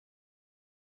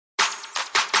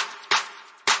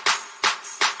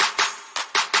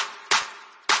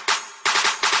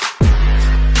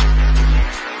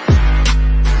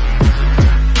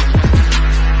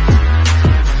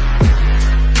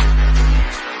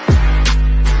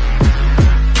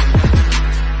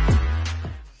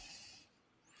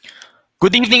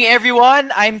Good evening,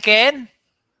 everyone. I'm Ken,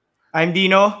 I'm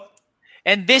Dino.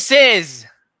 and this is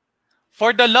For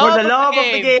the For Love the of the love of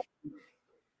the Game. game.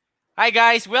 Hi,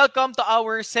 guys. Welcome to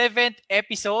our 7th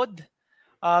episode.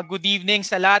 Good evening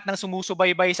sa lahat ng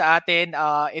sumusubaybay sa atin.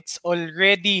 It's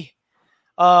already,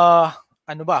 uh,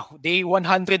 day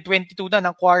 122 na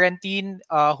ng quarantine.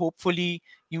 Hopefully,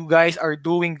 you guys are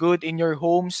doing good in your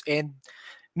homes, and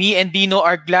me and Dino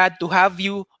are glad to have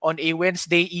you on a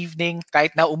Wednesday evening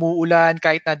kahit na umuulan,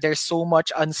 kahit na there's so much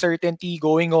uncertainty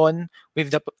going on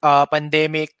with the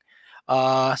pandemic.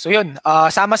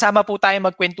 Sama-sama po tayo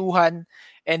magkwentuhan.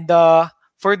 And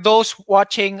for those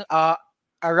watching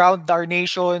around our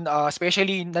nation,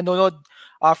 especially nanonood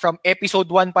from episode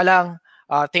 1 pa lang,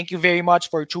 thank you very much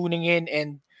for tuning in,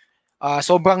 and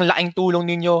sobrang laking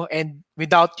tulong ninyo, and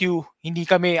without you, hindi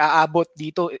kami aabot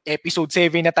dito. Episode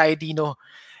 7 na tayo, Dino.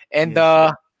 And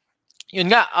Yes.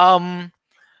 yun nga,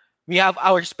 we have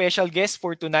our special guest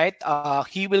for tonight.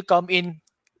 He will come in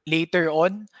later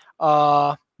on.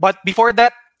 But before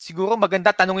that, siguro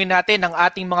maganda tanungin natin ng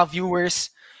ating mga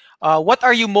viewers, what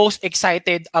are you most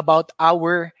excited about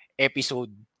our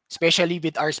episode? Especially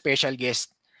with our special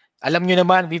guest. Alam nyo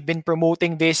naman, we've been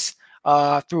promoting this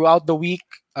throughout the week.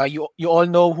 You all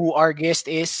know who our guest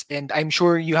is, and I'm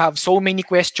sure you have so many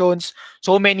questions,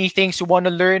 so many things you want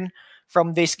to learn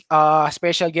from this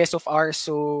special guest of ours.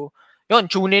 So,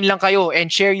 tune in lang kayo and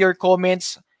share your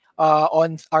comments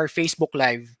on our Facebook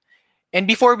Live. And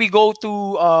before we go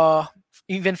to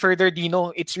even further,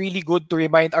 Dino, it's really good to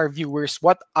remind our viewers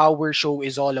what our show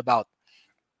is all about.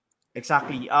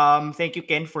 Exactly. Thank you,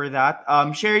 Ken, for that.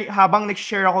 Habang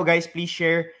nag-share ako, guys, please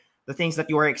share the things that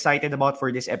you are excited about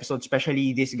for this episode.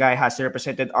 Especially this guy has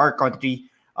represented our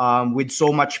country with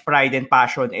so much pride and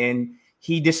passion, and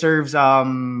he deserves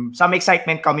some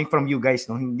excitement coming from you guys.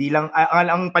 No, hindi lang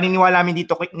ang paniniwala namin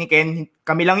dito ni Ken,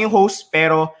 kami lang yung host,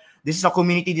 pero this is a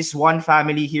community, this is one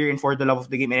family here in For the Love of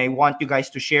the Game, and I want you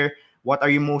guys to share what are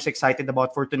you most excited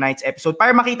about for tonight's episode para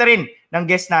makita rin ng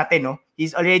guest natin, no?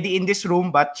 He's already in this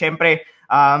room, but syempre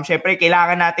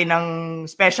kailangan natin ng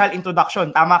special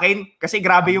introduction. Tama, Ken? Kasi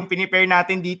grabe yung pinipare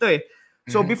natin dito eh.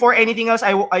 So before anything else,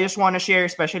 I just want to share,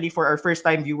 especially for our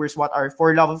first-time viewers, what our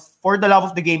For the Love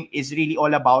of the Game is really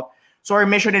all about. So our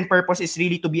mission and purpose is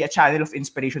really to be a channel of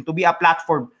inspiration, to be a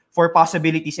platform for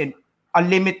possibilities and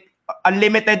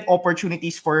unlimited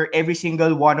opportunities for every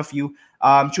single one of you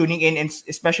tuning in, and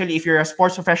especially if you're a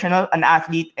sports professional, an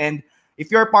athlete, and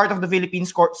if you're part of the Philippine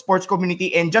sports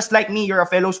community, and just like me, you're a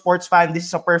fellow sports fan, this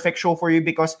is a perfect show for you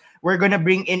because we're gonna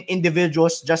bring in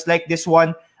individuals just like this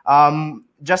one,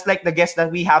 just like the guests that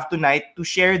we have tonight, to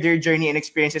share their journey and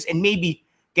experiences, and maybe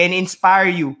can inspire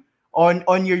you on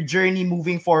your journey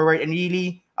moving forward and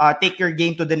really take your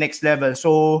game to the next level.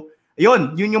 So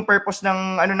yun yung purpose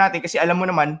ng ano natin, kasi alam mo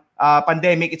naman,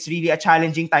 pandemic, it's really a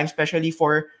challenging time, especially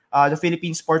for the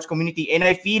Philippine sports community, and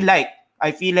I feel like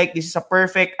this is a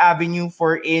perfect avenue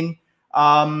for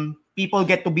people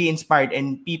get to be inspired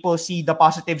and people see the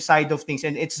positive side of things,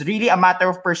 and it's really a matter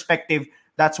of perspective.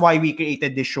 That's why we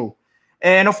created this show.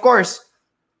 And of course,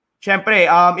 syempre,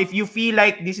 if you feel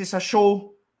like this is a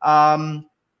show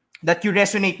that you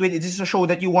resonate with, this is a show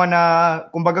that you wanna,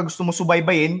 kumbaga gusto mo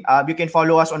subaybayin, you can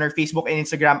follow us on our Facebook and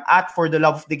Instagram at For the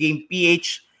Love of the Game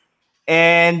PH.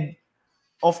 And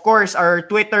of course, our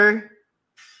Twitter,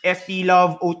 FT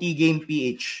Love OT Game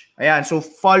PH. Ayan, so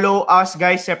follow us,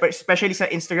 guys, especially sa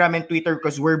Instagram and Twitter,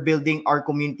 because we're building our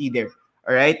community there.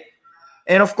 All right?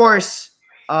 And of course,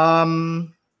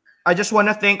 I just want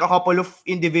to thank a couple of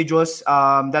individuals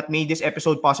that made this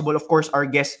episode possible. Of course, our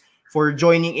guests for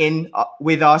joining in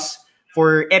with us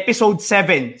for episode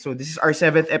 7. So this is our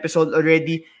 7th episode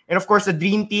already. And of course, the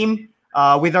Dream Team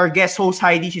with our guest host,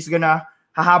 Heidi. She's gonna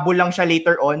hahabol lang siya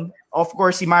later on. Of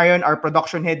course, si Marion, our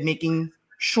production head, making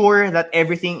sure that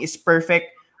everything is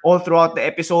perfect all throughout the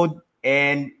episode,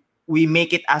 and we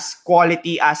make it as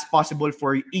quality as possible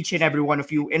for each and every one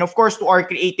of you. And of course, to our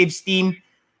creatives team,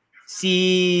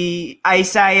 si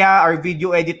Isaiah, our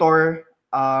video editor,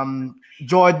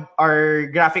 Jod, our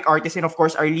graphic artist, and of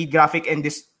course, our lead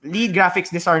graphics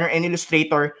designer and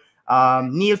illustrator,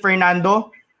 Neil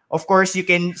Fernando. Of course, you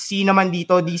can see naman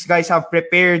dito, these guys have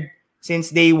prepared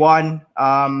since day one,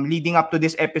 leading up to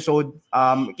this episode.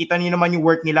 Kita niyo naman yung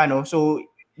work nila, no? So,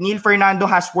 Neil Fernando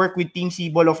has worked with Team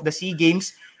Cebol of the SEA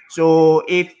Games. So,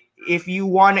 if you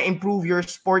want to improve your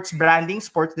sports branding,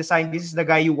 sports design, this is the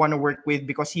guy you want to work with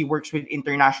because he works with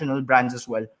international brands as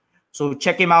well. So,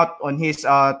 check him out on his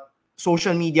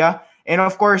social media. And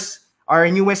of course, our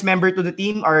newest member to the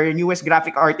team, our newest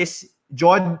graphic artist,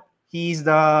 Jod. He's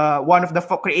one of the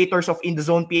creators of In the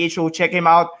Zone PH. So check him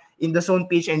out, In the Zone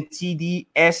PH and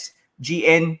CDS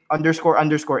 @GN__,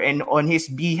 and on his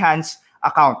Behance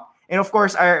account. And of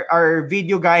course, our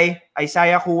video guy,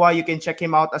 Isaiah Kua, you can check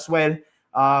him out as well.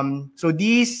 So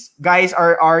these guys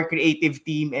are our creative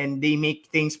team and they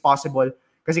make things possible.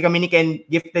 Kasi kami ni Ken,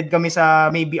 gifted kami sa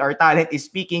maybe our talent is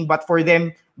speaking, but for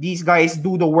them, these guys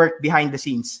do the work behind the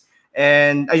scenes.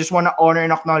 And I just want to honor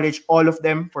and acknowledge all of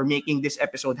them for making this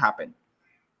episode happen.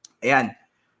 Ayan.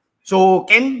 So,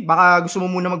 Ken, baka gusto mo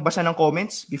muna magbasa ng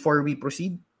comments before we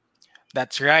proceed?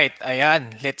 That's right.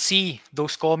 Ayan. Let's see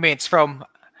those comments from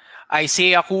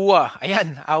Isaiah Kua.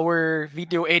 Ayan, our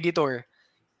video editor.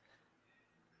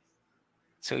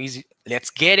 So, let's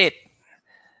get it.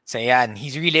 So, ayan,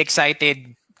 he's really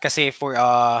excited kasi for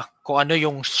kung ano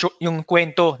yung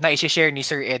kwento na i-share ni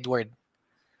Sir Edward.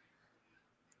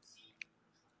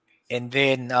 And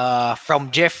then, from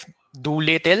Jeff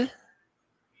Doolittle.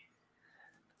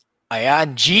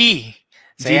 Ayan, G.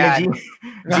 So,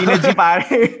 Gina G, pare.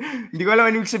 Hindi ko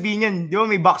alam ano ibig sabihin yan. Di ba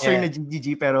may boxer na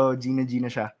GG pero Gina G na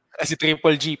siya. Si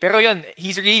Triple G. Pero yun,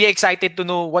 he's really excited to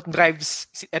know what drives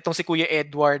etong si Kuya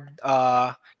Edward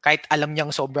kahit alam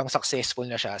niyang sobrang successful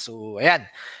na siya. So, ayan.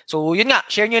 So, yun nga.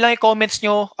 Share niyo lang yung comments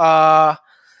niyo.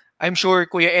 I'm sure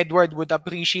Kuya Edward would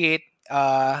appreciate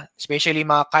especially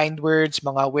mga kind words,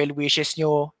 mga well wishes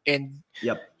nyo, and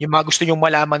yung mga gusto nyong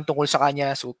malaman tungkol sa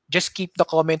kanya. So, just keep the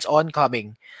comments on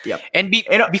coming. Yep. And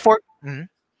before...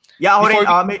 Yeah,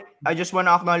 I just want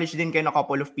to acknowledge din kayo a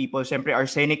couple of people. Siyempre,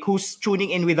 Arsenic, who's tuning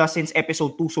in with us since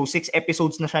episode 2. So, 6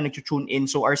 episodes na siya nag-tune in.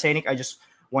 So, Arsenic, I just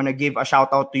want to give a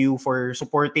shout out to you for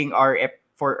supporting our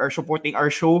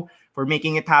show, for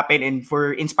making it happen, and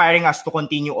for inspiring us to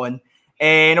continue on.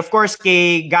 And of course,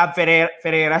 kay Gab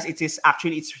Ferreras, it's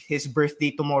his birthday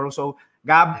tomorrow. So,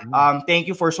 Gab, thank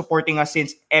you for supporting us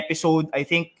since episode, I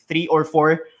think, 3 or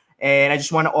 4. And I just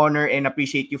want to honor and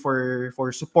appreciate you for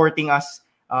supporting us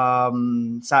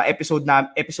sa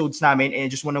episodes namin, and I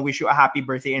just want to wish you a happy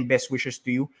birthday and best wishes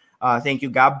to you. Thank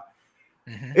you, Gab.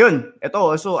 Yun,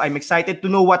 ito. So, I'm excited to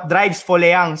know what drives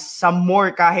Foleang some more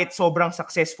kahit sobrang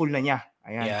successful na niya.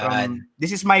 Ayan.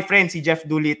 This is my friend, si Jeff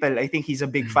Doolittle. I think he's a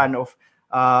big fan of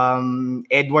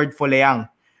Edward Foleang.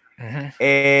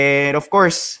 And of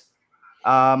course,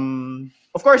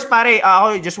 pare,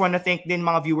 I just want to thank din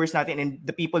mga viewers natin and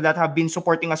the people that have been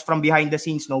supporting us from behind the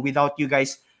scenes. No, without you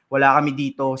guys, wala kami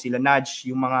dito. Sila Nudge,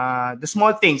 yung mga the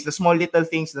small little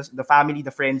things, the family,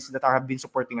 the friends that have been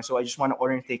supporting us. So I just want to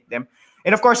honor and thank them.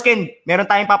 And of course, Ken, meron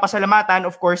tayong papasalamatan.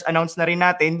 Of course, announce na rin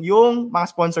natin yung mga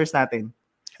sponsors natin.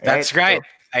 That's right.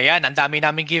 So, ayan, ang dami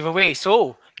naming giveaway.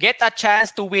 So, get a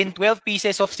chance to win 12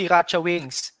 pieces of Sriracha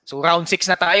wings. So, round 6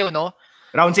 na tayo, no?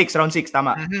 Round 6,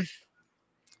 tama.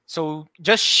 So,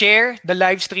 just share the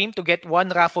live stream to get one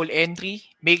raffle entry.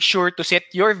 Make sure to set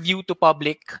your view to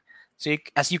public. So,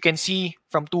 as you can see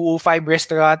from 205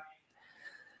 Restaurant.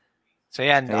 So,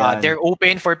 ayan. They're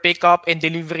open for pickup and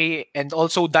delivery and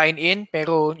also dine-in.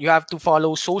 Pero you have to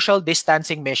follow social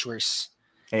distancing measures.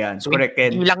 Ayan, so, correct,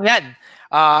 Ken. Yun lang yan.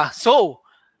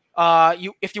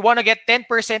 If you want to get 10%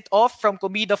 off from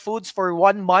Comida Foods for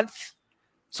 1 month,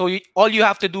 so all you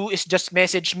have to do is just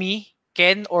message me,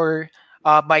 Ken, or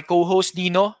my co-host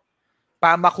Dino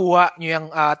para makuha nyo yung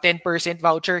 10%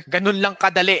 voucher. Ganun lang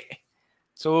kadali.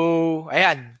 So,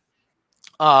 ayan.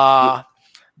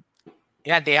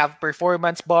 They have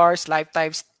performance bars,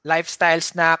 lifestyle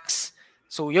snacks.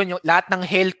 So, yun, yung lahat ng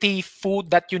healthy food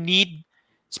that you need,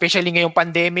 especially ngayong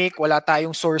pandemic, wala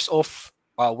tayong source of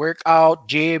workout,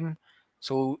 gym.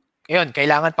 So, ayun,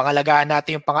 kailangan pangalagaan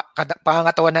natin yung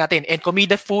pangangatawan natin. And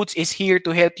Comida Foods is here to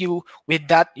help you with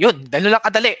that. Yun, dalo lang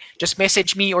kadali. Just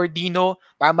message me or Dino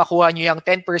para makuha nyo yung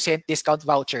 10% discount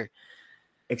voucher.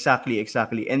 Exactly.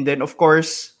 And then, of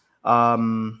course, para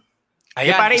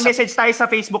i-message tayo sa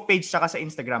Facebook page saka sa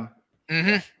Instagram.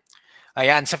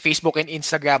 Ayan, sa Facebook and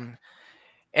Instagram.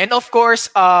 And of course,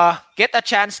 get a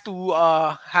chance to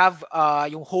have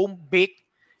yung home-baked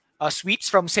sweets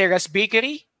from Sarah's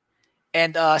Bakery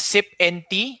and Sip and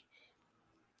Tea.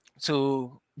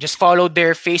 So, just follow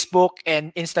their Facebook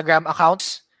and Instagram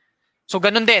accounts. So,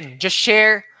 ganun din. Just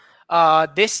share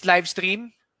this live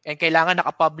stream and kailangan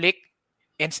naka-public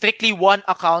and strictly one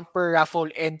account per raffle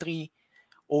entry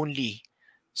only.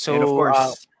 So, and of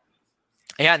course,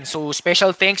 ayan. So,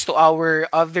 special thanks to our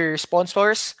other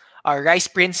sponsors, Rice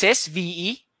Princess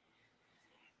VE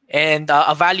and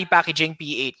Avali Packaging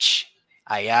PH.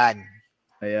 Ayan.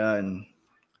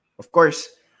 Of course.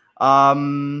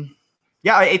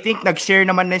 I think nag-share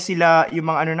naman na sila yung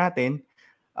mga ano natin.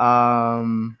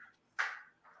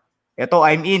 Ito,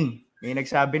 I'm in. May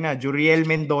nagsabi na, Juriel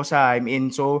Mendoza, I'm in.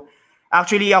 So,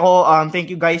 Actually, thank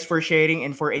you guys for sharing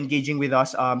and for engaging with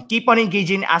us. Keep on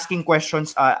engaging, asking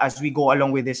questions as we go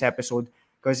along with this episode,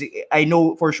 because I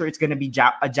know for sure it's gonna be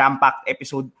a jam-packed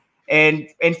episode.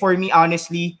 And for me,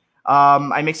 honestly,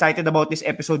 I'm excited about this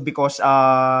episode because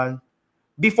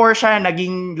before siya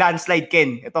naging landslide,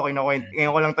 Ken, ito, ngayon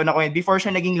ko lang to nakwento. Before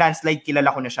siya naging landslide,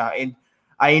 kilala ko na siya. And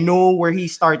I know where he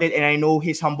started and I know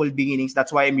his humble beginnings.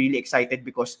 That's why I'm really excited,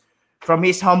 because from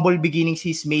his humble beginnings,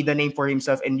 he's made a name for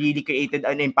himself and really created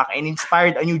an impact and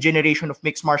inspired a new generation of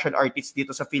mixed martial artists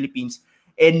dito sa Philippines.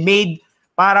 And made,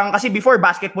 parang kasi before,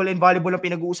 basketball and volleyball ang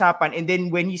pinag-uusapan. And then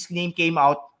when his name came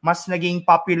out, mas naging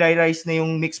popularized na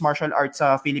yung mixed martial arts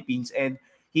sa Philippines. And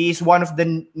he is one of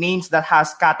the names that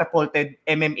has catapulted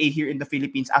MMA here in the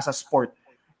Philippines as a sport.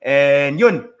 And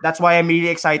yun, that's why I'm really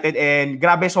excited. And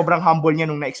grabe, sobrang humble niya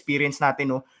nung na-experience natin.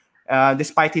 No?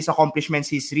 Despite his accomplishments,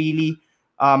 he's really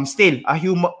still a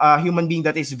human being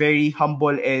that is very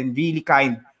humble and really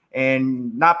kind.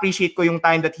 And na-appreciate ko yung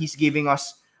time that he's giving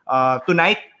us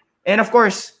tonight. And of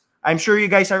course, I'm sure you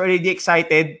guys are already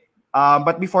excited.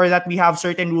 But before that, we have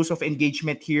certain rules of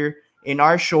engagement here in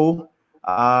our show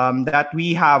that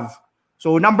we have.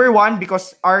 So number one,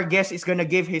 because our guest is gonna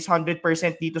give his 100%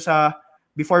 dito sa,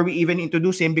 before we even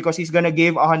introduce him, because he's gonna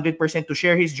give 100% to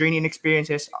share his journey and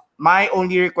experiences, my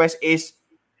only request is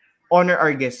honor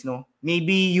our guest, no?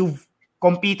 Maybe you've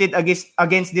competed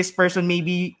against this person,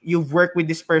 maybe you've worked with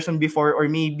this person before, or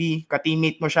maybe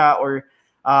ka-teammate mo siya, or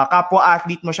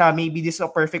kapwa-athlete mo siya. Maybe this is a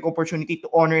perfect opportunity to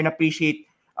honor and appreciate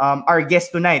our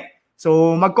guest tonight.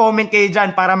 So mag-comment kayo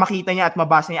dyan para makita niya at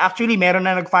mabasa niya. Actually, meron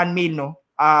na nag-fan mail, no?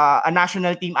 A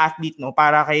national team athlete, no?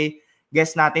 Para kay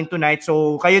guest natin tonight.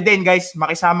 So kayo din, guys,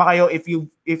 makisama kayo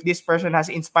if this person has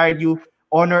inspired you.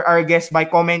 Honor our guest by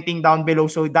commenting down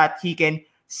below so that he can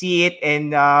see it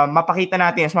and mapakita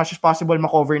natin as much as possible,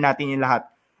 makover natin yung lahat.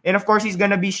 And of course, he's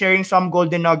gonna be sharing some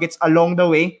golden nuggets along the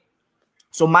way.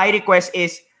 So my request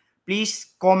is,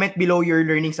 please comment below your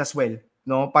learnings as well.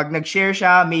 No, pag nag-share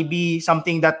siya, maybe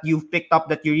something that you've picked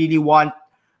up that you really want,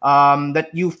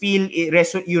 that you feel you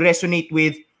resonate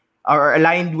with or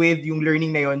aligned with yung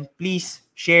learning na yon, please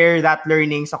share that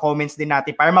learning sa comments din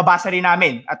natin para mabasa rin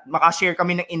namin at makashare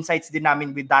kami ng insights din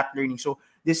namin with that learning. So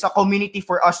this is a community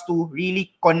for us to really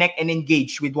connect and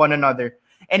engage with one another.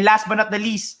 And last but not the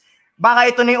least, baka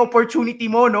ito na yung opportunity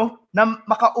mo, no, na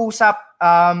makausap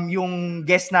yung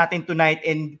guest natin tonight,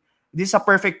 and this is a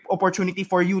perfect opportunity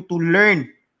for you to learn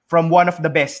from one of the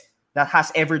best that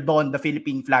has ever donned the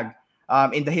Philippine flag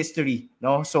in the history,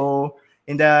 no? So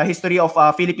in the history of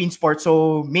Philippine sports.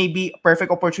 So maybe a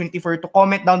perfect opportunity for you to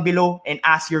comment down below and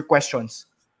ask your questions.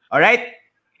 All right?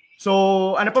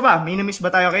 So ano pa ba? May na-miss ba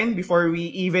tayo, Ken, before we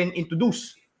even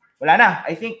introduce? Wala na.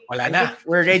 I think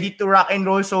we're ready to rock and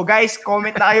roll. So guys,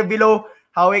 comment na kayo below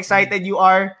how excited you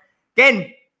are.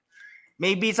 Ken,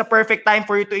 maybe it's a perfect time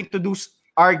for you to introduce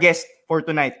our guest for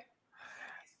tonight.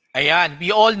 Ayan,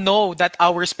 we all know that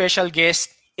our special guest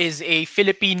is a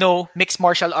Filipino mixed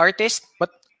martial artist,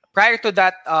 but prior to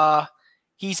that,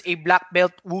 he's a black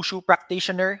belt wushu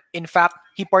practitioner. In fact,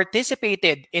 he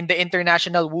participated in the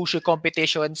international wushu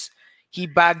competitions. He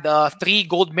bagged 3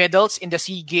 gold medals in the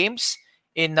SEA Games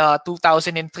in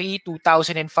 2003,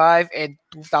 2005, and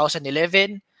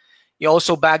 2011. He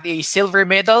also bagged a silver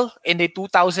medal in the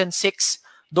 2006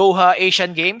 Doha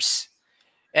Asian Games,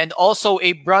 and also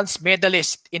a bronze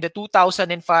medalist in the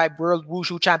 2005 World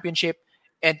Wushu Championship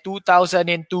and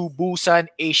 2002 Busan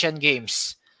Asian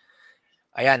Games.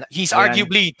 Ayan, he's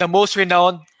arguably the most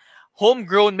renowned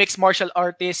homegrown mixed martial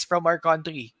artist from our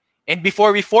country. And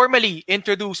before we formally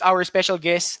introduce our special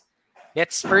guest,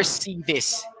 let's first see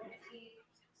this.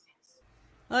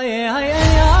 Ay, ay,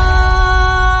 ay,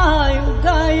 ay,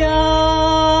 ugayang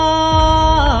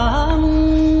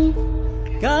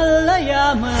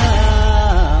kalayaman,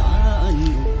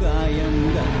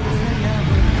 ugayang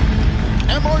kalayaman.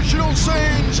 Emotional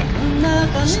scenes,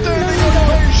 standing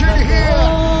ovation here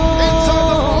inside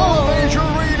the World Asia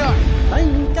Arena.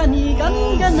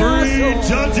 3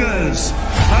 judges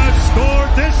have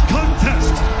scored this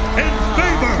contest in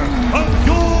favor of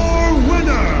your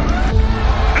winner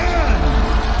and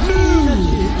new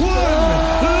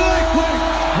lightweight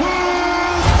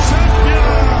world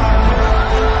champion,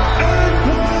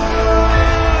 Edward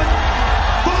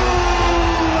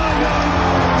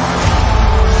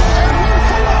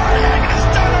Flying has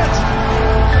done it!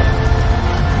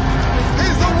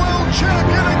 He's the world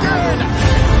champion again!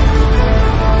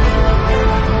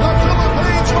 The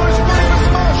Philippines' most famous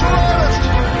martial artist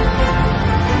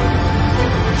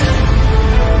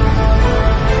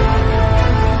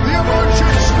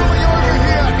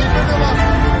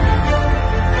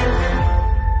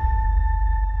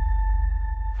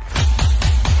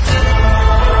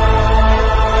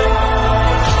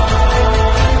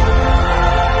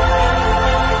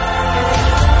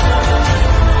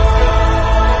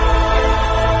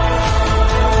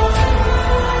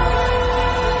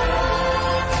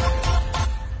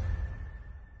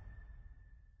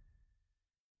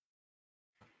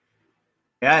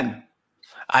Yan.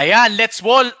 Ayan, let's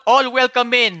all welcome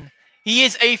in. He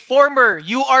is a former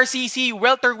URCC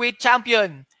welterweight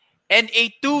champion and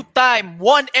a two-time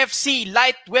 1FC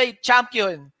lightweight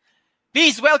champion.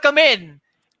 Please welcome in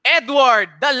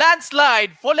Edward the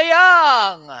Landslide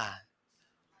Folayang.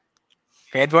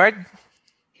 Edward?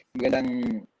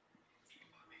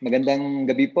 Magandang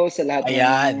gabi po sa lahat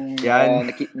Ayan.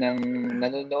 ng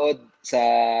nanonood sa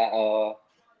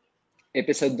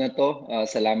episode na to.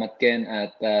 Salamat Ken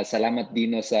at salamat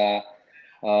Dino sa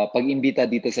pag-imbita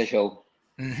dito sa show.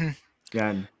 Mm-hmm.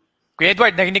 Yan. Kuya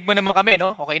Edward, narinig mo naman kami,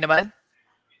 no? Okay naman?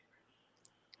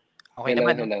 Okay Hello,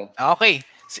 naman. hello. Okay.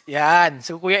 Yan.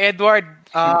 So Kuya Edward,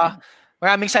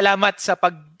 maraming salamat sa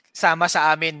pagsama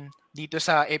sa amin dito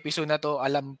sa episode na to.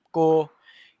 Alam ko,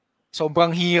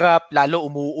 sobrang hirap, lalo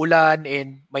umuulan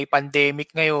and may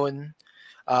pandemic ngayon.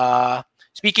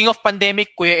 Speaking of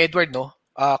pandemic, Kuya Edward, no?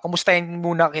 Kumustahin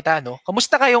muna kita, no?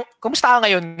 Kumusta ka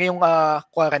ngayon ngayong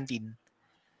quarantine?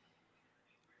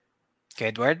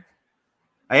 Kuya Edward?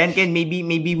 Ayan Ken, maybe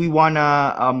we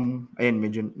wanna ayan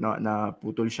medyo na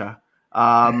putol siya.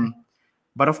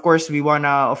 But of course, we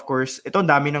wanna ito ang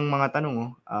dami ng mga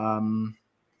tanong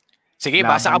Sige,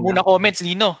 basa ka muna comments,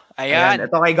 Lino. Ayan.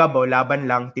 Ito kay Gabo, laban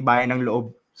lang, tibayan ng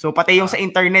loob. So pati yung sa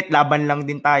internet, laban lang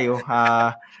din tayo.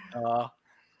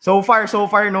 So far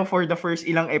no, for the first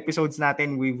ilang episodes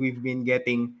natin, we've been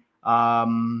getting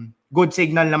good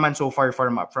signal naman so far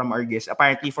from our guests.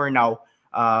 Apparently for now,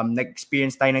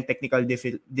 nag-experience tayo ng technical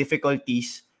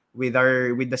difficulties with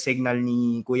the signal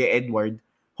ni Kuya Edward.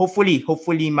 Hopefully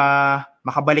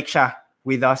makabalik siya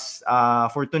with us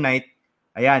for tonight.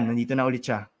 Ayan, nandito na ulit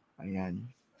siya. Ayan.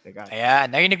 Teka.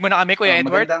 Ayan, narinig mo na kami, Kuya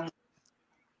Edward?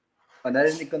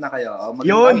 Narinig ko na kayo.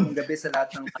 Magandang gabi sa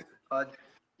lahat ng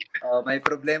may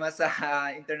problema sa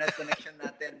internet connection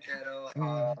natin pero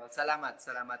salamat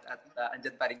at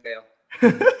andyan pa rin kayo.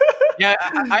 Yeah,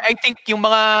 I think yung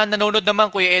mga nanonood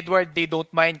naman, Kuya Edward, they don't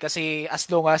mind kasi as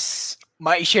long as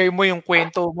ma-share mo yung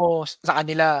kwento mo sa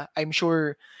kanila, I'm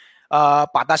sure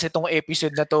patas itong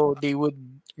episode na to, they would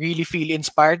really feel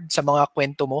inspired sa mga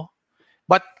kwento mo.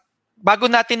 But bago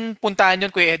natin puntahan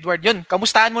yun, Kuya Edward, yun,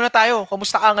 kamustahan muna tayo.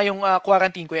 Kamusta ka ngayong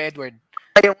quarantine, Kuya Edward?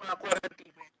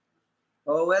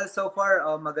 Oh, well, so far,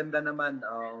 maganda naman.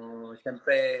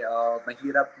 Siyempre,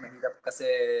 mahirap kasi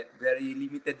very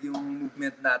limited yung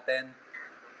movement natin.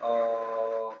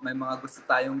 May mga gusto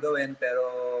tayong gawin pero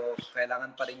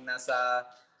kailangan pa rin nasa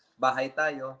bahay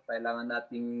tayo. Kailangan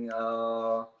nating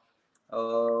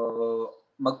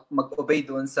mag-obey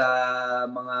doon sa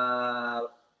mga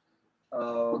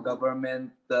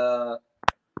government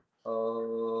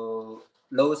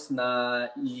laws na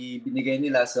ibinigay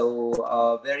nila. So,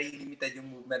 very limited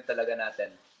yung movement talaga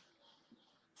natin.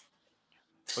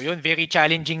 So yun, very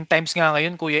challenging times nga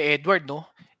ngayon, Kuya Edward, no?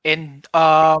 And,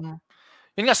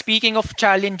 yun nga, speaking of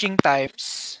challenging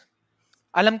times,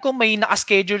 alam ko may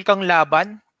nakaschedule kang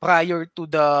laban prior to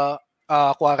the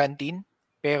quarantine,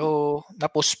 pero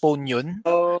na-postpone yun.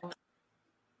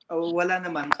 Wala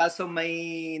naman. Kaso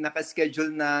may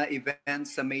nakaschedule na event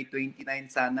sa May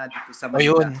 29 sana dito sa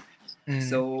Manila. Ayun.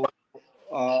 So,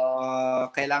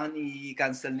 kailangan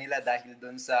i-cancel nila dahil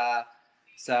doon sa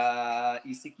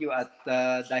ECQ at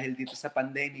dahil dito sa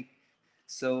pandemic.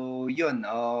 So, yun.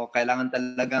 Kailangan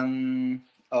talagang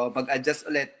mag-adjust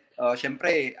ulit.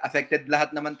 Siyempre, affected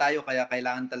lahat naman tayo kaya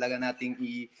kailangan talaga nating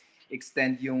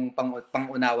i-extend yung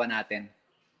pangunawa natin.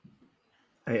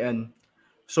 Ayan.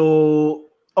 So,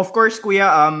 of course, Kuya,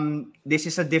 this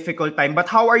is a difficult time. But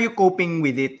how are you coping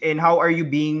with it? And how are you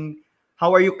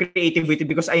creative with it?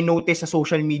 Because I noticed sa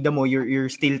social media mo, you're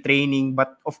still training,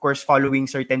 but of course, following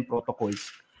certain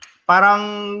protocols. Parang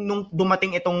nung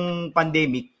dumating itong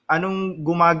pandemic, anong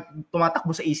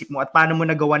tumatakbo sa isip mo at paano mo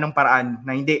nagawa ng paraan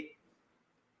na hindi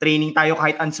training tayo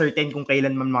kahit uncertain kung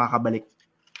kailan man makakabalik?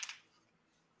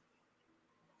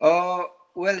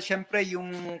 Well, syempre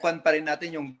yung kwan pa rin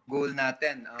natin, yung goal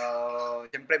natin.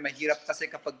 Syempre mahirap kasi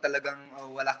kapag talagang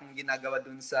wala kang ginagawa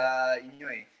dun sa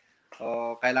inyo eh.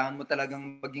 Kailangan mo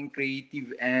talagang maging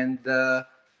creative and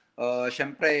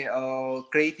syempre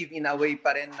creative in a way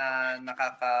pa rin na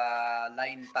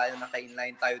naka-inline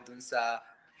tayo dun sa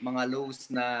mga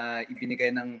laws na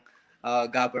ibinigay ng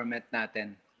government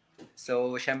natin.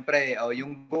 So syempre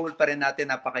yung goal pa rin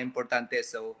natin napaka-importante,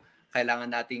 so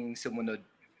kailangan nating sumunod.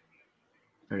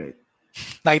 Alright.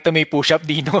 Nakita may push-up,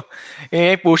 Dino.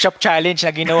 Push-up challenge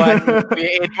na ginawa ni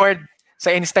Kuya Edward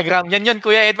sa Instagram. Yan,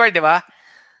 Kuya Edward, di ba?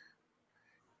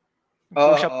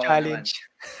 Push-up challenge.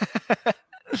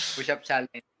 Push-up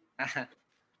challenge.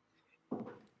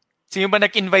 Sino ba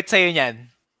nag-invite sa'yo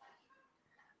niyan?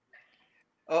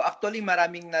 Oh, actually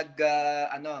maraming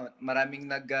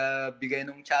nagbigay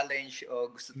ng challenge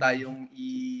o gusto tayong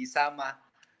isama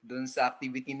doon sa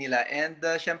activity nila. And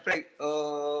syempre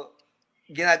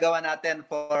ginagawa natin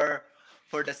for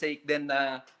the sake din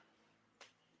na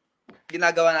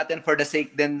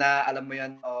alam mo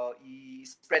 'yon,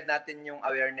 i-spread natin yung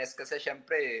awareness kasi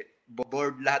syempre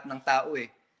bored lahat ng tao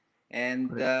eh. And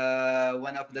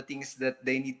one of the things that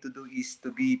they need to do is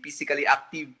to be physically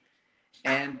active.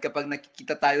 And kapag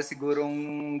nakikita tayo sigurong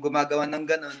gumagawa ng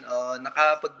ganun,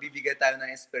 nakapagbibigay tayo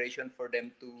ng inspiration for them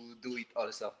to do it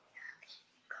also.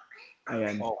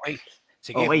 Ayan. Okay.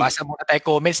 Sige, Okay. basa muna tayo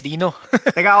comments, Dino.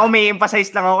 Teka, ako may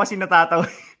emphasize lang ako kasi natatawa.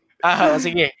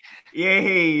 Sige.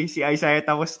 Yay! Si Isaiah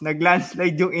tapos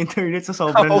nag-landslide yung internet sa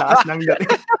sobrang lakas ng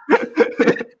dating.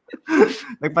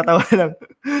 Nagpatawa lang.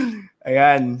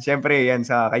 Ayan, syempre yan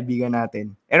sa kaibigan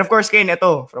natin. And of course, Ken,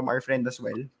 ito, from our friend as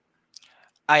well.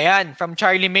 Ayan, from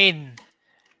Charlie Main.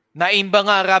 Naimba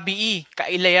nga Rabii,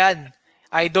 Kailayan,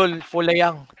 Idol,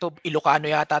 Fulayang. To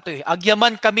Ilocano yata to eh.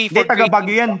 Agyaman kami Hindi, for taga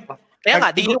Baguio yan. Kaya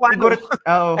nga, di Ilocano.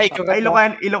 Oo. Ay,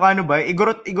 Ilocano ba?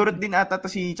 Igorot din ata to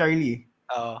si Charlie.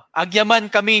 Agyaman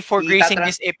kami for gracing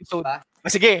this episode.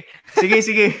 Sige.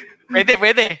 Sige.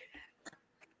 Pwede.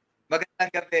 Magandang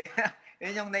gabi.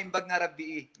 Yun yung naimbag nga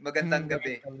Rabii. Magandang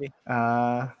gabi.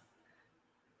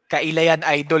 Kailayan,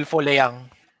 Idol,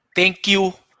 Fulayang. Thank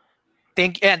you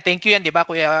yan, di ba,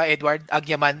 Kuya Edward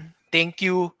Agyaman? Thank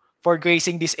you for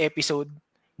gracing this episode.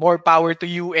 More power to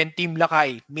you and Team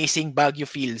Lakay. Missing Baguio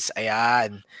Fields.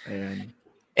 Ayan.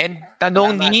 And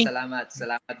tanong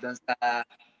Salamat doon sa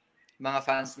mga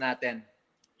fans natin.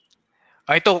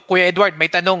 Ito, Kuya Edward,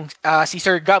 may tanong. Si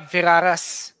Sir Gab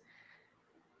Ferraras.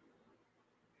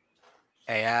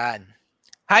 Ayan.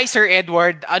 Hi, Sir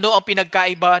Edward. Ano ang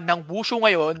pinagkaiba ng wushu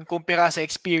ngayon kumpara sa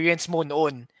experience mo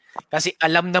noon? Kasi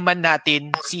alam naman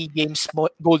natin, SEA Games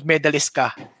gold medalist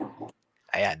ka.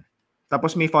 Ayan.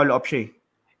 Tapos may follow-up siya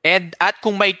eh. At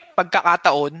kung may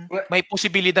pagkakataon, may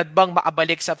posibilidad bang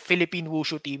makabalik sa Philippine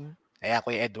Wushu team? Ayan,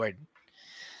 Kuya Edward.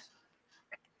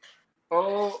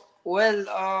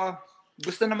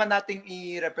 Gusto naman nating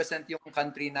i-represent yung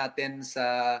country natin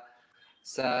sa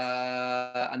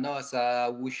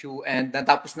wushu and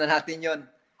natapos na natin 'yon.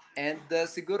 And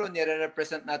siguro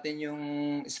nire-represent natin yung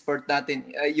sport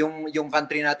natin, yung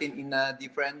country natin in a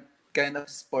different kind of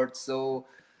sport. So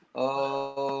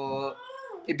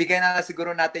ibigay na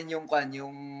siguro natin yung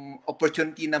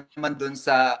opportunity naman doon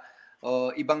sa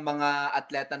ibang mga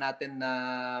atleta natin na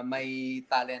may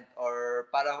talent or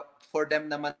para for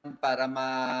them naman para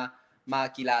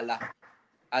makilala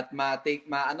at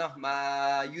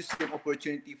ma-use yung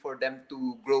opportunity for them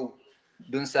to grow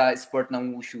doon sa sport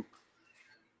ng wushu.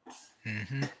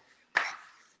 Mm-hmm.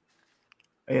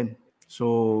 Ayan.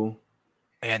 So,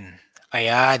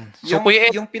 Ayan. So,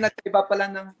 yung pinagkaiba pala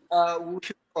ng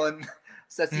wushu on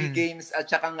sa SEA Games at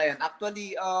saka ngayon.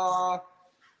 Actually,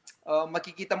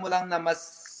 makikita mo lang na mas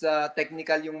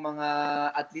technical yung mga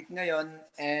athlete ngayon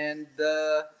and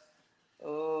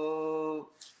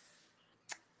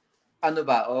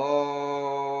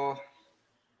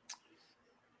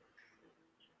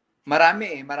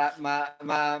maraming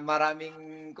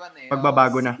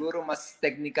pagbabago na. Siguro mas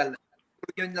technical.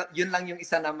 Yun lang yung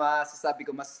isa na masasabi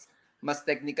ko, mas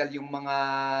technical yung mga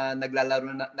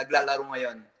naglalaro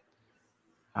ngayon.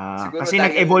 Siguro kasi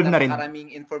nag-evolve na rin.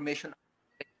 Maraming information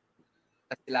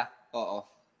sila. Oo.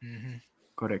 Mm-hmm.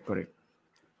 Correct.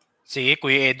 Sige,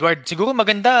 Kuya Edward. Siguro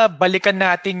maganda balikan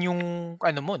natin yung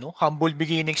humble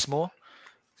beginnings mo.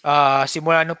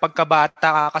 Simula nung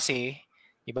pagkabata ka kasi,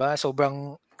 'di ba?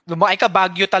 Sobrang lumaki ka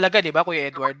Baguio talaga, 'di ba, Kuya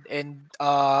Edward? And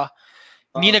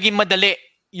hindi naging madali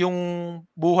yung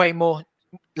buhay mo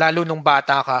lalo nung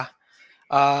bata ka.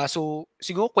 So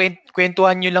siguro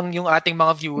kwentuhan niyo lang yung ating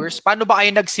mga viewers. Paano ba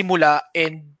kayo nagsimula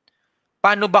and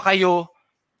paano ba kayo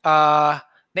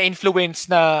na-influence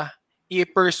na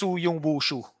i-pursue yung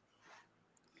wushu?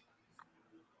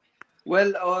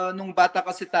 Well, nung bata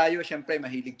kasi tayo, syempre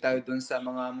mahilig tayo dun sa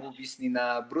mga movies ni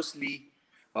na Bruce Lee,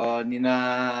 ni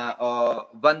na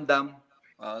Van Damme,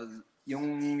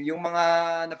 yung mga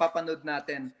napapanood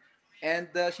natin.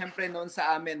 And syempre noon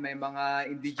sa amin may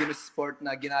mga indigenous sport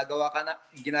na ginagawa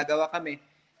kami,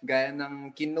 gaya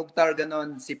ng kinugtar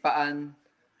ganon, sipaan,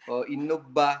 o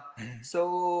inugba.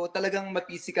 So talagang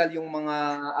ma-physical yung mga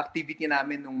activity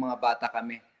namin nung mga bata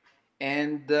kami.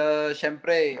 And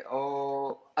syempre,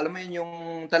 alam mo yun,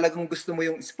 yung talagang gusto mo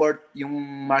yung sport, yung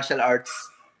martial arts.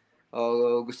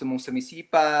 Gusto mong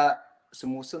sumisipa,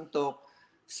 sumusuntok.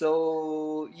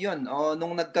 So, yun.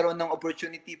 Nung nagkaroon ng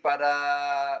opportunity para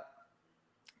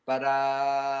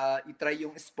i-try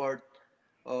yung sport,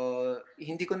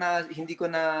 hindi ko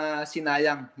na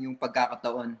sinayang yung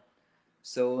pagkakataon.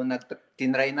 So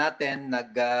tinry natin,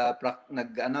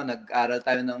 nag-aral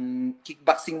tayo ng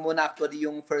kickboxing muna, actually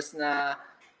yung first na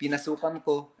pinasukan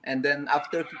ko, and then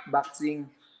after kickboxing,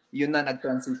 yun na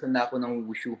nag-transition na ako ng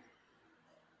wushu.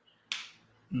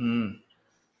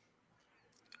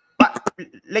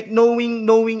 Like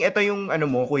knowing ito yung ano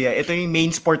mo, kuya, ito yung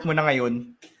main sport mo na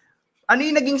ngayon. Ano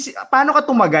yung paano ka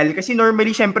tumagal? Kasi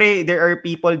normally, syempre, there are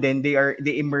people then, they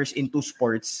immerse into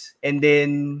sports. And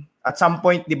then, at some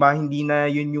point, di ba, hindi na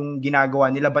yun yung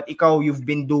ginagawa nila. But ikaw, you've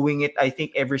been doing it, I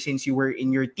think, ever since you were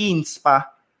in your teens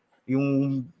pa.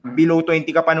 Yung below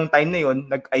 20 ka pa nung time na yun.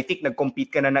 I think,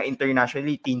 nag-compete ka na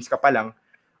internationally, teens ka pa lang.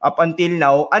 Up until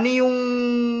now, ano yung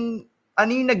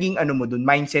naging mo dun,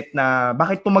 mindset na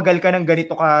bakit tumagal ka ng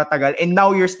ganito katagal and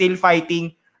now you're still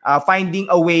fighting, finding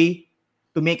a way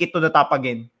to make it to the top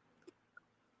again?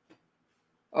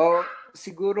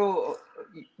 Siguro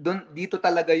dito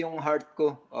talaga yung heart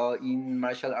ko in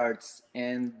martial arts,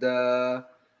 and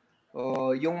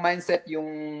yung mindset, yung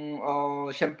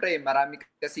syempre marami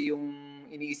kasi yung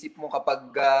iniisip mo kapag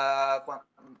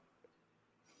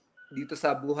dito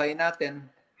sa buhay natin.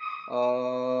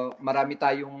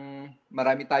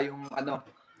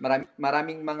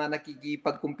 Maraming mga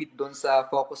nakikipag-compete doon sa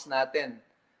focus natin.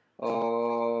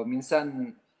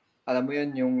 Minsan, alam mo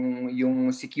yun, yung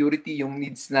security, yung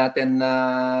needs natin na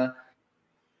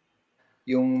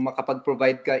yung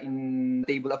makapag-provide ka in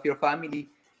table of your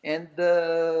family. And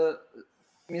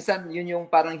minsan, yun yung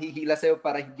parang hihila sa'yo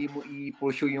para hindi mo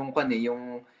i-pursue yung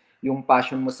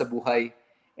passion mo sa buhay.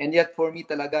 And yet, for me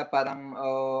talaga, parang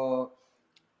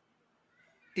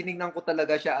tinignan ko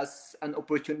talaga siya as an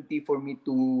opportunity for me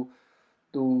to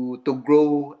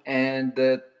grow and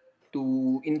to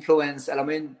influence. Alam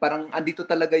mo yun, parang andito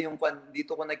talaga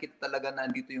dito ko nakita talaga na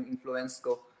andito yung influence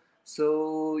ko.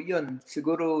 So, yun,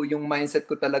 siguro yung mindset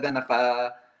ko talaga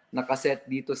nakaset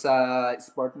dito sa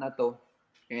sport na to.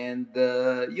 And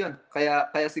yun,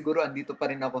 kaya siguro andito pa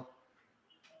rin ako.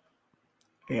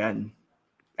 Ayan.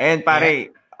 Ayan,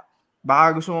 pare.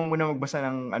 Baka gusto mo muna magbasa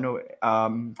ng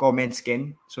comments,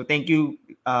 Ken. So thank you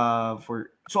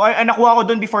So nakuha ko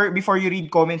doon before you read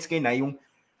comments, Ken,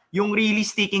 yung really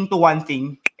sticking to one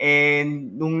thing,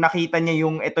 and nung nakita niya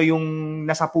ito yung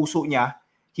nasa puso niya,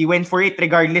 he went for it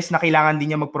regardless na kailangan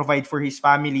din niya mag-provide for his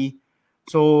family.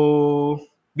 So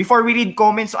before we read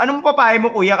comments, ano mo papahay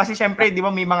mo, kuya? Kasi syempre, di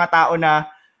ba, may mga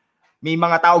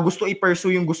tao gusto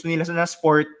i-pursue yung gusto nila sa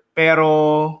sport,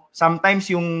 pero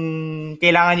sometimes yung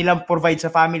kailangan nilang provide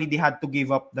sa family, they had to give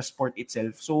up the sport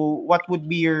itself. So what would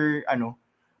be your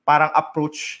parang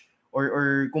approach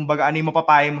or kumbaga ano yung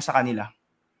mapapayo mo sa kanila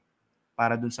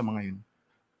para dun sa mga yun?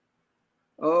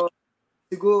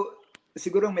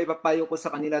 Siguro may papayo ko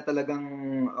sa kanila talagang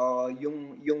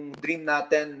yung dream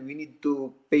natin, we need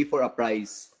to pay for a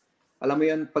price. Alam mo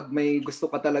yun, pag may gusto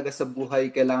ka talaga sa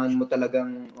buhay, kailangan mo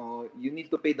talagang you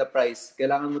need to pay the price.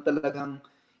 Kailangan mo talagang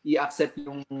i-accept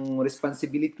yung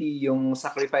responsibility, yung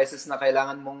sacrifices na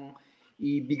kailangan mong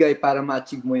ibigay para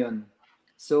ma-achieve mo yon.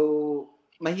 So,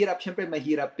 syempre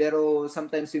mahirap, pero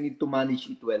sometimes you need to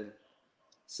manage it well.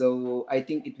 So, I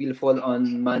think it will fall on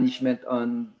management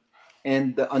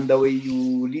and on the way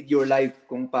you lead your life,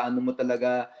 kung paano mo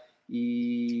talaga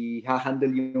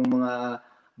i-handle yung mga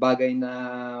bagay na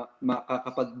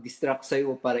makakapag-distract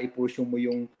sa'yo para i-pursue mo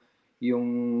yung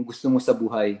gusto mo sa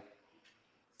buhay.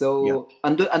 So, yeah.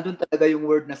 Andun talaga yung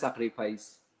word na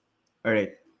sacrifice.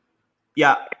 Alright.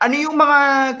 Yeah. Ano yung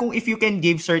kung if you can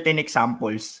give certain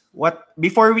examples,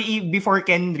 before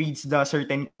Ken reads the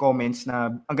certain comments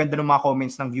na, ang ganda ng mga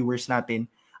comments ng viewers natin,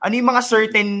 ano yung mga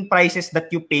certain prices that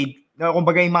you paid,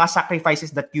 kumbaga yung mga sacrifices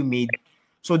that you made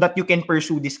so that you can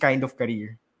pursue this kind of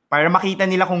career? Para makita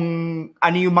nila kung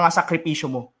ano yung mga sakripisyo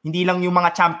mo. Hindi lang yung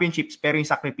mga championships, pero yung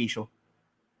sakripisyo.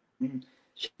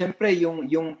 Siyempre,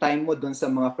 yung time mo doon sa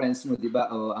mga friends mo, di ba?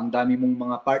 Ang dami mong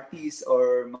mga parties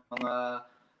or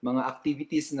mga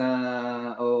activities na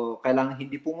kailangan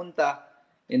hindi pumunta.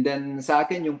 And then sa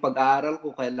akin, yung pag-aaral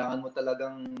ko, kailangan mo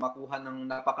talagang makuha ng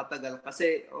napakatagal.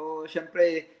 Kasi,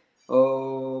 siyempre,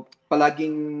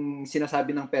 palaging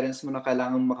sinasabi ng parents mo na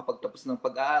kailangan makapagtapos ng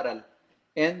pag-aaral.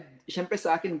 And siyempre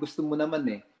sa akin, gusto mo naman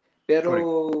eh. Pero,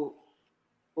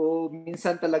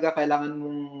 minsan talaga kailangan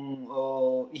mong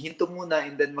ihinto muna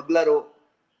and then maglaro.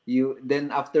 Then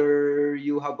after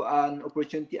you have an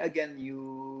opportunity again, you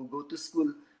go to school.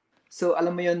 So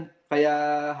alam mo yun, kaya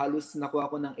halos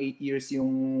nakuha ko ng 8 years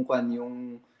yung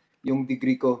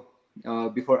degree ko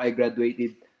before I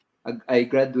graduated. I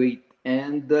graduate.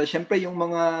 And syempre yung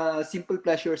mga simple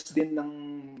pleasures din ng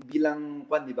bilang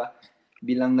di ba?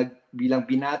 bilang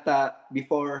binata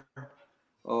before,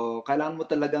 kailangan mo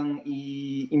talagang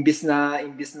imbis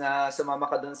na sumama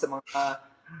ka doon sa mga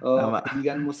Tama.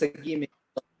 kaibigan mo sa gym,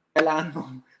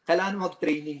 kailangan mo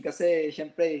mag-training kasi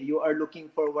syempre you are looking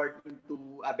forward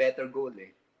into a better goal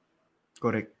eh.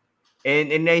 Correct.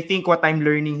 And I think what I'm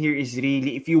learning here is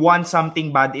really, if you want something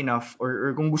bad enough,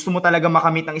 or kung gusto mo talaga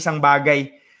makamit ng isang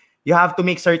bagay, you have to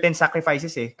make certain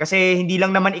sacrifices eh. Kasi hindi lang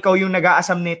naman ikaw yung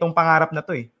nag-aasam na itong pangarap na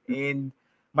to eh. And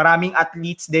maraming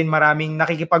athletes din, maraming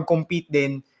nakikipag-compete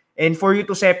din. And for you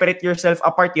to separate yourself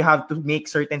apart, you have to make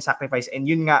certain sacrifice. And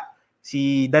yun nga,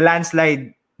 si The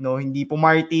Landslide, no, hindi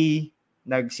pumarty,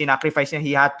 nag-sinacrifice niya,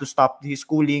 he had to stop his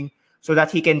schooling so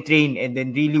that he can train and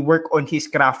then really work on his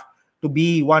craft to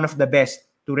be one of the best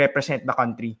to represent the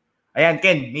country. Ayan,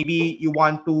 Ken, maybe you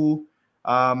want to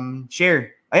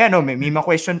share. Ayan, no, may mga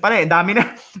question pala eh. Dami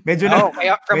na. Medyo na.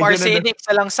 Kaya from Arsenic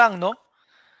sa Langsang, no?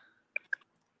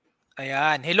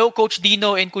 Ayan. Hello, Coach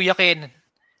Dino and Kuya Ken.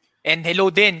 And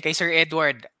hello din kay Sir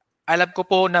Edward. Alam ko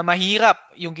po na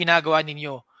mahirap yung ginagawa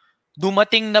ninyo.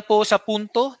 Dumating na po sa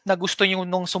punto na gusto nyo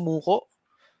nung sumuko.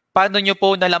 Paano nyo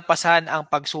po nalampasan ang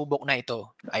pagsubok na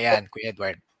ito? Ayan, Kuya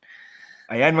Edward.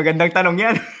 Ayan, magandang tanong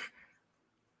yan.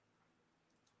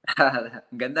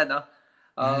 Ganda, no?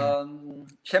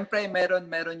 Syempre, meron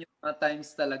yung mga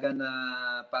times talaga na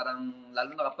parang,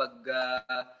 lalo na kapag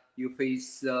you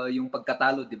face yung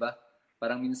pagkatalo, di ba?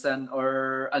 Parang minsan,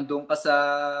 or andun ka sa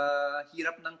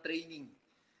hirap ng training.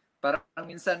 Parang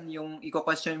minsan yung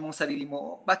i-question mong sarili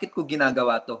mo, bakit ko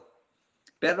ginagawa to?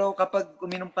 Pero kapag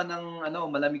uminom pa ng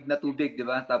malamig na tubig, di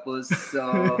ba? Tapos,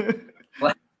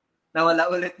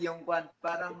 nawala ulit yung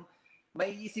parang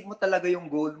maiisip mo talaga yung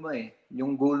goal mo eh.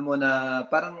 Yung goal mo na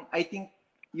parang I think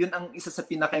yun ang isa sa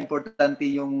pinaka-importante,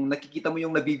 yung nakikita mo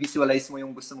yung nabivisualize mo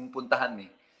yung gusto mong puntahan eh.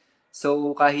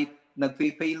 So kahit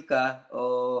nag-fail ka,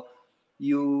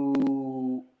 you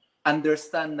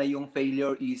understand na yung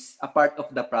failure is a part of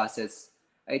the process.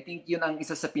 I think yun ang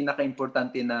isa sa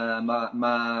pinaka-importante na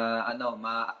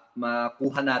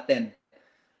makuha natin,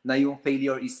 na yung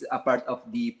failure is a part of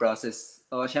the process.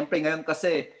 Syempre ngayon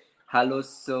kasi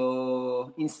halos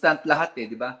instant lahat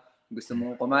eh, di ba? Gusto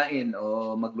mong kumain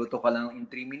o magluto ka lang in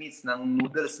 3 minutes ng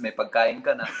noodles, may pagkain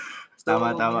ka na. So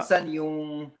Tama. minsan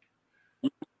yung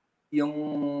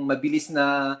mabilis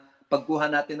na pagkuha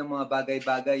natin ng mga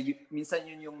bagay-bagay, minsan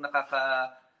yun yung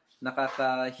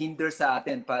nakaka-hinder sa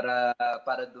atin para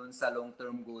doon sa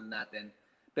long-term goal natin.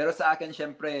 Pero sa akin,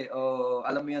 syempre,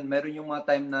 alam mo yun, meron yung mga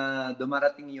time na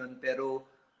dumarating yun, pero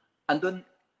andun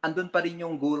pa rin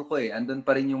yung goal ko eh. Andun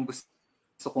pa rin yung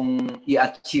gusto kong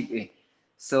i-achieve eh.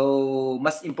 So,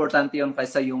 mas importante yun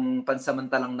kaysa yung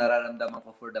pansamantalang nararamdaman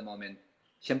ko for the moment.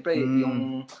 Syempre,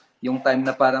 yung time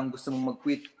na parang gusto mong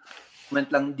mag-quit, moment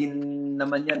lang din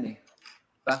naman yan eh.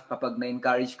 Kapag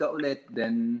na-encourage ka ulit,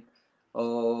 then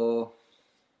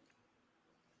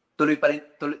tuloy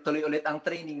ulit ang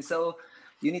training. So,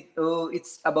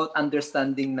 it's about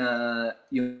understanding na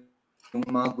yung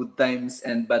mga good times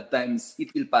and bad times,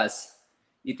 it will pass.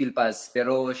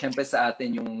 Pero syempre sa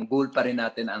atin, yung goal pa rin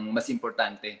natin ang mas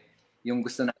importante, yung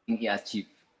gusto nating i-achieve.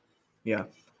 Yeah.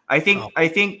 I think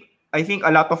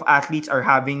a lot of athletes are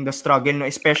having the struggle, no?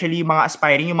 Especially yung mga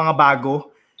aspiring, yung mga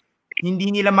bago, hindi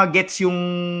nila mag-gets yung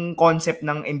concept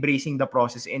ng embracing the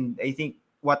process. And I think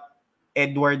what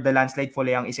Edward The Landslide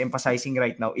Folayang is emphasizing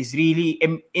right now is really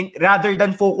rather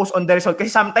than focus on the result.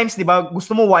 Kasi sometimes, di ba,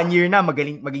 gusto mo 1 year na,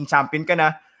 maging champion ka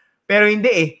na. Pero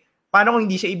hindi eh. Paano kung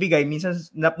hindi siya ibigay? Minsan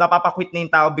napapakwit na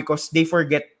yung tao because they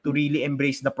forget to really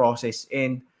embrace the process.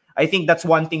 And I think that's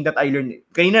one thing that I learned.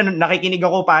 Kanina nakikinig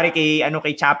ako pare kay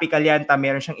Chappie Calianta,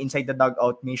 meron siyang Inside the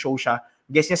Dugout, may show siya.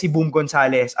 Guess niya si Boom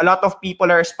Gonzalez. A lot of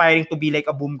people are aspiring to be like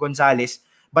a Boom Gonzalez,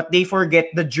 but they forget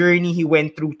the journey he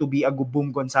went through to be a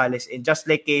Boom Gonzalez. And just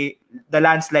like The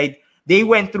Landslide, they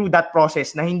went through that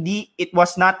process na it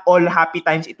was not all happy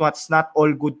times, it was not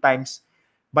all good times,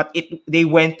 but they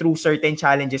went through certain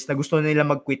challenges na gusto nila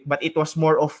mag-quit, but it was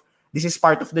more of, this is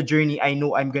part of the journey. I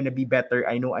know I'm gonna be better.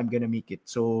 I know I'm gonna make it.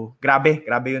 So, grabe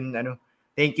yun,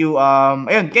 Thank you.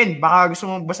 Ayun, Ken, baka gusto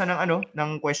mo magbasa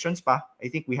ng questions pa. I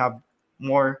think we have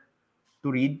more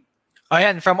to read.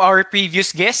 Ayan, from our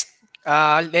previous guest,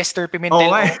 Lester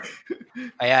Pimentel.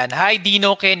 Ayan, hi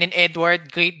Dino, Ken, and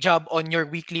Edward. Great job on your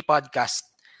weekly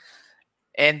podcast.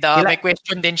 And may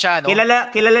question din siya, no?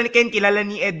 Kilala ni Ken, kilala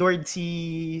ni Edward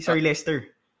si Sir Lester.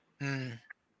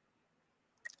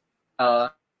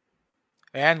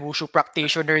 Ayan, wushu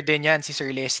practitioner din yan si Sir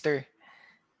Lester.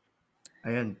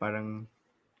 Ayan, parang...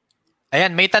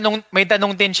 Ayan, may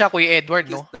tanong din siya, Kuya Edward,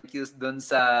 no? Thank you doon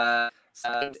sa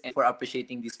for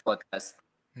appreciating this podcast.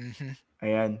 Mm-hmm.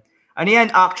 Ayan. Ano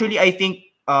yan, actually, I think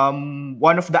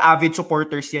one of the avid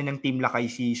supporters yan ng Team Lakay,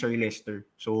 si Sir Lester.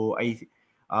 So,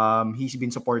 he's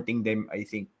been supporting them, I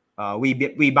think,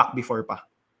 way back before pa.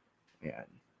 Ayan.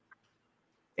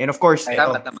 And of course, ito.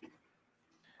 Tama.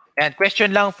 And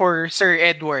question lang for Sir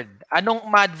Edward. Anong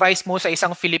ma-advise mo sa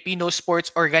isang Filipino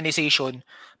sports organization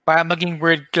para maging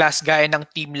world-class gaya ng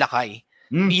Team Lakay?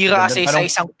 Bira sa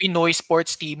isang Pinoy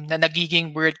sports team na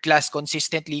nagiging world-class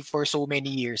consistently for so many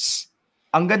years.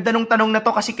 Ang ganda nung tanong na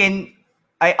to kasi Ken,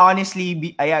 I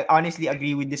honestly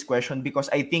agree with this question because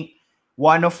I think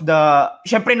one of the,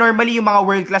 syempre normally yung mga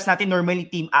world-class natin, normally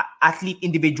team athlete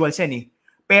individuals yan eh.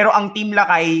 Pero ang Team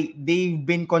Lakay, they've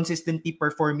been consistently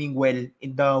performing well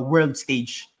in the world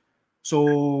stage.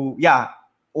 So, yeah.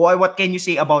 What can you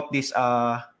say about this,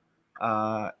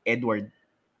 Edward?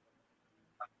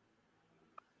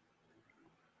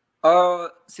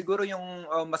 Siguro yung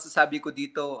masasabi ko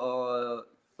dito,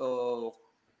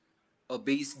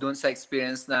 based doon sa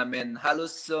experience namin,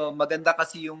 halos maganda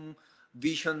kasi yung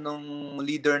vision ng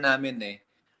leader namin eh.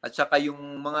 At saka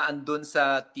yung mga andun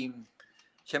sa team,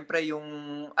 syempre yung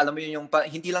alam mo yun, yung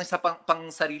hindi lang sa pang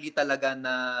sarili talaga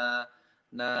na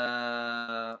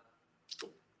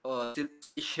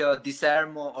desire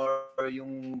mo or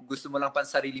yung gusto mo lang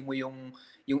sarili mo yung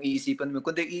iisipin mo,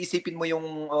 kundi iisipin mo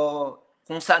yung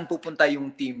kung saan pupunta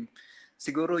yung team.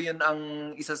 Siguro yun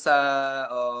ang isa sa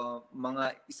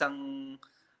isang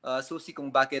susi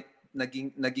kung bakit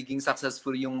nagiging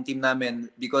successful yung team namin,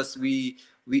 because we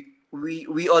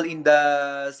all in the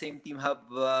same team have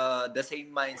the same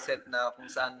mindset na kung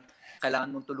saan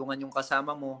kailangan mong tulungan yung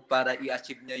kasama mo para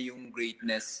i-achieve niya yung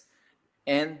greatness.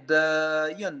 And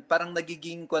yun, parang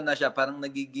nagiging parang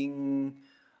nagiging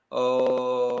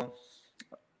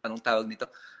anong tawag nito?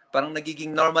 Parang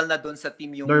nagiging normal na doon sa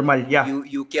team yung normal, yeah.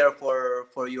 you care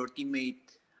for your teammate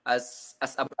as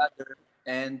a brother,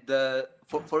 and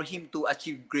for him to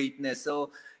achieve greatness.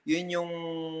 So yun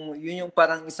yung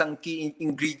parang isang key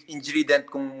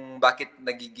ingredient kung bakit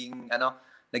nagiging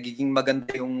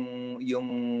maganda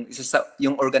yung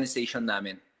organization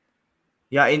namin.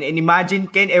 Yeah, and imagine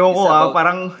Ken, ewan ko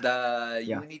parang the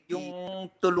unit, yung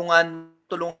tulungan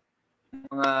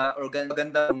mga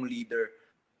magandang leader.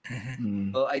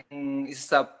 So I think isa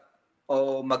sa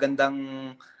magandang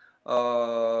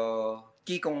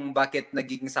key kung bakit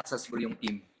nagiging successful yung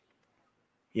team.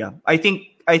 Yeah. I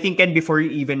think Ken, before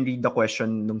you even read the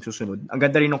question nung susunod, ang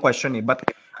ganda rin ng question eh, but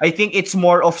I think it's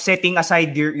more of setting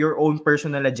aside your own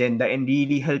personal agenda and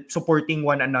really help supporting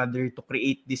one another to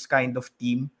create this kind of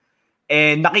team.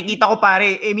 And nakikita ko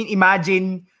pare, I mean,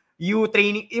 imagine you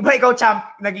training, iba ikaw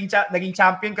naging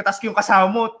champion ka, tapos yung kasama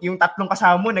mo, yung tatlong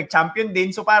kasama mo nag-champion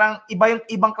din. So parang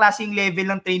ibang klaseng level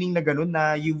ng training na ganun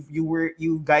na you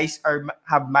guys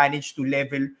have managed to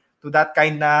level to that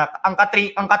kind na ang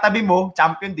katabi mo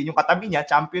champion din, yung katabi niya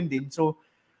champion din. So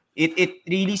it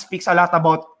really speaks a lot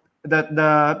about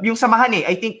the yung samahan eh.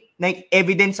 I think like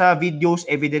evidence sa videos,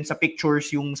 evidence sa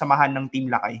pictures yung samahan ng Team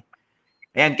Lakay.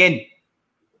 Ayan, Ken.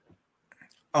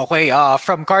 Okay,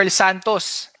 from Carl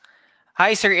Santos.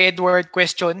 Hi, Sir Edward.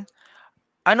 Question.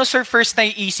 Ano, sir, first na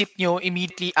iisip nyo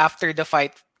immediately after the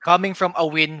fight, coming from a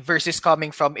win versus coming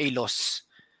from a loss?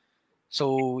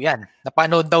 So, yan.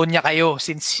 Napanood daw niya kayo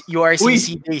since you are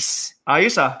CC days.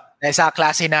 Ayos ah. Sa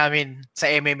klase namin sa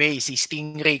MMA, si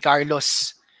Stingray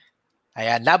Carlos.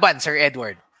 Ayan, laban, Sir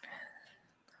Edward.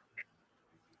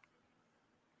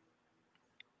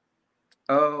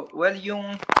 Well,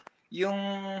 yung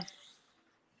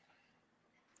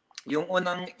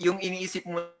iniisip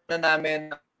muna namin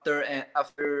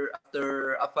after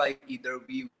a fight, either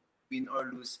we win or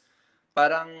lose,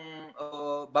 parang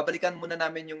babalikan muna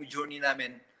namin yung journey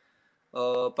namin.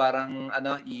 Parang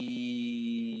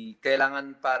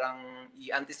kailangan parang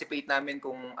i-anticipate namin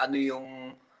kung ano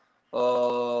yung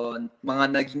mga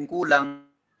naging kulang,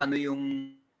 ano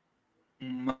yung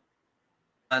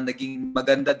naging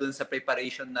maganda dun sa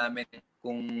preparation namin,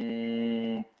 kung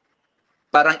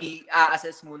parang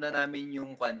i-assess muna namin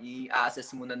yung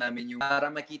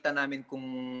para makita namin kung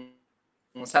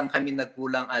saan kami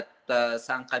nagkulang at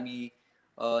saan kami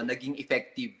naging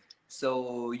effective.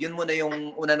 So, yun muna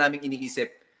yung una naming iniisip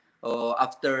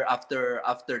after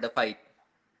the fight.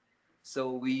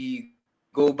 So, we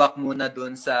go back muna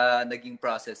doon sa naging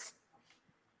process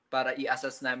para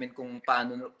i-assess namin kung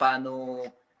paano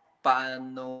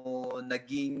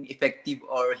naging effective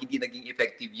or hindi naging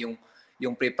effective yung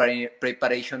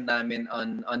preparation namin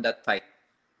on that fight.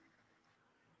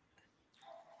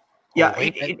 Yeah,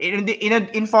 Okay.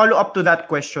 in follow up to that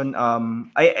question,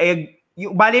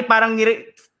 bali parang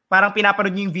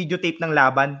pinapanood niyo yung videotape ng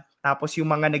laban, tapos yung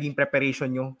mga naging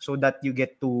preparation niyo so that you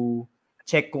get to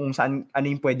check kung saan ano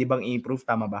yung pwede bang i-improve,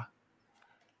 tama ba?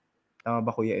 Tama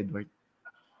ba, Kuya Edward?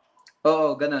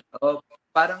 Oo, ganun.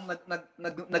 Parang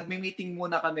nagmi-meeting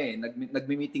muna kami.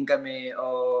 Nagmi-meeting kami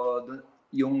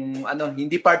yung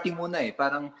hindi party muna eh.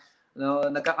 Parang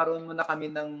nagkakaroon muna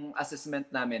kami ng assessment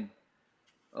namin.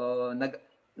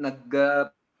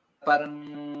 Parang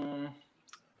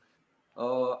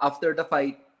after the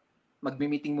fight,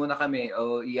 magmi-meeting muna kami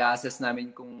i-assess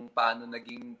namin kung paano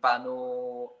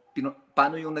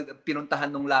yung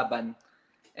pinuntahan ng laban.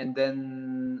 And then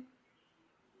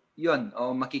yun,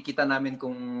 makikita namin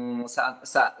kung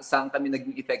saan kami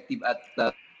naging effective at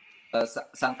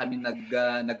saan kami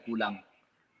nagkulang.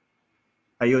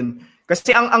 Ayun.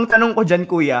 Kasi ang tanong ko diyan,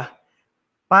 Kuya,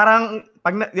 parang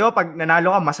pag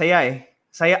nanalo ka masaya eh.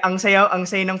 Ang saya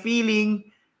ng feeling.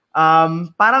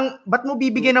 Parang ba't mo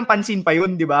bibigyan ng pansin pa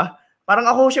yun, di ba? Parang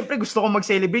ako syempre gusto ko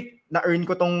mag-celebrate na earn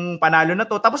ko tong panalo na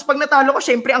to. Tapos pag natalo ko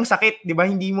syempre ang sakit, di ba?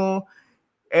 Hindi mo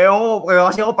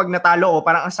kasi ako pag natalo ko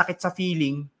parang ang sakit sa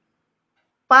feeling.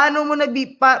 Paano mo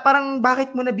parang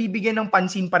bakit mo nabibigyan ng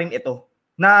pansin pa rin ito?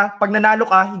 Na pag nanalo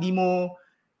ka, hindi mo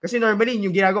kasi normally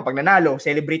yung ginagawa pag nanalo,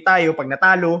 celebrate tayo, pag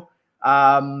natalo,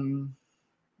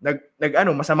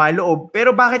 masama loob.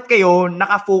 Pero bakit kayo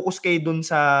naka-focus kayo dun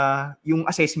sa yung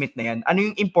assessment na yan?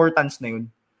 Ano yung importance na yun?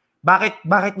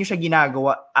 Bakit nyo siya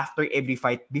ginagawa after every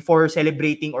fight, before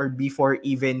celebrating or before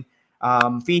even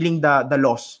feeling the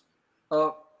loss?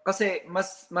 Kasi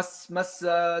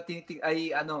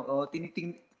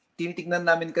tinitingnan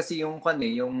namin kasi yung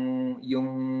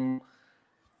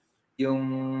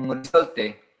result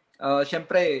eh.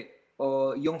 Syempre,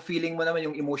 yung feeling mo naman,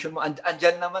 yung emotion mo,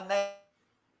 andyan naman na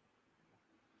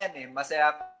yan eh. Masaya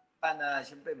ka na,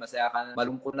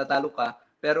 malungkot na talo ka.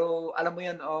 Pero alam mo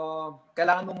yan,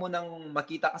 kailangan mo munang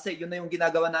makita kasi yun na yung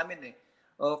ginagawa namin eh.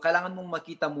 Kailangan mong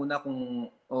makita muna kung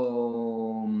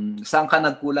saan ka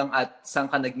nagkulang at saan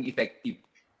ka naging effective.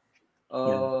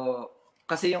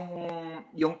 Kasi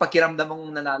yung pakiramdam mong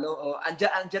nanalo,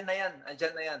 andyan na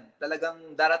yan.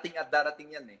 Talagang darating at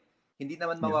darating yan eh. Hindi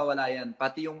naman mawawala yan.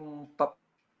 Pati yung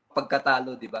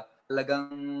pagkatalo, di ba? Talagang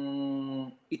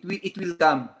it will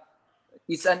come.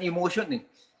 It's an emotion eh.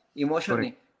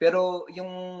 Correct. Pero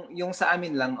yung sa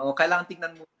amin lang, kailangan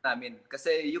tingnan muna namin.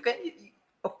 Kasi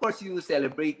of course, you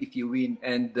celebrate if you win.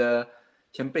 And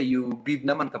syempre, you grieve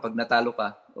naman kapag natalo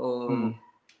ka.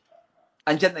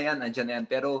 Andyan na yan.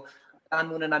 Pero kailangan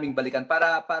muna naming balikan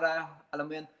para alam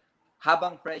mo yan,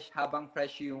 habang fresh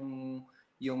yung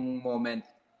moment.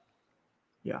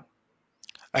 Yeah.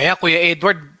 Ayan, Kuya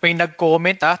Edward, may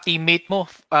nag-comment teammate mo,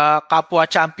 kapwa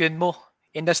champion mo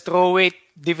in the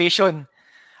strawweight division.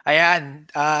 Ayan,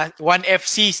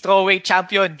 1FC strawweight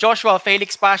champion, Joshua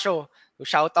Felix Pasio.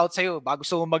 Shout out sa'yo.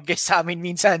 Gusto mo mag-guest sa amin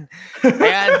minsan.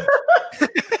 Ayan.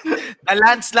 The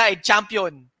landslide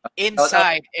champion.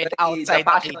 Inside and outside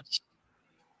the cage.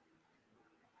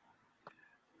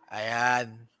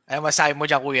 Ayan. Ayan, masabi mo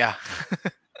dyan, Kuya.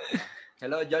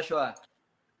 Hello, Joshua.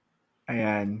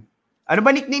 Ayan. Ano ba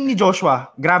nickname ni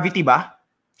Joshua? Gravity ba?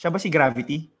 Siya ba si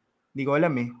Gravity? Hindi ko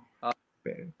alam eh.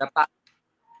 The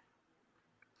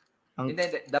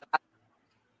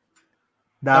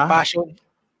Passion.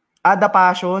 The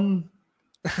Passion.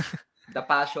 The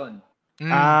Passion.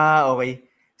 Okay.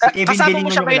 Si Kevin Billing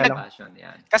mo yung Passion,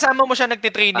 yan. Kasama mo siya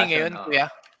nagtitraining ngayon, Kuya?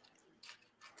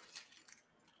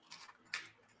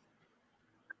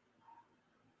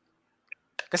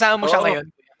 Kasama mo siya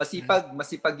ngayon?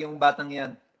 Masipag yung batang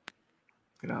yan.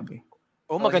 Grabe.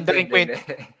 Maganda rin kwento.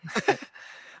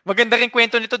 Maganda rin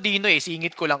kwento nito, Dino eh.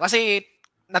 Singit ko lang. Kasi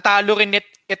natalo rin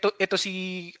ito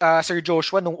si Sir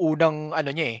Joshua nung unang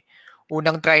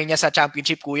unang try niya sa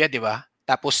championship, Kuya, di ba?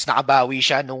 Tapos nakabawi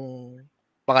siya nung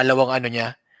pangalawang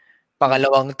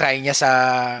try niya sa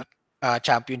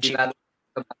championship.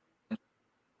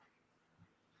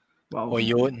 Wow.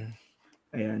 Yun.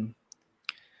 Ayan.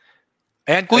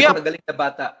 Ayan, Kuya. Magaling na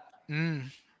bata.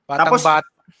 Tapos,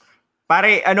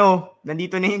 pare,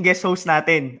 nandito na yung guest host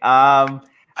natin.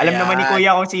 Alam naman ni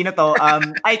Kuya kung sino to.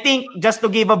 I think, just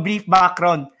to give a brief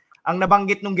background, ang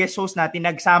nabanggit ng guest host natin,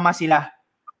 nagsama sila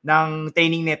ng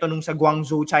training neto nung sa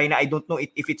Guangzhou, China. I don't know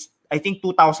if it's, I think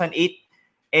 2008.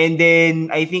 And then,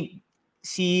 I think,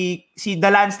 si The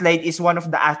Landslide is one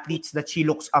of the athletes that she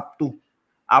looks up to,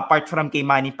 apart from kay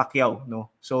Manny Pacquiao,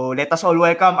 no? So, let us all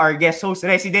welcome our guest host,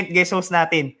 resident guest host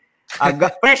natin.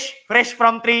 Fresh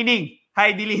from training,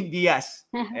 Heidelin Diaz.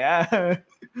 Yeah.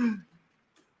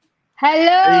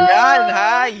 Hello! Ayan,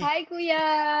 hi! Hi, Kuya!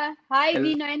 Hi,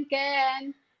 Dino and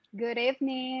Ken! Good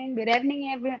evening! Good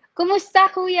evening, everyone! Kumusta,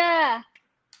 Kuya?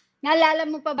 Naalala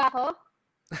mo pa ba ako?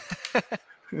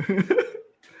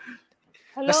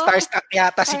 Hello? Na starstruck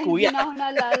yata si Ay, Kuya. hindi na ako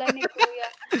naalala ni Kuya.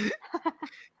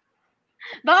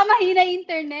 Baka mahina yung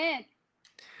internet.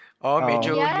 Oh,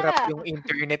 medyo Yeah. hirap yung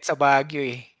internet sa Baguio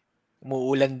eh.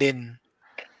 Umuulan din.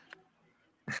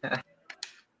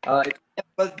 Ito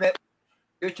yung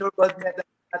future gold medal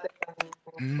natin ng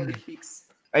Mm. Olympics.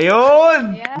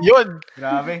 Ayun! Yeah. Yun!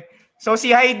 Grabe. So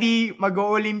si Heidi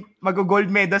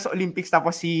mag-gold medal sa Olympics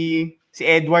tapos si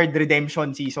Edward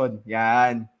redemption season.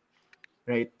 Yan.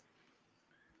 Right.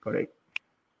 Correct.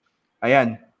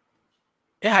 Ayan.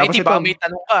 Heidi, Tapos baka ito- may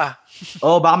tanong ka.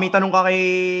 Oh, baka may tanong ka kay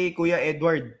Kuya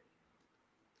Edward.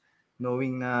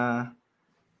 Knowing na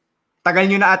tagal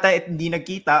nyo na ata hindi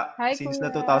nagkita Hi, since Kuya.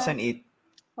 na 2008.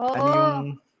 Oo. Ano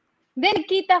yung Then,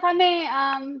 kita kami,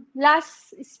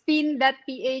 last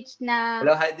spin.ph na,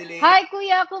 Hello, Heidelin. Hi,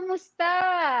 Kuya, kumusta?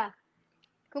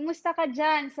 Kumusta ka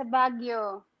dyan sa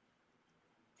Baguio?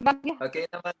 Baguio? Okay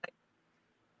naman.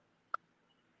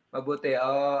 Mabuti.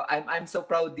 I'm so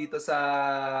proud dito sa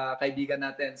kaibigan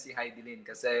natin, si Heidelin.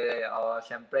 Kasi,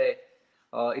 syempre,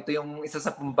 ito yung isa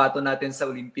sa pambato natin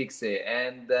sa Olympics eh.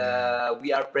 And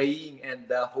we are praying and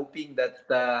hoping that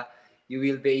you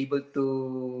will be able to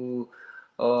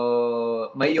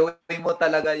may mo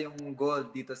talaga yung gold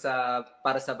dito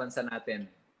para sa bansa natin.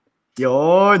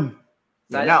 yun?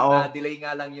 Yun na, oh. Delay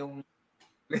nga lang yung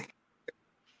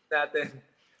natin.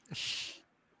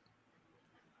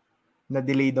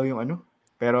 Na-delay daw yung ano.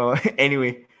 Pero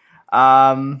anyway,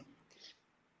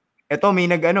 eto may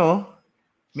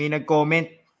nag-comment.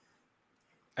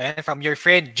 Ayan, from your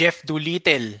friend, Jeff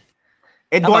Doolittle.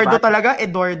 Eduardo Tama ba? talaga?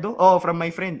 Eduardo? Oh, from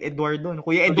my friend, Eduardo.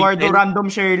 Kuya Eduardo, Doolittle. random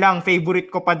share lang. Favorite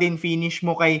ko pa din finish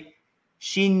mo kay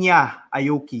Shinya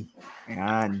Aoki.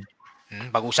 Ayan.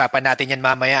 Pag-usapan natin yan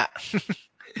mamaya.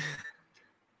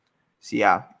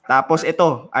 Siya. Tapos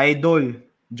ito, idol,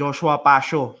 Joshua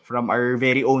Pasio from our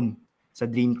very own sa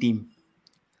Dream Team.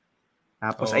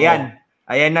 Tapos Oo. ayan.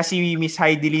 Ayan na si Miss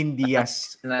Heidelin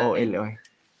Diaz. Na- OL.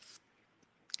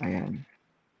 Ayan.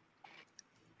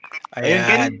 Ayun, Ayan.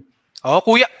 Ken. Oh,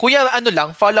 kuya, ano lang,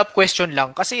 follow-up question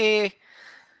lang kasi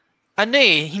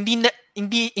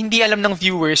hindi alam ng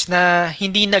viewers na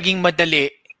hindi naging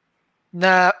madali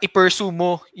na i-pursue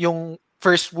mo yung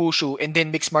first wushu and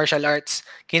then mixed martial arts.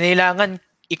 Kinailangan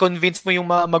i-convince mo yung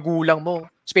mga magulang mo,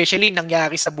 especially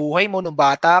nangyari sa buhay mo nung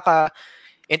bata ka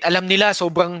and alam nila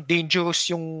sobrang dangerous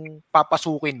yung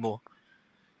papasukin mo.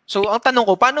 So, ang tanong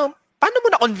ko, paano mo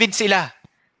na-convince sila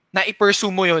na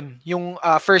i-pursue mo yun, yung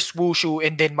first wushu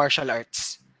and then martial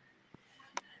arts?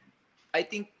 I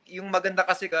think yung maganda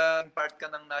kasi part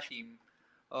ka ng Nashim,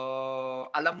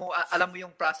 alam mo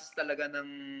yung process talaga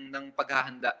ng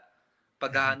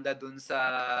paghahanda dun sa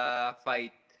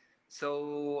fight.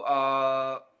 So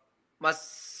mas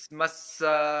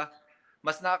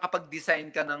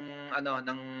nakakapag-design ka ng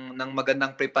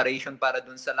magandang preparation para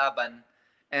dun sa laban.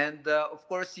 And of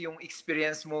course yung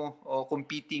experience mo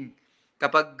competing,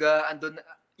 kapag andun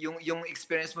yung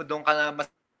experience mo doon ka na mas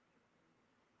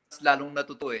lalong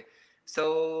natuto eh.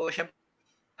 So, syempre,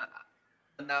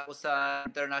 na ako sa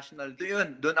international,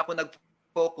 doon ako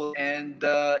nag-focus and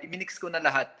iminix ko na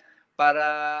lahat para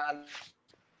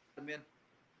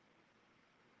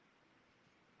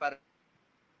para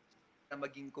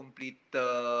maging complete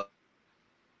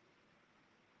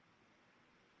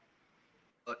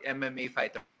MMA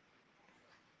fighter.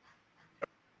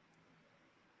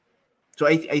 So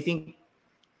I think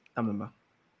tama ba?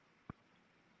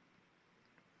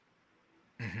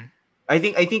 I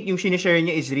think yung sinishare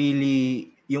niya is really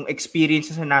yung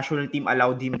experience sa national team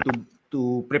allowed him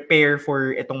to prepare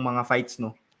for itong mga fights,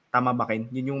 no? Tama ba, Ken?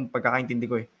 Yun yung pagkakaintindi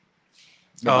ko eh.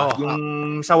 Diba? Oo. Yung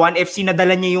sa 1FC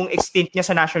nadala niya yung extent niya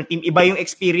sa national team. Iba yung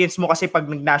experience mo kasi pag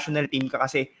nag-national team ka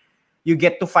kasi you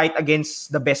get to fight against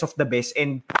the best of the best,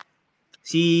 and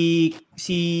si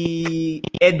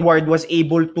Edward was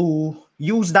able to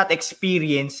use that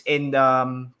experience and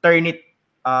turn it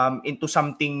into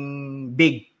something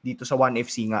big dito sa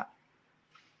 1FC nga.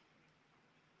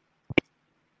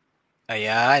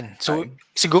 Ayan. So,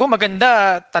 siguro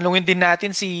maganda tanungin din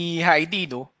natin si Heidi,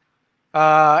 no?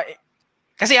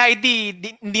 Kasi Heidi,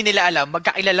 hindi nila alam,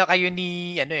 magkakilala kayo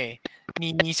ni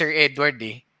Sir Edward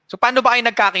eh. So, paano ba kayo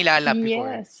nagkakilala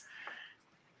before? Yes.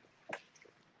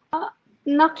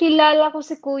 Nakilala ko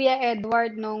si Kuya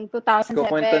Edward noong 2007.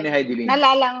 Kukwento ni Heidelin.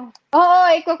 Nalala. Oo,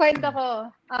 ikukwento ko.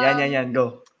 Yan,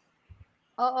 go.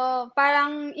 Oo,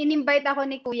 parang in-invite ako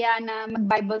ni Kuya na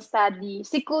mag-Bible study.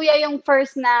 Si Kuya yung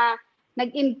first na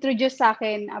nag-introduce sa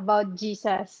akin about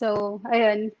Jesus. So,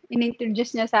 ayun,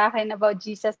 in-introduce niya sa akin about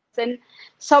Jesus. And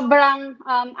sobrang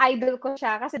idol ko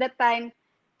siya. Kasi that time,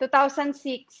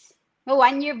 2006,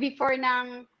 1 year before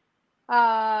ng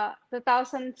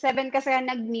 2007 kasi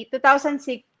nag-meet.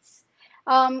 2006,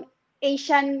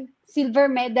 Asian silver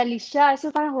medalist siya.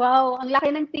 So parang wow, ang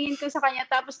laki ng tingin ko sa kanya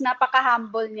tapos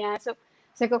napaka-humble niya. So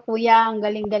sabi ko, kuya, ang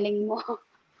galing-galing mo.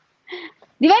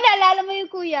 Di ba naalala mo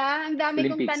yung kuya? Ang dami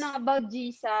kong Olympics. tanong about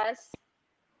Jesus.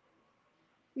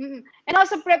 And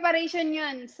also preparation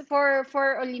yun for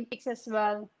Olympics as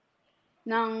well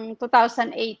ng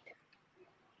 2008.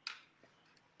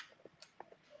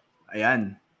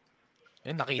 Ayan.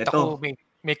 Nakita Eto. ko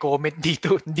may comment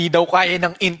dito. Hindi daw kaya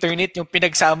ng internet yung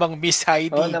pinagsamang Miss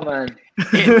Heidi Oo naman.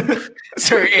 and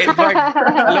Sir Edward.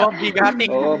 Dalawang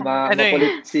bigating. Oo, Ano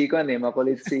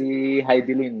makulit si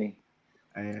Heidi Lin eh.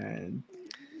 Ayan.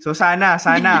 So sana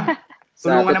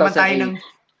tulungan naman tayo ng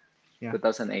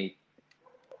 2008.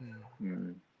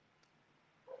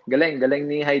 Galing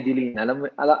ni Heidi Lin. Alam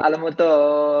mo to.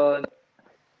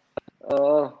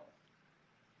 Oo.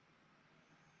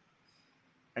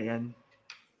 Ayan.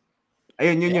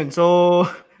 Ayun, yun. So,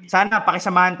 sana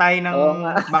pakisamahan tayo ng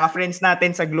mga friends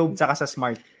natin sa Globe saka sa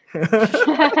Smart.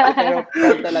 Pero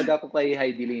proud talaga ako kay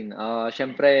Heidi Lin.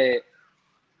 Siyempre,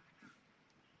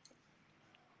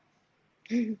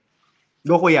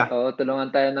 Go, kuya.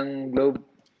 tulungan tayo ng Globe.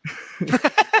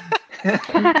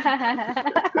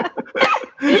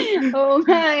 Oo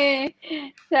nga eh.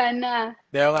 Sana.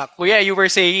 Diba nga. Kuya, you were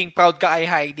saying proud ka kay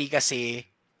Heidi kasi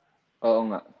Oo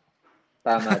nga.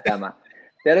 Tama.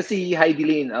 Pero si Heidi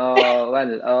Lin,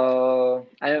 I'm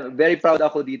very proud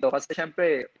ako dito kasi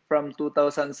syempre from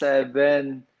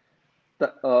 2007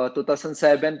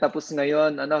 tapos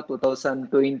ngayon 2020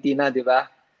 na, 'di ba?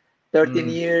 13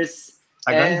 years.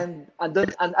 Tagal. And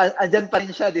andyan pa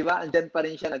rin siya, 'di ba? Andyan pa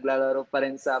rin siya, naglalaro pa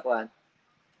rin sa kuan.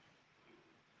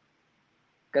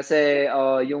 Kasi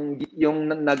yung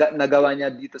nagawa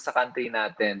niya dito sa country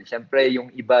natin. Syempre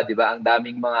yung iba, 'di ba? Ang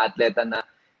daming mga atleta na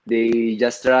they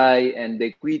just try and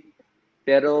they quit.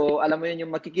 Pero alam mo yun,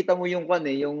 yung makikita mo yung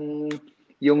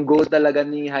yung goal talaga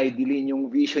ni Heidi Lin, yung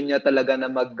vision niya talaga na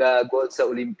mag-gold sa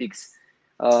Olympics.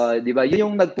 'Di ba? Yun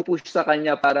yung nagpupush sa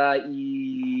kanya para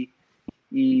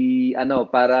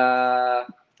para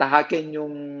tahakin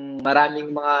yung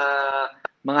maraming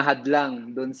mga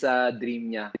hadlang doon sa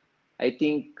dream niya. I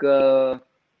think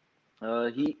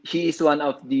he is one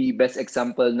of the best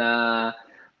example na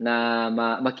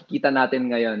makikita natin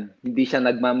ngayon. Hindi siya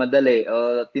nagmamadali.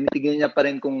 Tinitignan niya pa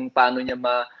rin kung paano niya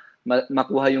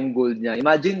makuha yung gold niya.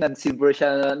 Imagine, nag-silver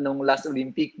siya nung last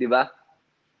Olympic, di ba?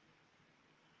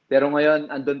 Pero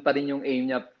ngayon, andun pa rin yung aim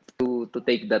niya to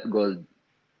take that gold.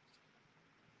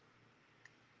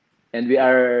 And we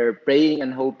are praying and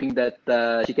hoping that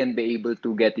she can be able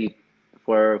to get it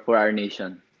for our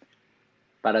nation.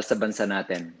 Para sa bansa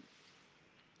natin.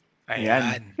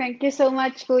 ayan. Thank you so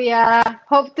much, kuya.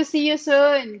 Hope to see you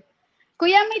soon.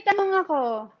 Kuya, may tanong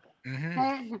ako.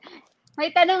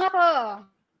 May tanong ako.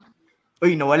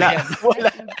 Uy, nawala. Ayan,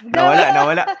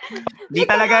 Nawala. Di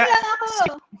talaga. May tanong ako.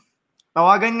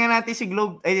 Tawagan nga natin si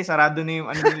Globe. Ay, sarado na yung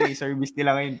nila, service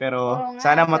nila ngayon. Pero Oo nga,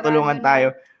 sana matulungan sarado na.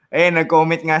 tayo.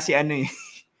 Nag-comment nga si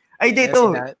Ay,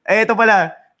 dito. Ito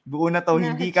pala. Buo na to.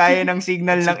 Hindi kaya ng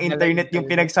signal ng internet yung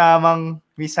pinagsamang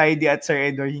Miss Heidi at Sir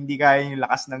Edward. Hindi kaya yung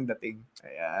lakas ng dating.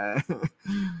 Ayan.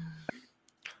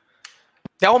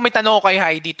 Di ako may tanong ko kay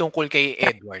Heidi tungkol kay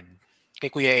Edward. Kay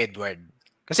Kuya Edward.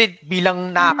 Kasi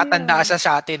bilang nakakatanda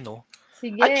sa atin, no?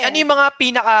 Sige. Ano yung mga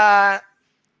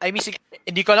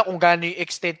hindi ko alam kung gaano yung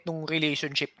extent ng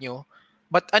relationship nyo.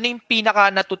 But ano yung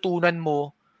pinaka natutunan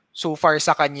mo so far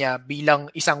sa kanya bilang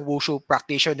isang wushu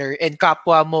practitioner and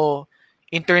kapwa mo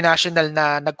international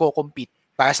na nagko-compete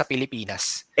para sa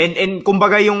Pilipinas? And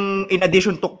kumbaga yung in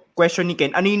addition to question ni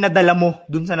Ken, ano yung nadala mo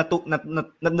dun sa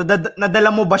nadala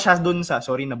mo ba siya dun sa,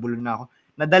 sorry, nabulol na ako.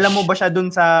 Nadala mo ba siya dun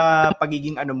sa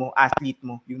pagiging athlete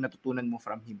mo, yung natutunan mo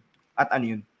from him? At ano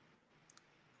yun?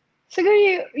 Siguro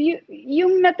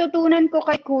yung natutunan ko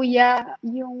kay kuya,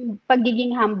 yung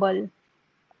pagiging humble.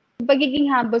 Yung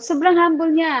pagiging humble. Sobrang humble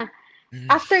niya.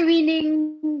 After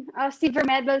winning silver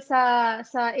medal sa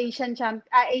Asian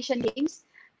Games,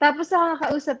 tapos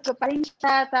nakakausap ko pa rin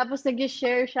siya, tapos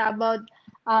nag-share siya about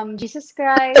Jesus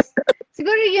Christ.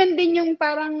 Siguro yun din yung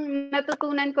parang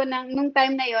natutunan ko nung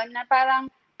time na yon, na parang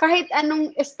kahit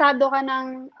anong estado ka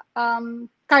ng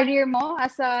career mo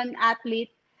as an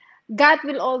athlete, God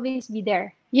will always be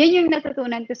there. Yun yung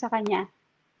natutunan ko sa kanya.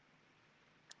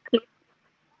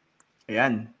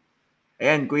 Ayan,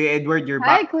 Kuya Edward, you're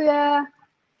Hi, back. Kuya.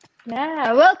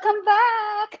 Yeah, welcome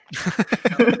back.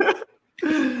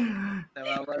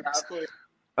 Nawawala ako eh.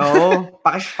 Oo,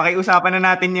 pakiusapan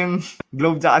na natin yung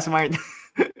Globe sa Smart.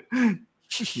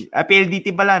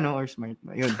 PLDT pala, no? Or Smart.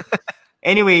 Yun.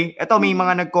 Anyway, ito may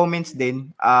mga nag-comments din.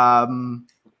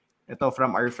 Ito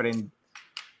from our friend.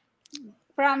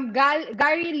 From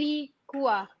Gary Lee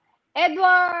Kua.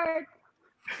 Edward!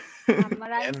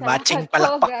 Maraming salamat Matching po,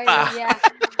 palakpak Gary. pa. Yeah.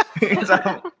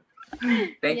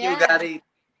 Thank you, Yeah. Gary.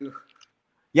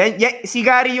 Yan, si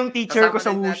Gary yung teacher ko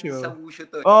sa Kasama din Wushu. natin sa Wushu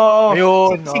to. Oo.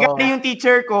 Ayun, Si Gary yung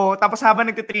teacher ko. Tapos habang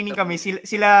nagtitraining kami,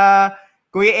 sila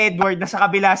Kuya Edward, nasa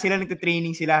kabila sila,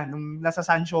 nagtitraining sila. Nung nasa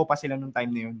Sancho pa sila nung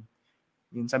time na yun.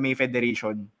 Yun sa May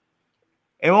Federation.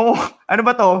 Ewan mo, ano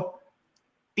ba to?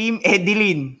 Team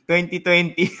Edilin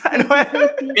 2020. Ano ba?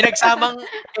 Pinagsamang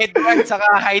Edward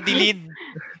saka Heidelin.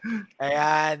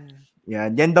 Ayan.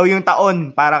 Yan daw yung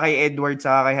taon para kay Edward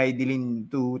sa kay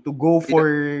Heidelin to go for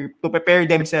to prepare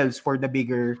themselves for the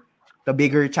bigger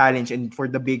challenge and for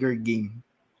the bigger game.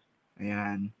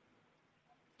 Ayan.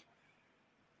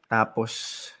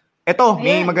 Tapos eto,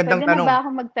 may magandang pwede tanong. na ba ako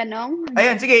magtanong?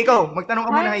 Ayan, sige, ikaw. Magtanong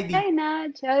ka muna, Heidi. Hi,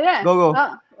 Nat. Ayan. Go.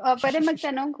 Pwede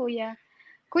magtanong, Kuya.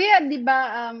 Kuya, di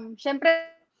ba, syempre,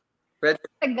 Pwede.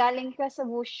 galing ka sa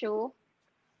Wushu,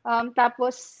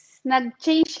 tapos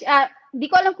nag-change, di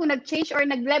ko alam kung nag-change or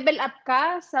nag-level up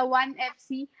ka sa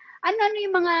 1FC. Ano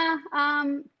yung mga,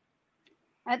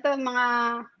 mga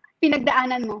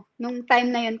pinagdaanan mo nung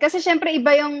time na yun? Kasi syempre,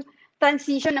 iba yung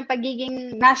transition ng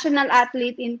pagiging national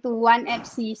athlete into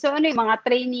 1FC. So, ano yung mga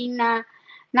training na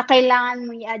kailangan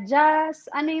mo i-adjust?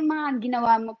 Ano yung mga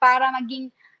ginawa mo para maging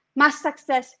mas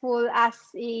successful as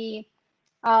a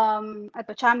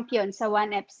champion sa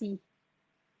 1FC?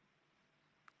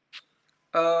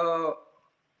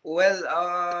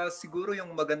 Siguro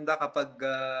yung maganda kapag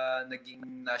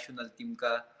naging national team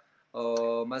ka,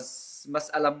 mas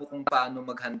alam mo kung paano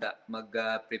maghanda,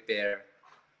 mag-prepare.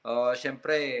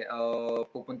 Syempre,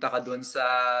 pupunta ka doon sa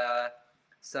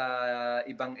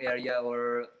ibang area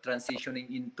or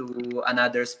transitioning into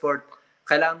another sport.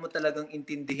 Kailangan mo talagang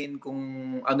intindihin kung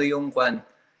ano yung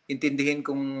intindihin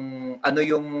kung ano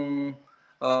yung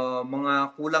mga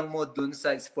kulang mo doon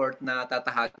sa sport na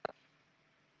tatahakin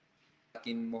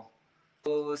mo.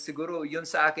 So siguro yun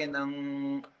sa akin ang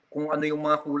kung ano yung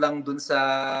mga kulang doon sa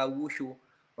Wushu,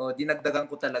 dinagdagan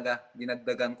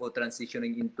ko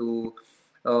transitioning into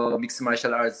mixed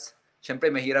martial arts.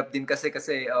 Syempre mahirap din kasi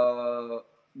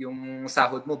yung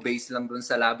sahod mo based lang doon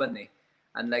sa laban eh.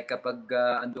 Unlike kapag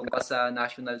andun ka sa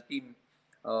national team,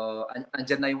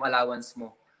 andyan na yung allowance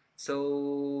mo.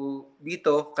 So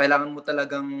dito kailangan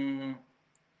talagang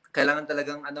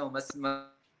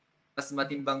mas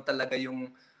matimbang talaga yung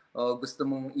gusto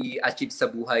mong i-achieve sa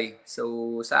buhay.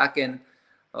 So sa akin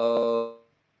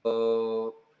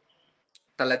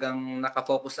talagang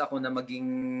nakafocus ako na maging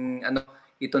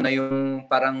ito na yung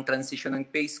parang transition ng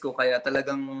pace ko, kaya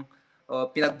talagang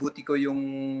pinagbuti ko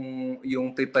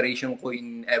yung preparation ko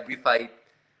in every fight.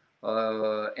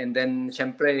 And then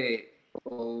syempre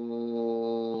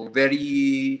very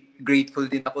grateful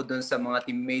din ako dun sa mga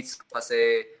teammates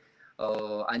kasi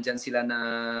andyan sila na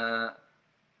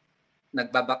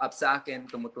nagbaback up sa akin,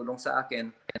 tumutulong sa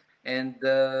akin. And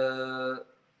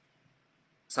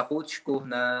sa coach ko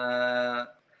na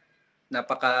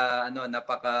napaka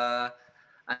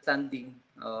understanding.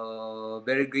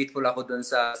 Very grateful ako dun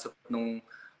sa support nung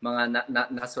mga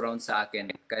na-surround sa akin.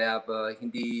 Kaya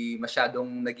hindi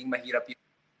masyadong naging mahirap yung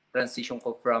transition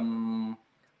ko from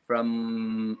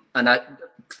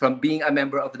being a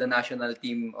member of the national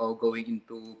team o going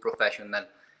into professional.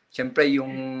 Siyempre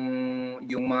yung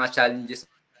mga challenges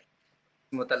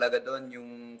mo talaga doon,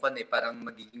 yung parang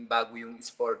magiging bago yung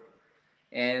sport.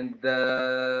 And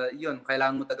yun,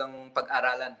 kailangan mo talagang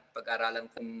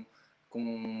pag-aralan kung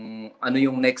ano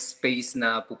yung next phase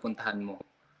na pupuntahan mo.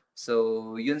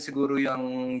 So, yun siguro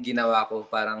yung ginawa ko,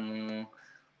 parang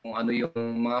kung ano yung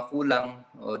mga kulang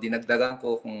o dinagdagan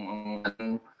ko, kung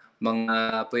anong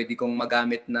mga pwede kong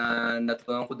magamit na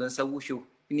natutunan ko doon sa Wushu,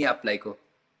 ini-apply ko.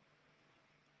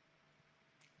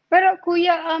 Pero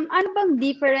Kuya, ano bang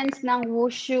difference ng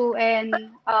Wushu and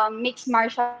mixed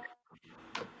martial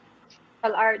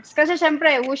arts? Kasi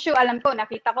syempre, Wushu, alam ko,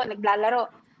 nakita ko, naglalaro.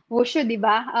 Wushu, di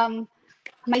ba?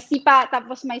 May sipa,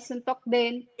 tapos may suntok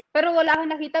din. Pero wala akong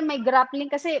nakita may grappling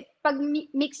kasi pag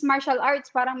mixed martial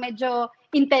arts, parang medyo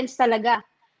intense talaga.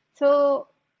 So,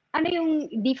 ano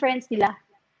yung difference nila?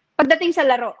 Pagdating sa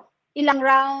laro, ilang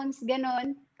rounds,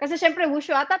 ganun. Kasi syempre,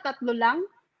 Wushu ata, 3 lang.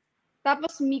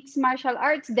 Tapos mixed martial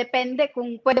arts, depende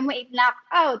kung pwede mo i-knock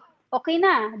out. Okay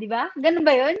na, di ba? Ganun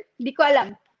ba yun? Hindi ko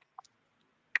alam.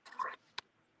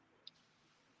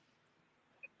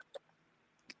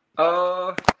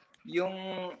 Yung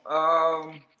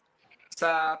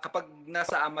kapag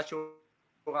nasa amateur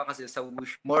ka kasi sa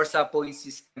Wushu, more sa point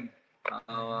system.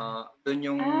 Doon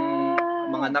yung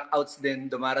mga knockouts din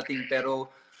dumarating,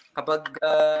 pero kapag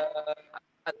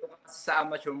sa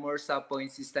amateur, more sa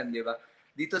point system, di ba?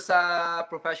 Dito sa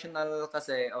professional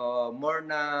kasi, more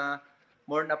na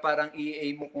parang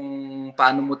i-aim mo kung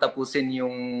paano mo tapusin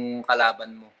yung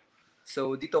kalaban mo.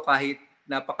 So dito kahit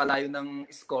napakalayo ng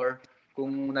score,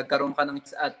 kung nagkaroon ka ng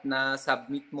at na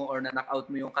submit mo or na knockout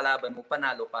mo yung kalaban mo,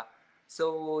 panalo ka.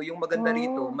 So yung maganda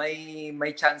rito,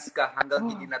 may chance ka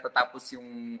hanggang hindi natatapos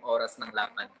yung oras ng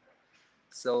laban.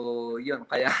 So yun,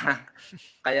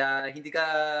 kaya hindi ka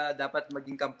dapat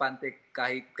maging kampante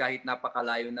kahit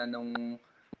napakalayo na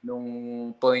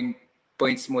nung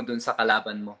points mo dun sa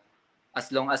kalaban mo. As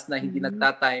long as na hindi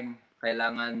nagta-time,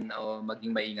 kailangan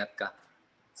maging maingat ka.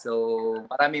 So,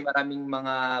 maraming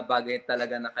mga bagay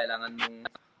talaga na kailangan mong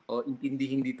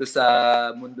intindihin dito sa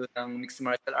mundo ng mixed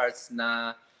martial arts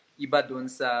na iba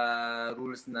doon sa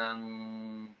rules ng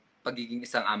pagiging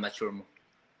isang amateur mo.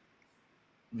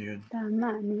 Yun.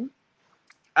 Tama, no?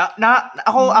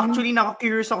 Ako actually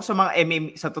naka-curious ako sa mga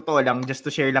MMA sa totoo lang, just to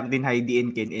share lang din Heidi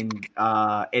and Ken and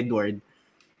Edward.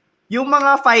 Yung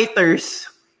mga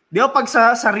fighters, di ba pag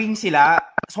sa ring sila,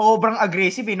 sobrang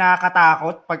aggressive,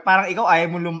 nakakatakot. Pag parang ikaw ayaw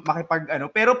mo makipag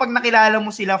pero pag nakilala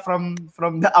mo sila from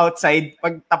the outside,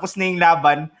 pag tapos na yung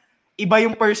laban, iba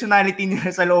yung personality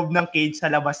nila sa loob ng cage,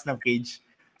 sa labas ng cage.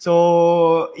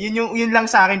 So, yun lang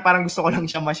sa akin, parang gusto ko lang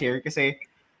siya ma-share kasi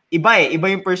iba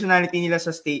yung personality nila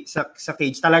sa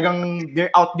cage. Talagang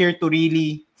they're out there to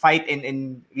really fight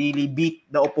and really beat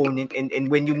the opponent, and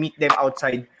when you meet them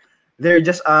outside, they're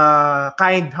just a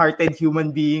kind-hearted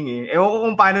human being. Ewan ko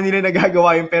kung paano nila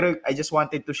nagagawa yun, pero I just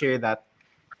wanted to share that.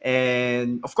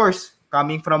 And of course,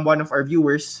 coming from one of our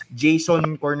viewers,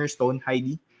 Jason Cornerstone,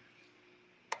 Heidi.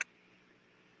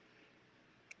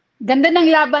 Ganda ng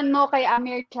laban mo kay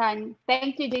Amir Chan.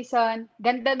 Thank you, Jason.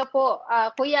 Ganda daw po.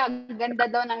 Kuya, ganda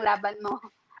daw ng laban mo.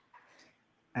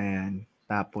 Ayan.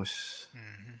 Tapos.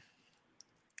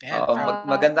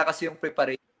 Maganda kasi yung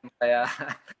preparation. Kaya,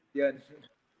 yun.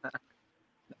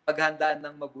 Paghandaan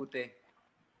ng mabuti.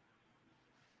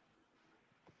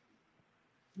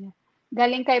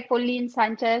 Galing kay Pauline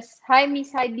Sanchez. Hi,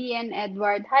 Miss Heidi and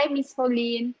Edward. Hi, Miss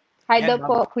Pauline. Hi daw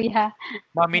po, kuya.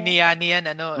 Mami ni Yani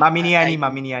yan, Mami ni Yani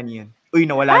yan. Uy,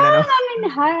 nawala na naman. Mami,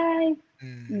 hi.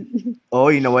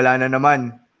 Uy, nawala na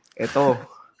naman. Eto,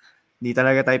 hindi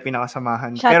talaga tayo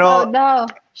pinakasamahan. Shout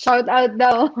out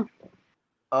daw.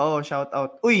 Oh, shout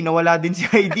out. Uy, nawala din si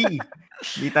Heidi.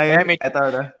 Hindi tayo,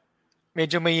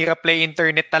 medyo mahirap play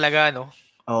internet talaga, no?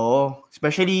 Oo.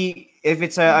 Especially if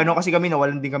it's kasi kami,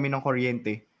 nawalan din kami ng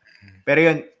kuryente.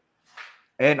 Pero yun,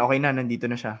 ayan, okay na, nandito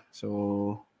na siya.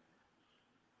 So,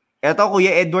 eto,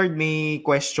 Kuya Edward, may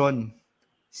question.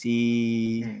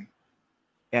 Ayan,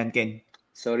 Ken.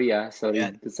 Sorry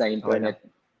sa internet.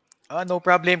 No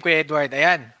problem, Kuya Edward.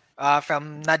 Ayan,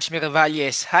 from Najmir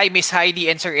Valles. Hi, Miss Heidi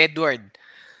and Sir Edward.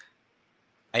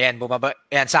 Ayan,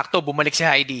 sakto, bumalik si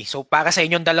Heidi. So, para sa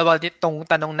inyong dalawa itong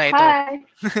tanong na ito. Hi.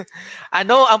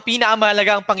 Ano ang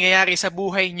pinakamahalagang pangyayari sa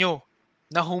buhay nyo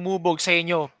na humubog sa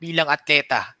inyo bilang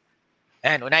atleta?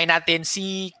 Ayan, unahin natin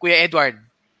si Kuya Edward.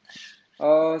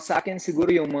 Sa akin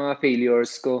siguro yung mga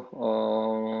failures ko.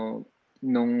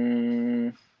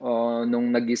 Nung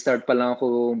nag-start pa lang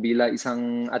ako bilang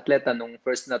isang atleta nung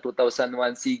first na 2001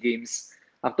 SEA Games,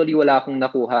 actually wala akong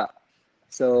nakuha.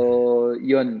 So,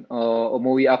 yun,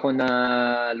 umuwi ako na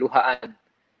luhaan.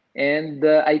 And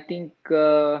I think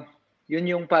yun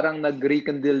yung parang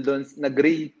nag-rekindle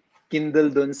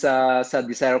doon sa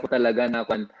desire ko talaga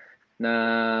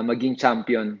na maging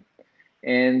champion.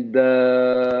 And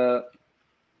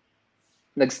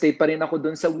nagstay pa rin ako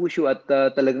doon sa wushu at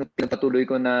talagang pinatuloy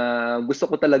ko na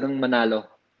gusto ko talagang manalo.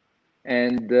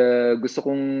 And gusto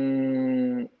kong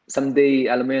someday,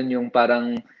 alam mo yun, yung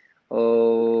parang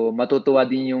matutuwa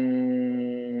din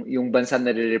yung bansa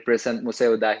na re-represent mo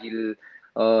sa'yo dahil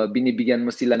binibigyan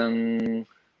mo sila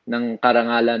ng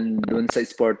karangalan doon sa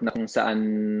sport na kung saan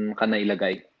ka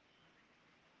nailagay.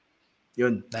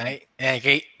 Yun.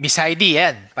 Kay Miss Heidi,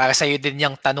 yan. Para sa'yo din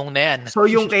yung tanong na yan. So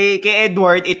yung kay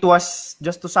Edward, it was,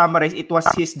 just to summarize, it was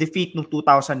his defeat noong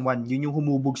 2001. Yun yung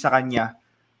humubog sa kanya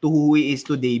to who he is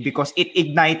today because it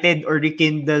ignited or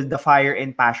rekindled the fire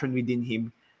and passion within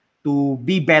him to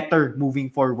be better moving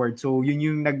forward. So yun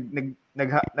yung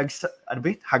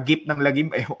hagip ng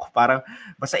lagim. Parang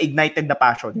basta ignited the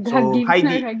passion. So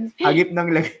Heidi, hagip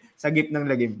ng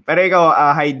lagim. Pero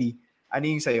ikaw, Heidi, ano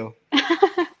yung sa'yo?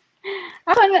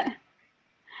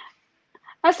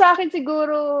 Sa akin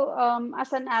siguro,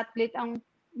 as an athlete, ang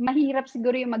mahirap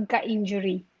siguro yung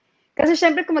magka-injury. Kasi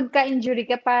syempre kung magka-injury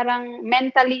ka, parang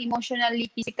mentally, emotionally,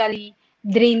 physically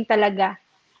drained talaga.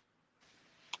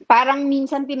 parang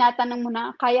minsan tinatanong mo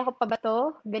na, kaya ko pa ba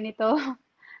to? Ganito.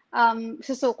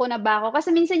 Susuko na ba ako?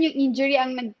 Kasi minsan yung injury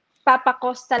ang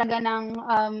nagpapakos talaga ng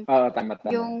Oo, tama.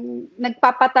 yung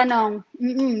nagpapatanong.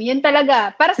 Yun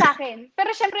talaga. Para sa akin.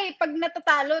 Pero syempre, pag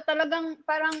natatalo, talagang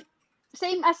parang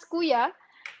same as kuya.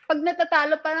 Pag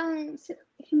natatalo, parang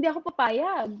hindi ako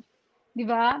papayag. Di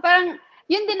ba? Parang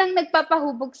yun din ang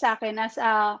nagpapahubog sa akin as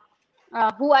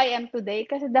who I am today.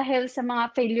 Kasi dahil sa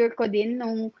mga failure ko din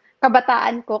nung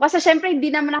kabataan ko. Kasi syempre, hindi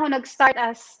naman ako nag-start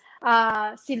as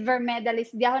silver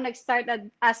medalist. Hindi ako nag-start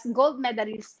as gold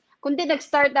medalist. Kundi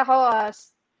nag-start ako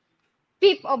as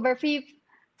fifth over fifth.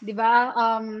 Di ba?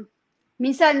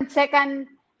 Minsan, second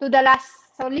to the last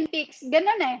sa Olympics.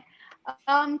 Ganun eh.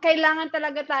 Kailangan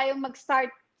talaga tayong mag-start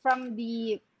from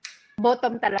the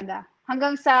bottom talaga.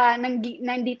 Hanggang sa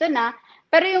nandito na.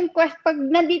 Pero yung pag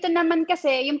nandito naman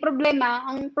kasi, ang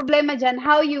problema dyan,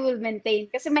 how you will maintain.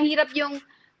 Kasi mahirap yung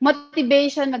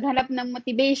motivation, maghanap ng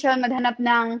motivation, maghanap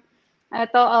ng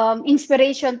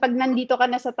inspiration pag nandito ka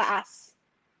na sa taas.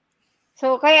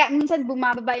 So, kaya minsan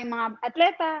bumababa yung mga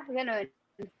atleta, gano'n.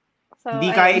 So, Hindi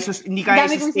kaya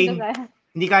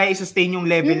i-sustain yung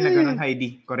level na gano'n,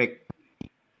 Heidi. Correct.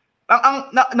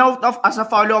 Now, as a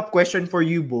follow-up question for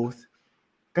you both,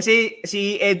 kasi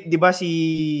di ba si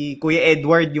Kuya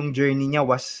Edward, yung journey niya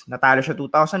was natalo siya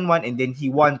 2001 and then he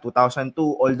won 2002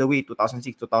 all the way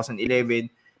 2006, 2011.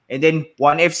 And then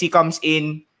 1FC comes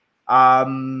in,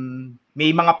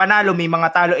 may mga panalo, may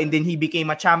mga talo, and then he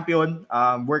became a champion,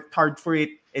 worked hard for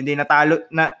it, and then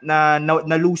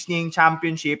na-lose niya yung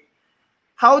championship.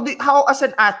 How as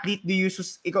an athlete do you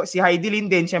si Heidi Lynn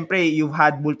din, syempre you've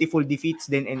had multiple defeats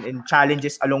din and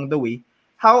challenges along the way.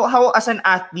 How as an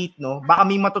athlete, no, baka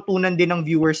may matutunan din ng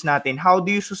viewers natin, how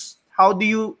do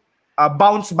you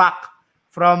bounce back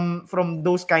from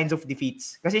those kinds of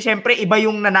defeats? Kasi syempre iba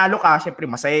yung nanalo ka, syempre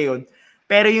masaya yun.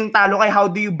 Pero yung talo kay, how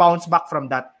do you bounce back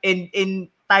from that? And in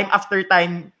time after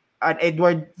time,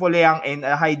 Edward Foleang and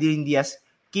Heidi Lynn Diaz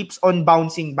keeps on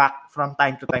bouncing back from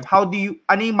time to time.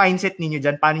 Ano yung mindset ninyo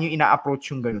dyan? Paano nyo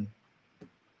ina-approach yung ganun?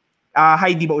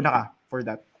 Heidi, ba una ka for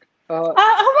that?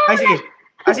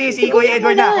 Sige, si Kuya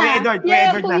Edward na. Kuya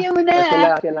Edward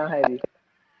na. Kaya lang, Heidi.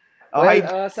 Okay.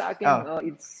 Sa akin,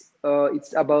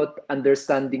 it's about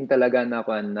understanding talaga na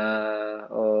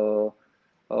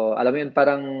alam mo yun,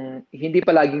 parang hindi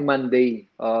palaging Monday.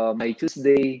 May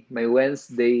Tuesday, may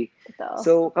Wednesday.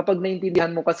 So, kapag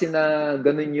naintindihan mo kasi na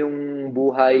ganun yung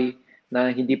buhay, na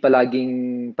hindi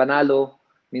palaging panalo,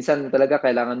 minsan talaga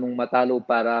kailangan mong matalo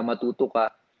para matuto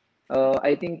ka.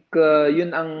 I think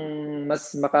yun ang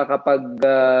mas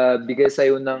makakapagbigay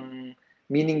sa'yo ng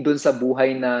meaning dun sa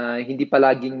buhay na hindi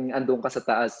palaging andun ka sa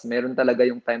taas. Meron talaga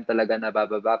yung time talaga na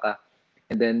bababa ka.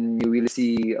 And then you will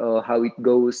see how it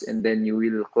goes, and then you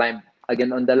will climb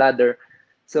again on the ladder.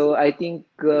 So I think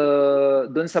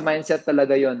dun sa mindset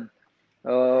talaga yun.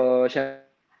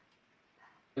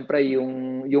 Siyempre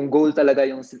yung goal talaga,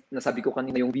 yung nasabi ko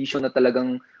kanina, yung vision na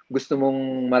talagang gusto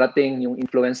mong marating, yung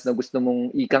influence na gusto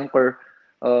mong i-conquer,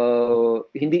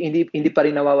 hindi pa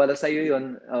rin nawawala sa iyo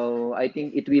yon. I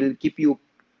think it will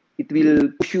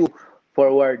push you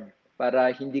forward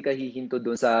para hindi ka hihinto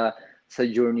doon sa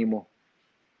journey mo.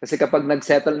 Kasi kapag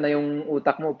nagsettle na yung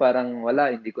utak mo, parang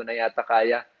wala, hindi ko na yata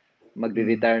kaya,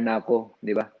 magre-retire na ako,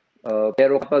 di ba?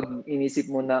 Pero kapag inisip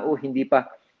mo na hindi pa,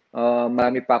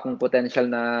 marami pa akong potential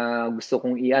na gusto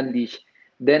kong i-unleash,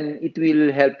 then it will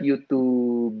help you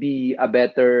to be a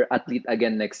better athlete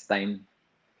again next time.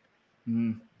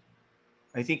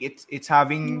 I think it's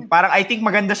having, parang I think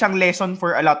maganda siyang lesson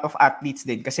for a lot of athletes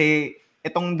din. Kasi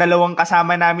itong dalawang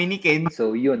kasama namin ni Ken,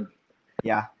 so yun.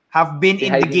 Yeah, have been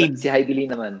in the game. Si Heidi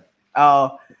Lynn naman.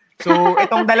 So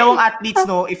itong dalawang athletes,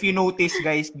 no, if you notice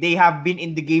guys, they have been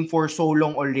in the game for so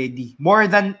long already. More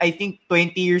than I think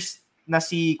 20 years na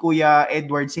si Kuya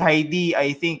Edward. Si Heidi,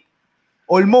 I think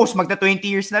almost magta 20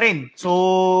 years na rin.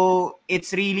 So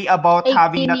it's really about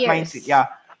having that mindset. Yeah,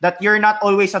 that you're not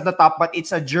always at the top, but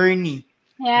it's a journey.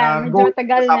 Yeah, medyo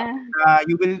tagal na.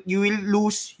 You will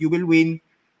lose, you will win,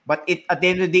 but at the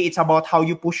end of the day, it's about how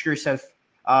you push yourself.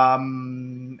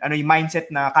 Yung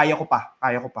mindset na kaya ko pa.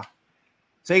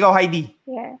 So ikaw, Heidi.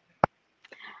 Yeah.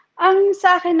 Ang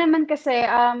sa akin naman kasi,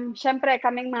 syempre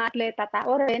kaming mga atleta,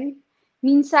 tao rin.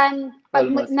 Minsan, pag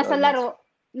nasa laro,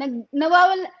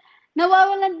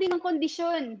 nawawalan din ng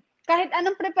kondisyon. Kahit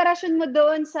anong preparasyon mo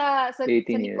doon sa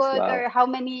likod, wow, or how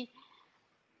many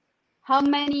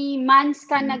months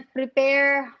ka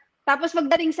nag-prepare. Tapos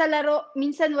magdating sa laro,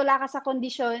 minsan wala ka sa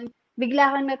kondisyon,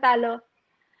 bigla kang natalo.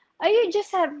 You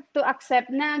just have to accept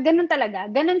na ganun talaga.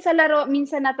 Ganun sa laro,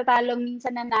 minsan natatalo,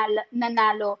 minsan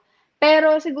nanalo.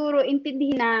 Pero siguro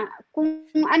intindihin na kung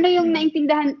ano yung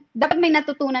naintindihan, dapat may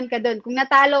natutunan ka doon. Kung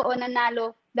natalo o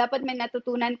nanalo, dapat may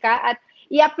natutunan ka at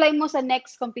i-apply mo sa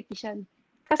next competition.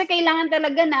 Kasi kailangan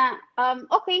talaga na,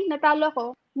 okay, natalo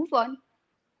ako, move on.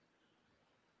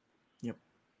 Yep.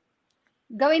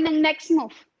 Gawin ng next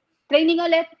move. Training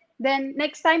ulit, then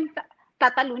next time,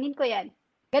 tatalunin ko yan.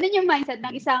 Ganun yung mindset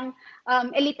ng isang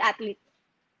elite athlete.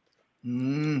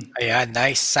 Ayan,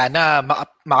 nice. Sana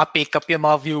maka-pick up yung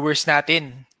mga viewers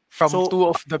natin from two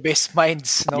of the best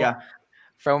minds, no? Yeah.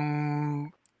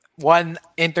 From one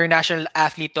international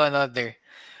athlete to another.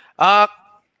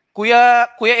 Kuya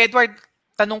Edward,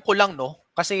 tanong ko lang, no?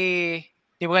 Kasi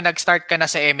di ba nag-start ka na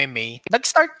sa MMA?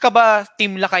 Nag-start ka ba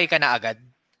Team Lakay ka na agad?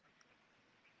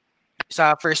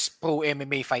 Sa first pro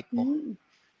MMA fight mo?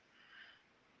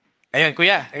 Ayun,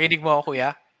 kuya. Narinig mo ako,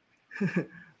 kuya?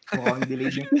 Mukhang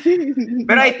delayed.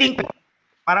 Pero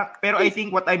I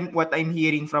think what I'm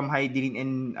hearing from Heidi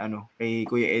and kay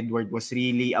Kuya Edward was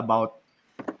really about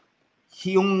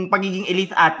yung pagiging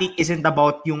elite athlete isn't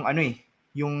about yung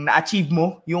yung na-achieve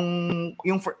mo,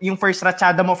 yung first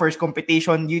ratchada mo, first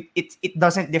competition, it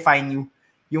doesn't define you.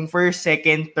 Yung first,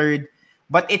 second, third,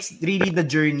 but it's really the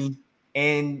journey.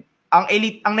 And ang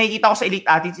nakikita ko sa elite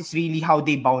athletes is really how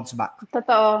they bounce back.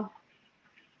 Totoo.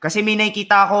 Kasi may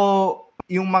nakikita ko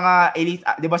yung mga elite,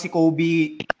 'di ba si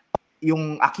Kobe,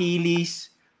 yung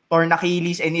Achilles, torn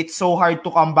Achilles, and it's so hard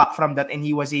to come back from that, and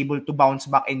he was able to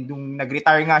bounce back, and nung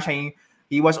nag-retire nga siya,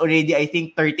 he was already I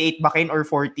think 38 back in or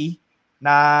 40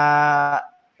 na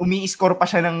umi-score pa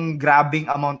siya ng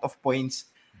grabbing amount of points.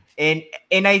 And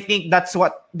I think that's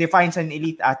what defines an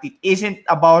elite athlete. Isn't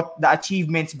about the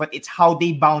achievements, but it's how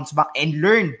they bounce back and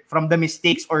learn from the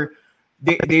mistakes or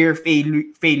their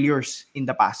failures in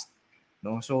the past.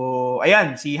 No, so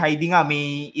ayan, si Heidi nga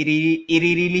may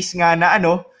i-release nga na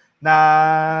na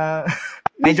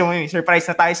medyo may surprise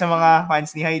na tayo sa mga fans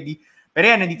ni Heidi. Pero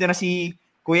yan, nandito na si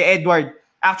Kuya Edward.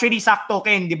 Actually, sakto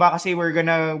Ken, 'di ba? Kasi we're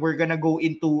gonna go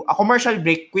into a commercial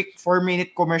break, quick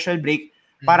 4-minute commercial break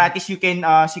para at least you can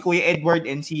si Kuya Edward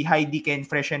and si Heidi can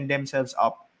freshen themselves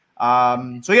up.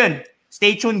 So yun,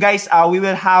 stay tuned guys. We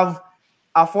will have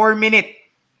a 4-minute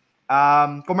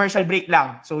commercial break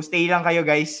lang. So stay lang kayo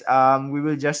guys. We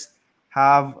will just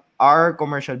have our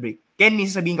commercial break. Ken, may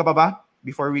sasabihin ka pa ba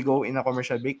before we go in a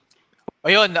commercial break?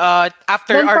 Ayun,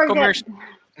 after Don't our forget. commercial...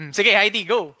 Sige, Heidi,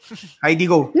 go. Heidi,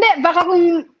 go. Hindi, baka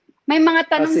kung may mga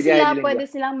tanong sige, sila, Heidi, pwede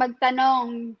silang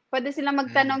magtanong. Pwede silang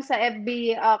magtanong sa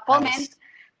FB comment. Nice.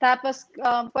 Tapos,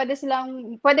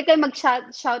 pwede kayo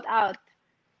mag-shout out.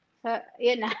 So,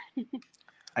 yun na.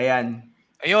 Ayan.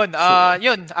 Ayun,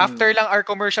 yun. After lang our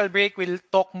commercial break, we'll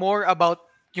talk more about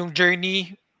yung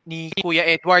journey ni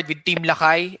Kuya Edward with Team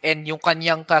Lakay and yung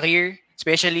kanyang career,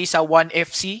 especially sa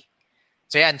 1FC.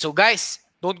 So yan. So guys,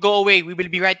 don't go away. We will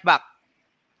be right back.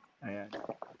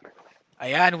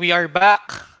 Ayan, we are back.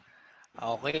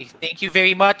 Okay, thank you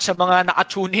very much sa mga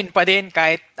naka-tune in pa din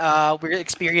kahit we're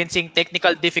experiencing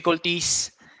technical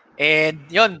difficulties. And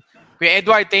yun, Kuya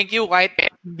Edward, thank you. Kahit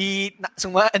hindi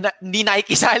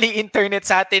nakikisali internet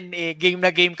sa atin, game na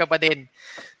game ka pa din.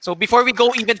 So before we go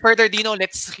even further, Dino,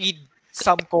 let's read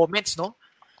some comments, no?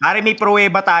 Pare, may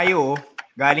pruweba tayo.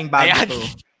 Galing bago Ayan. to.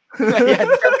 Ayan,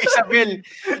 from Isabel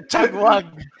Chagwag.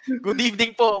 Good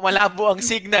evening po. Malabo ang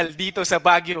signal dito sa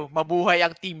Baguio. Mabuhay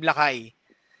ang Team Lakay.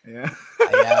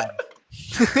 Ayan.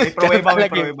 May pruweba.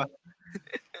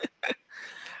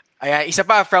 Ayan, isa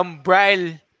pa from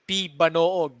Bryle P.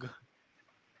 Banoog.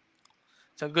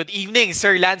 So good evening,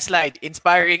 Sir Landslide,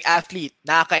 inspiring athlete.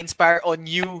 Nakaka-inspire on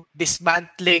you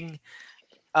dismantling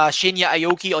Shinya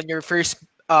Aoki on your first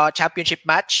championship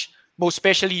match, most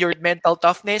especially your mental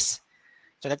toughness.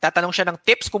 So nagtatanong siya ng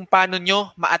tips kung paano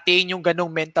nyo ma-attain yung ganong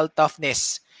mental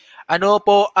toughness. Ano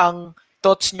po ang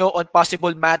thoughts nyo on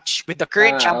possible match with the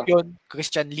current champion,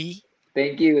 Christian Lee?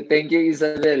 Thank you,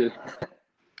 Isabel.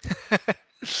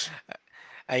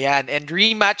 Ayan, and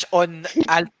rematch on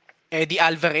Eddie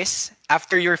Alvarez.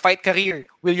 After your fight career,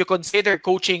 will you consider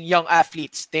coaching young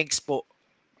athletes? Thanks po.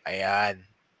 Ayan.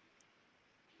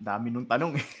 Dami nung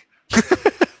tanong eh.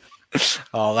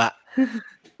 Oo nga.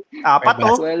 Apat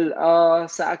oh. Well,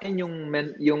 sa akin yung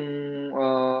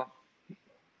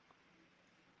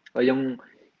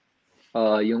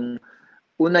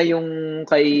una yung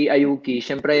kay Aoki,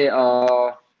 syempre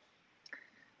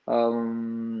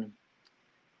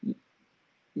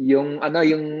yung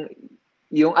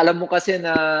alam mo kasi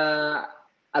na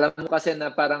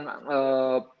parang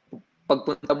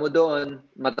pagpunta mo doon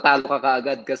matatalo ka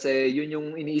kaagad kasi yun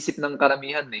yung iniisip ng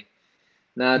karamihan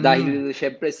na dahil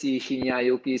syempre si Shinya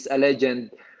Aoki is a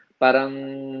legend,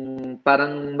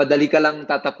 parang madali ka lang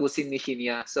tatapusin ni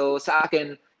Shinya. So sa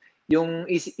akin, yung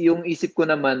isip ko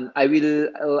naman, I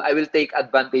will take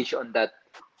advantage on that.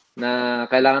 Na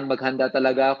kailangan maghanda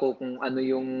talaga ako kung ano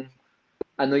yung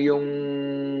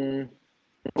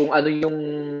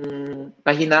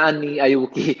kahinaan ni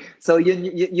Ayuki. So yun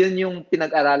yung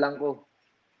pinag-aralan ko.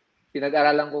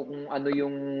 Pinag-aralan ko kung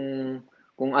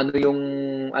ano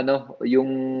yung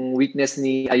weakness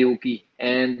ni Ayuki.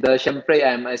 And syempre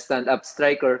I'm a stand-up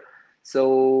striker.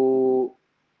 So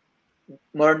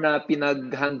more na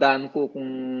pinaghandaan ko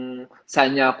kung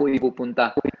saan niya ako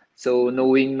ipupunta. So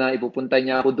knowing na ipupunta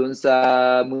niya ako doon sa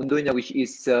mundo niya, which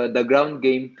is the ground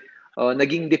game,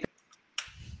 naging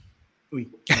Uy,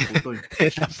 naputol.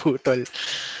 Naputol.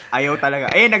 Ayaw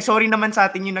talaga. Nag-sorry naman sa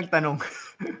atin yung nagtanong.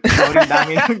 Sorry,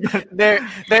 dami.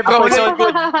 Bro, it's all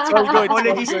good. It's all good.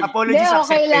 Apologies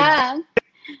okay accepted. lang.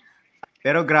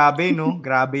 Pero grabe, no?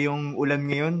 Grabe yung ulan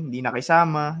ngayon. Hindi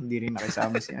nakisama. Hindi rin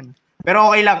nakisama si ano.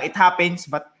 Pero okay lang. It happens.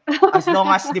 But as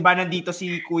long as, di ba, nandito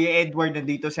si Kuya Edward,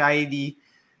 nandito si Heidi,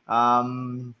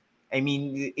 I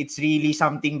mean, it's really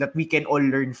something that we can all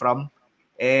learn from.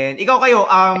 And ikaw kayo,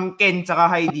 Ken, saka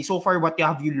Heidi, so far, what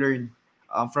have you learned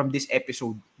from this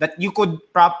episode? That you could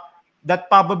that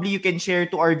probably you can share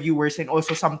to our viewers and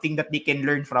also something that they can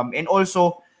learn from. And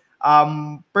also,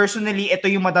 personally, ito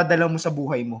yung madadala mo sa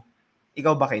buhay mo.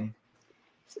 Ikaw ba, Ken?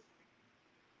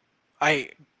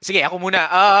 Sige, ako muna.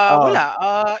 Wala.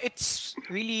 It's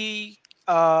really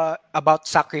about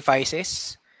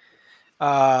sacrifices.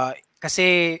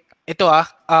 Kasi ito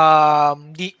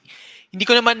hindi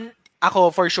ko naman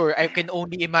ako for sure, I can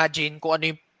only imagine kung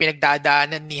ano yung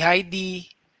pinagdadaanan ni Heidi,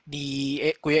 ni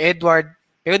Kuya Edward.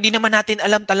 Pero hindi naman natin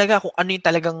alam talaga kung ano yung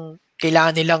talagang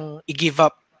kailangan nilang i-give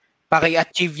up para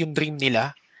i-achieve yung dream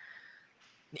nila.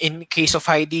 In case of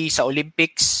Heidi sa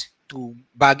Olympics, to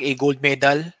bag a gold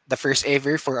medal, the first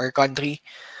ever for our country.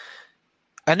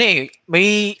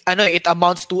 It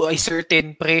amounts to a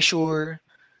certain pressure,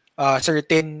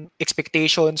 certain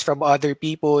expectations from other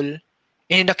people.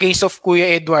 In the case of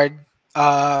Kuya Edward,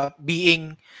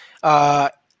 being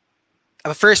a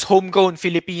first homegrown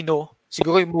Filipino,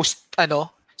 siguro yung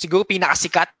siguro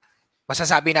pinakasikat,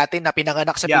 masasabi natin na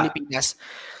pinanganak sa Pilipinas.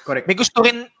 Correct.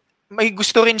 May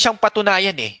gusto rin siyang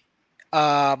patunayan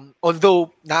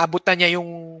although naabot na niya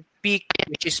yung peak,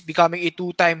 which is becoming a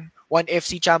 2-time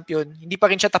 1FC champion, hindi pa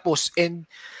rin siya tapos, and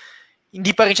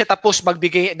hindi pa rin siya tapos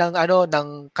magbigay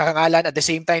ng karangalan. At the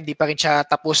same time, hindi pa rin siya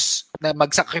tapos na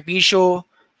magsakripisyo.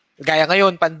 Gaya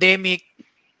ngayon, pandemic,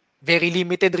 very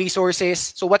limited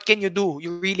resources. So what can you do?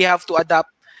 You really have to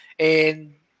adapt.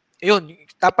 And yun,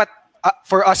 dapat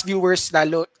for us viewers,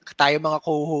 lalo tayo mga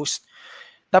co-host,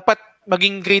 dapat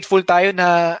maging grateful tayo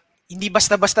na hindi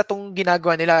basta-basta tong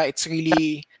ginagawa nila. It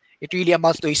really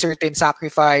amounts to a certain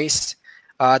sacrifice.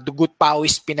 Dugot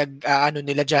pawis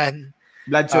nila dyan.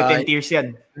 Blood, sweat, and tears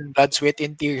yan. Blood, sweat,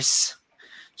 and tears.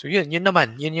 So yun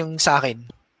naman. Yun yung sa akin.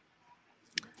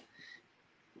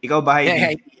 Ikaw ba,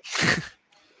 Heidi?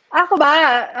 Ako ba?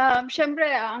 Syempre,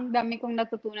 ang dami kong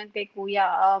natutunan kay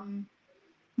Kuya.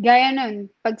 Gaya nun,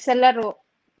 pag sa laro,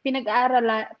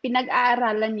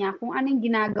 pinag-aaralan niya kung anong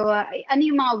ginagawa, ano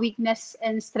yung mga weakness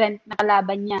and strength na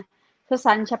kalaban niya. So,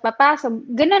 saan siya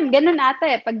papasok? Ganun ata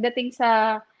pagdating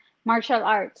sa martial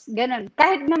arts. Ganun.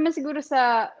 Kahit naman siguro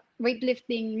sa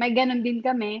weightlifting, may ganun din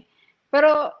kami.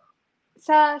 Pero,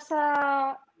 sa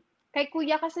kay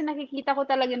Kuya kasi nakikita ko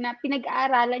talaga na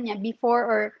pinag-aaralan niya before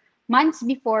or months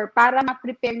before para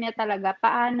ma-prepare niya talaga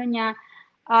paano niya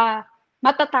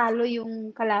matatalo yung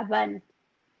kalaban.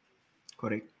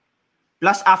 Correct.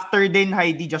 Plus after din,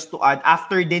 Heidi, just to add,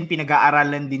 after din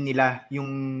pinag-aaralan din nila yung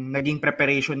naging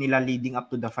preparation nila leading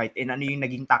up to the fight and ano yung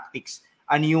naging tactics,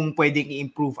 ano yung pwedeng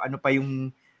i-improve, ano pa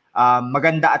yung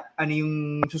maganda at ano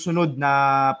yung susunod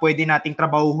na pwede nating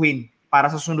trabahuhin para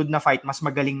sa sunod na fight, mas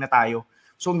magaling na tayo.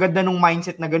 So, ang ganda nung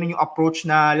mindset na ganun yung approach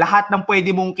na lahat ng pwede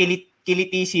mong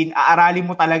kilitisin, aaralin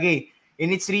mo talaga eh.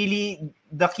 And it's really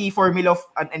the key formula of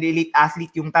an elite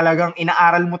athlete, yung talagang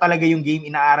inaaral mo talaga yung game,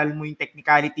 inaaral mo yung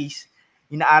technicalities,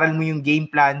 inaaral mo yung game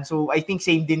plan. So, I think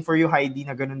same din for you, Heidi,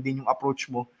 na ganun din yung approach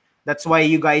mo. That's why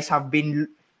you guys have been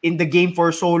in the game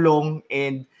for so long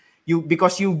and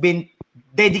because you've been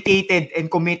dedicated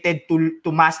and committed to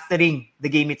mastering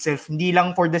the game itself. Hindi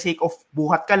lang for the sake of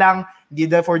buhat ka lang, hindi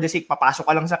for the sake papasok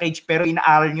ka lang sa cage, pero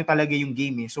inaaral nyo talaga yung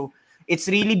game eh. So, it's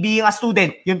really being a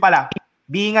student. Yun pala.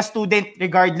 Being a student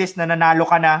regardless na nanalo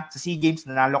ka na sa SEA Games,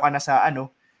 nanalo ka na sa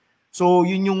ano. So,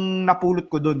 yun yung napulot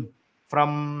ko dun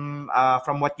from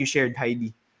what you shared,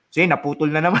 Heidi. So, yun, naputol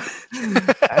na naman.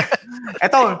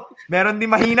 Eto, meron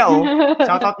din mahina, oh.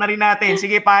 Shoutout na rin natin.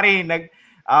 Sige, pare,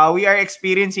 We are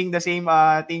experiencing the same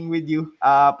thing with you.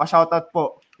 Pa-shoutout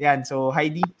po. Yan, so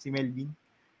Heidi, si Melvin.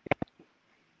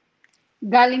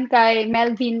 Galing kay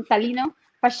Melvin Talino.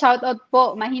 Pa-shoutout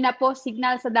po. Mahina po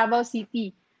signal sa Davao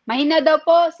City. Mahina daw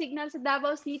po signal sa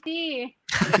Davao City.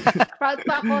 Proud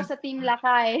pa ako sa Team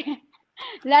Lakay.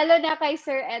 Lalo na kay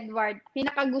Sir Edward.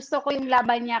 Pinakagusto ko yung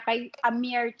laban niya kay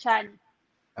Amir Chan.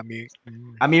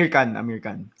 Amir Khan.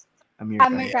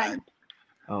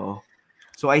 Oo.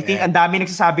 So I think ang dami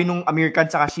nagsasabi nung Amir Khan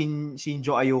saka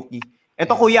Shinjo Aoki.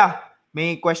 Eto kuya,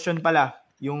 may question pala.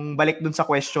 Yung balik dun sa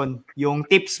question. Yung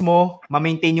tips mo,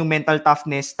 ma-maintain yung mental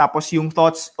toughness, tapos yung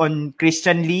thoughts on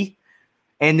Christian Lee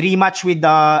and rematch with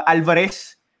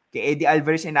Alvarez, kay Eddie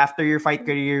Alvarez, and after your fight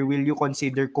career, will you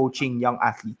consider coaching young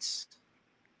athletes?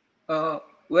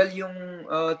 Well, yung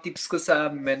tips ko sa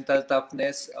mental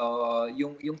toughness,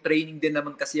 yung training din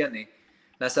naman kasi yan eh.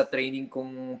 Nasa training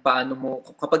kung paano mo,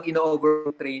 kapag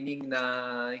ino-over training na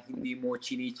hindi mo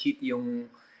chini-cheat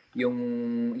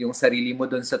yung sarili mo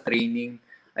doon sa training,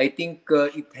 I think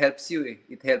it helps you eh.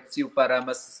 It helps you para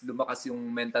mas lumakas yung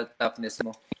mental toughness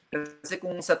mo. Kasi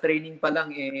kung sa training pa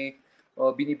lang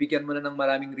binibigyan mo na ng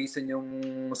maraming reason yung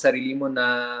sarili mo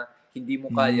na hindi mo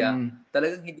kaya,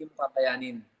 talagang hindi mo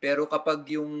kakayanin. Pero kapag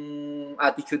yung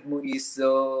attitude mo is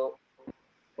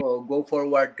go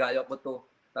forward, kaya ko to,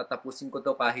 tatapusin ko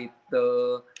to kahit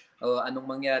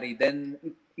anong mangyari, then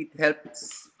it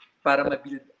helps para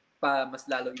ma-build pa mas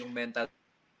lalo yung mental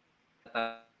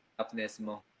toughness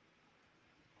mo.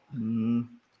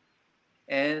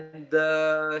 And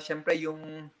syempre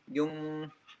yung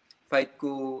fight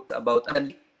ko about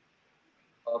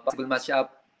possible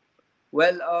match-up.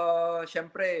 Well,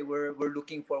 syempre we're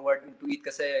looking forward into it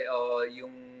kasi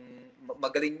yung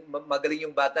magaling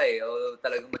yung bata eh.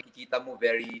 Talagang makikita mo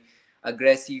very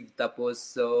aggressive,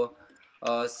 tapos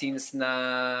since na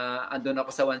andun ako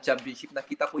sa One Championship,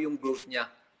 nakita ko yung growth niya.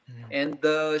 And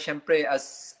syempre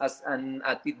as an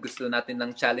athlete, gusto natin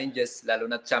ng challenges, lalo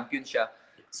na champion siya.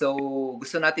 So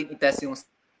gusto nating i-test yung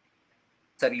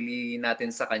sarili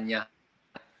natin sa kanya.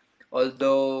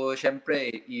 Although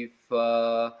syempre if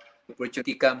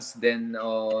opportunity comes, then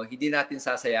hindi natin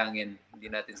sasayangin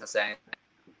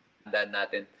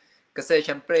natin. Kasi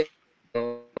syempre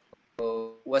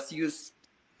was used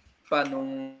pa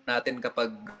nung natin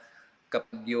kapag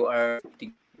you are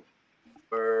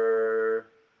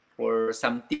for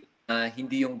something na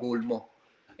hindi yung goal mo.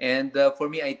 And for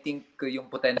me, I think yung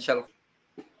potential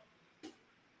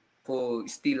ko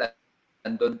still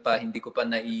andun pa, hindi ko pa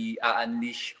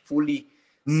na-i-unleash fully.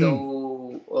 So,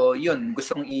 yun,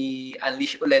 gusto kong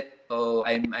i-unleash ulit.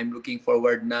 I'm looking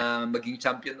forward na maging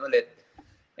champion ulit.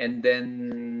 And then,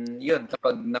 yun,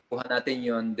 kapag nakuha natin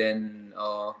yun, then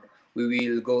we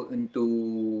will go into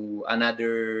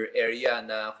another area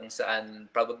na kung saan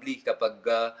probably kapag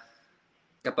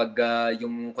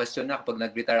yung question na, kapag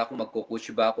nag-retire ako, magko-coach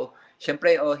ba ako?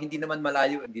 Siyempre, hindi naman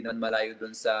malayo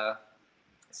dun sa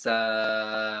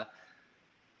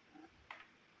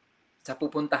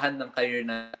pupuntahan ng career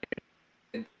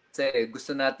natin. Kasi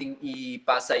gusto nating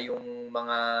ipasa yung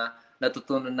mga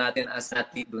natutunan natin as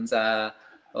athlete dun sa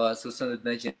susunod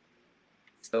na gen.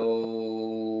 So,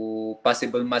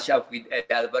 possible match-up with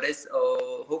Eddie Alvarez.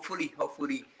 Hopefully,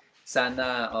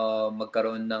 sana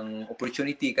magkaroon ng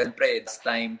opportunity. Siyempre, this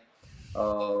time,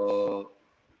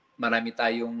 marami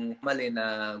tayong mali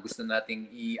na gusto nating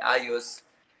iayos.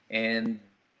 And,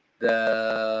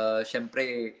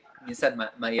 siyempre, minsan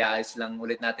maiayos lang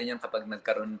ulit natin yan kapag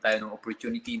nagkaroon tayo ng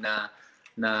opportunity na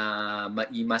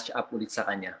ma-match up ulit sa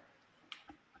kanya.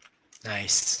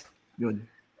 Nice. Yun.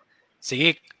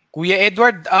 Sige, Kuya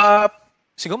Edward,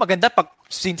 siguro maganda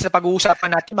since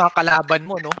pag-uusapan natin mga kalaban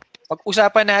mo, no?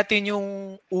 Pag-usapan natin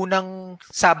yung unang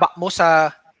sabak mo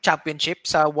sa championship,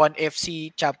 sa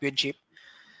 1FC championship.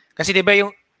 Kasi 'di ba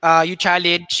yung you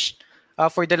challenge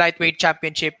for the lightweight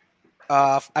championship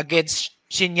against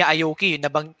Shinya Aoki, yun na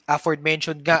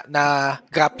aforementioned nga na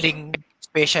grappling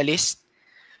specialist.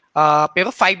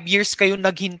 Pero 5 years kayong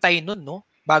naghintay nun, no?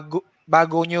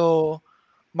 Bago nyo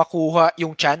makuha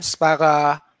yung chance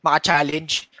para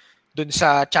maka-challenge dun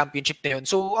sa championship na yun.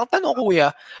 So, ang tanong ko,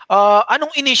 kuya,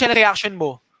 anong initial reaction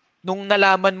mo nung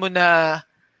nalaman mo na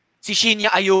si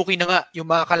Shinya Aoki na nga yung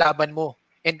mga kalaban mo?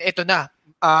 And eto na,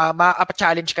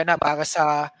 maka-challenge ka na para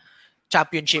sa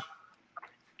championship.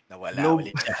 Nawala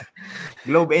ulit siya.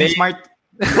 Globe and Smart.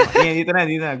 Dito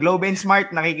na. Globe and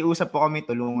Smart, nakikiusap po kami.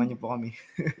 Tulungan niyo po kami.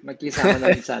 Magkisama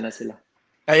na din sana sila.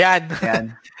 Ayan.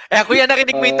 Kuya,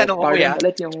 narinig mo yung tanong ko, kuya.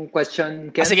 Ulit yung question,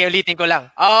 Ken. Sige, ulitin ko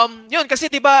lang. Yun, kasi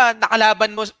diba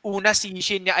nakalaban mo una si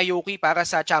Shinya Aoki para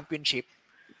sa championship.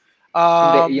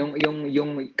 Hindi,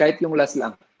 yung kahit yung last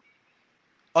lang.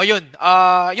 O yun,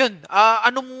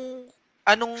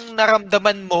 anong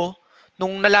naramdaman mo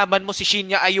nung nalaman mo si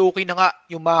Shinya Aoki na nga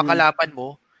yung mga kalaban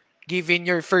mo given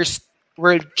your first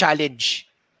world challenge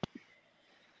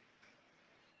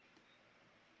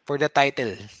for the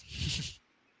title?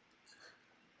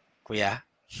 Kuya?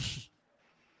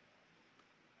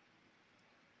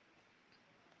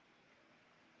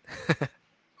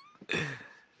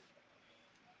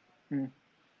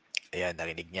 Ayan,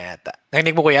 narinig niya yata.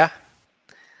 Narinig mo, kuya?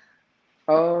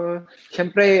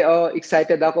 Siyempre,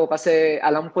 excited ako kasi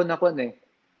alam ko na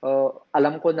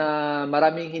alam ko na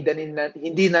maraming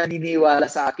hindi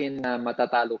naniniwala sa akin na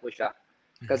matatalo ko siya.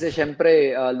 Kasi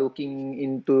siyempre, looking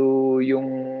into yung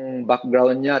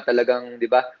background niya, talagang, di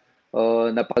ba,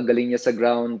 napakagaling niya sa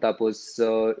ground. Tapos,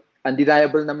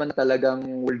 undeniable naman na talagang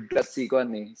world class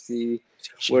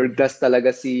world class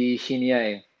talaga si Shinya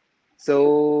eh.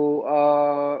 So,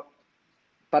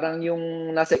 parang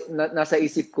yung nasa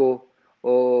isip ko,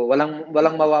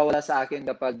 walang mawawala sa akin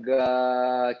kapag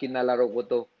kinalaro ko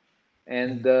to.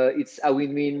 And it's a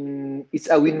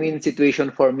win-win situation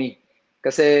for me.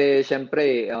 Kasi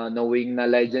syempre, knowing na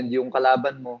legend yung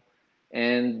kalaban mo,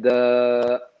 and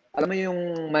alam mo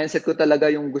yung mindset ko talaga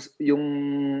yung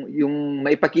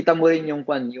maipakita mo rin yung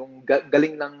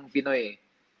galing ng Pinoy.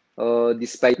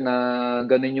 Despite na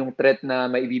ganun yung threat na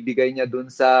maibibigay niya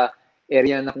dun sa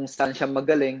area na kung saan siya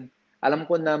magaling, alam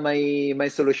ko na may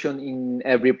solution in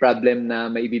every problem na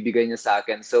maibibigay niya sa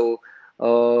akin. So,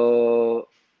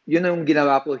 yun ang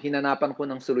ginawa ko. Hinanapan ko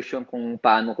ng solusyon kung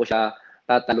paano ko siya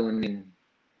tatalunin.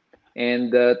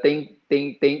 And thank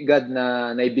God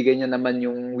na naibigay niya naman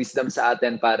yung wisdom sa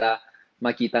atin para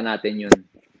makita natin yun.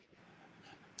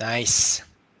 Nice.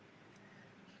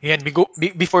 Yan,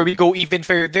 before we go even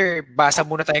further, basa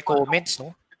muna tayo comments,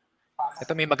 no?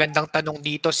 Ito, may magandang tanong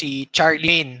dito si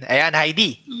Charlene. Ayan,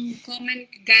 Heidi. Comment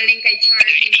galing kay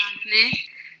Charlie Magne.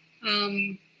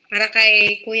 Para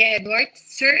kay Kuya Edward.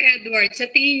 Sir Edward, sa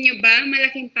tingin niyo ba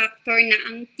malaking factor na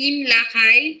ang Team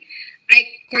Lakay ay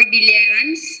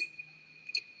Cordillerans?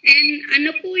 And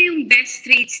ano po yung best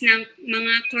traits ng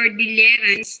mga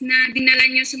Cordillerans na dinala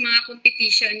niyo sa mga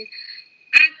competition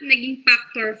at naging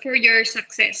factor for your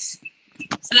success?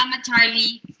 Salamat,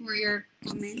 Charlie, for your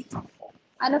comment.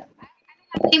 Ano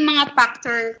Yung mga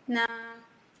factor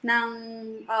ng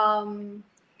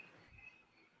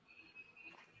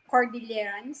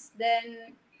Cordillerans,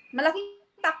 then malaking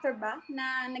factor ba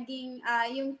na naging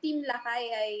yung Team Lakay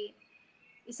ay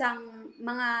isang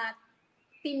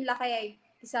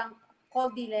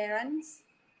Cordillerans?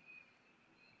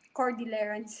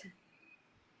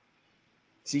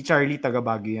 Si Charlie, taga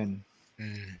Baguio yan.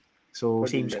 So,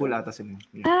 same school ata sila.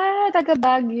 Ah, taga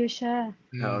Baguio siya.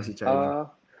 Oo, si Charlie.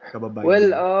 Kababayan.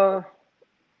 Well,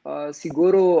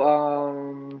 siguro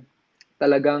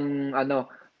talagang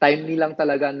timely lang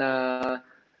talaga na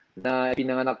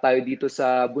pinanganak tayo dito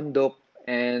sa bundok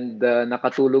and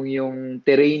nakatulong yung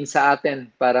terrain sa atin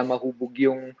para mahubog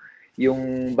yung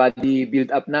body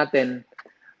build up natin.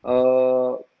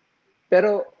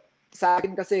 Pero sa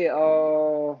akin kasi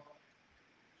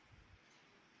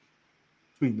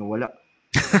nawala.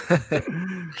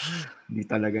 Hindi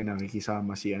talaga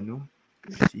nakikisama si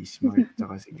Smart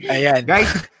saka si Ayan. Guys,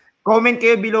 comment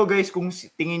kayo below guys kung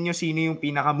tingin nyo sino yung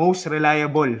pinaka most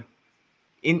reliable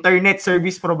internet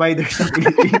service provider sa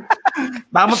Pilipinas.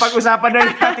 Baka mapag-usapan na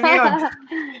rin natin ngayon.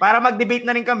 Para mag-debate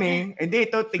na rin kami. Hindi,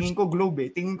 ito, tingin ko Globe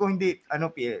eh. Tingin ko hindi,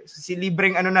 si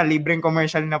libreng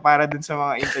commercial na para dun sa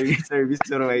mga internet service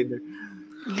provider.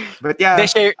 But yeah.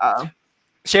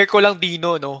 Share ko lang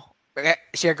Dino, no?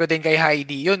 Share ko din kay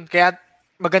Heidi. Yun, kaya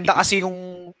maganda kasi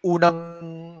yung unang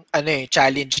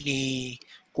challenge ni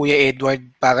Kuya Edward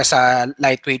para sa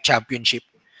lightweight championship.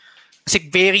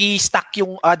 Kasi very stuck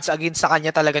yung odds against sa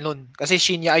kanya talaga nun. Kasi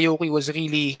Shinya Aoki was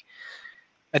really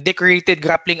a decorated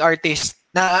grappling artist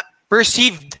na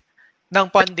perceived ng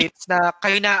pundits na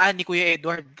kahinaan ni Kuya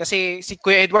Edward. Kasi si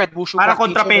Kuya Edward, wushu para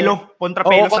practitioner.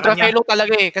 Kontrapelo sa kanya. Kontrapelo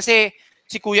talaga eh. Kasi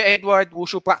si Kuya Edward,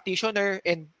 wushu practitioner,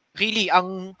 and really,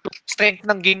 ang strength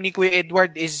ng game ni Kuya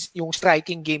Edward is yung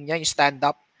striking game niya, yung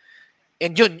stand-up.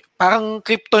 And yun, parang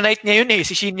kryptonite niya yun eh,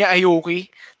 si Shinya Aoki.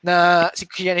 Si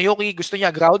Shinya Aoki, gusto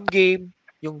niya ground game,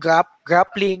 yung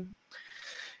grappling.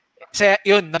 Kasi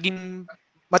yun, naging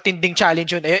matinding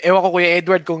challenge yun. Ewan ko Kuya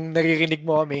Edward kung naririnig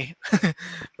mo kami.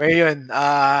 Pero yun,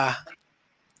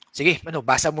 sige,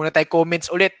 basa muna tayo comments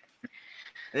ulit.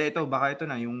 Ito, baka ito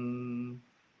na, yung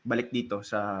balik dito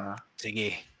sa...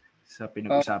 Sige. Sa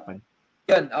pinag-usapan.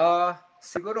 Yan,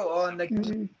 siguro,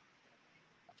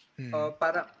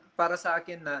 para sa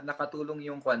akin na nakatulong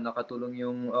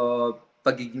yung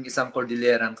pagiging isang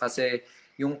Cordilleran kasi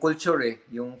yung culture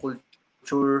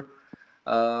culture.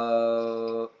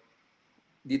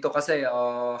 Dito kasi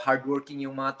hardworking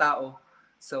yung mga tao.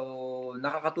 So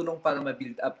nakakatulong para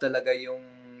ma-build up talaga yung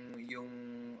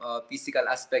physical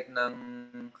aspect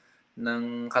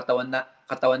ng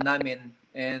katawan namin.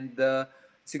 And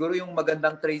siguro yung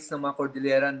magandang traits ng mga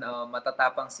Cordilleran,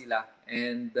 matatapang sila.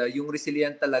 And yung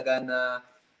resilient talaga na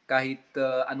kahit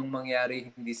anong mangyari,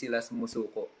 hindi sila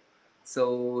sumusuko.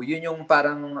 So, yun yung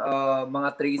parang mga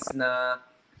traits na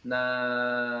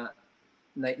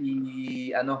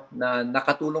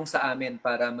nakatulong sa amin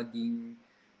para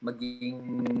maging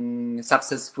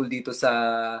successful dito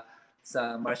sa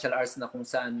martial arts na kung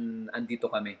saan andito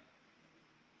kami.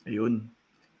 Ayun.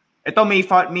 Ito, may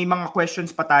mga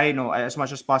questions pa tayo, no? As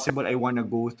much as possible, I wanna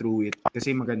go through it.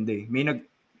 Kasi maganda eh. May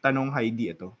nagtanong,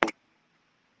 Heidi, ito.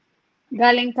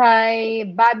 Galing kay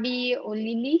Bobby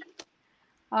Olili.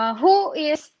 Who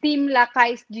is Team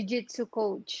Lakay's Jiu-Jitsu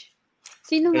coach?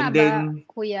 Sino nga ba,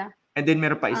 Kuya? And then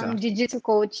meron pa isa. Ang Jiu-Jitsu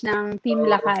coach ng Team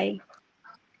Lakay.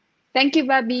 Thank you,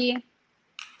 Bobby.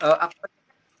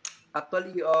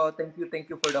 Actually,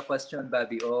 thank you for the question,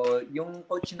 Bobby. Yung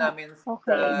coach namin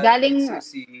galing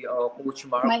si Coach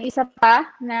Mark. May isa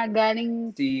pa na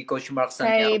galing si Coach Mark kay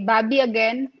Santiago. Bobby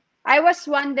again. I was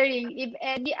wondering if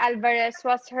Eddie Alvarez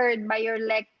was hurt by your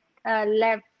leg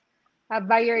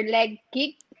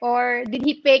kick, or did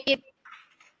he fake it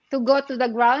to go to the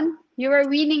ground? You were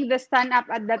winning the stand-up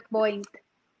at that point.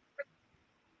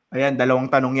 Ayan, dalawang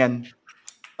tanong yan.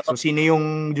 So, sino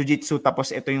yung jiu-jitsu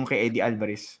tapos ito yung kay Eddie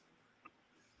Alvarez?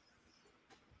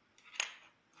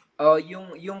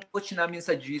 Yung coach namin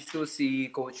sa jiu-jitsu si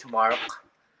Coach Mark.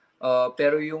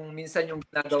 Pero yung minsan yung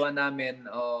ginagawa namin,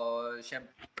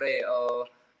 syempre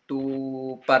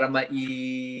para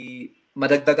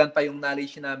madagdagan pa yung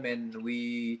knowledge namin,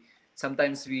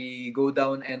 sometimes we go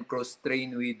down and cross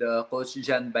train with Coach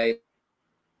Jan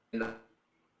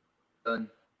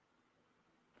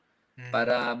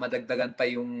para madagdagan pa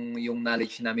yung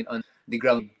knowledge namin on the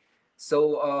ground.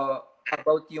 So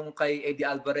about yung kay Eddie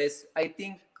Alvarez, I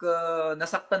think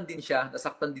nasaktan din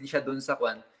siya doon sa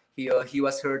kwan. He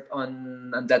was hurt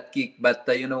on that kick, but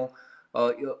in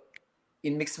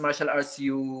mixed martial arts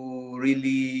you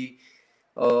really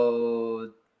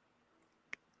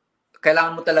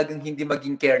kailangan mo talagang hindi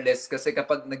maging careless, kasi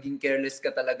kapag naging careless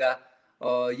ka talaga,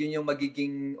 yun yung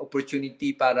magiging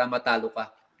opportunity para matalo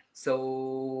ka.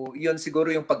 So, yun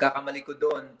siguro yung pagkakamali ko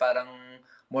doon. Parang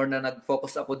more na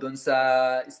nag-focus ako doon sa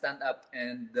stand-up,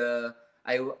 and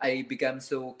I became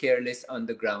so careless on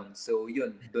the ground. So,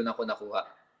 yun, doon ako nakuha.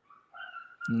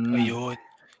 Ayun.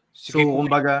 Sige, so,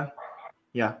 kumbaga,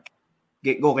 yeah.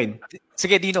 Go, Ken.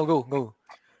 Sige, Dino, go.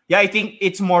 Yeah, I think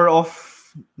it's more of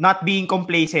not being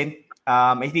complacent.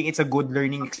 I think it's a good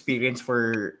learning experience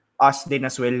for us din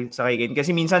as well sa Ken.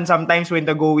 Kasi minsan, sometimes when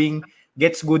the going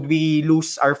gets good, we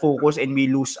lose our focus and we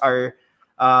lose our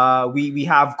we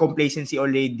have complacency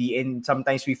already, and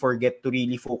sometimes we forget to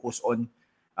really focus on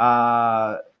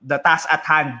the task at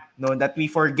hand, no, that we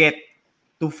forget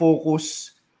to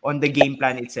focus on the game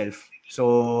plan itself.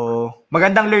 So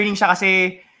magandang learning siya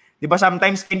kasi 'di ba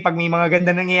sometimes pag may mga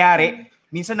ganda nangyayari,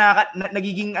 minsan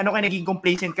nagiging naging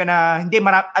complacent ka na hindi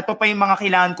ato pa yung mga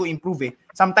kailangan ko improve eh.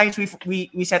 Sometimes we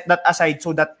set that aside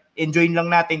so that enjoyin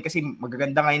lang natin kasi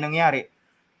magaganda nga yung nangyari.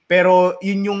 Pero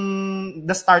yun yung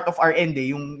the start of our end eh.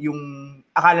 Yung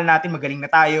akala natin magaling na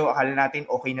tayo, akala natin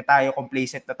okay na tayo,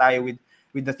 complacent na tayo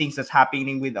with the things that's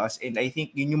happening with us. And I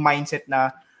think yun yung mindset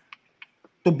na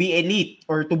to be elite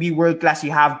or to be world class,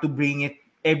 you have to bring it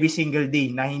every single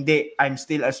day. Na hindi, I'm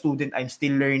still a student, I'm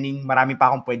still learning, marami pa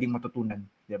akong pwedeng matutunan,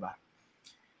 'di ba?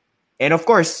 And of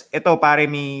course, ito pare,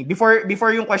 may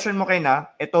before yung question mo Ken,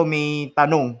 ito may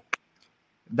tanong.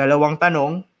 Dalawang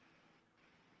tanong.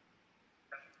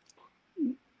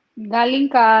 Galing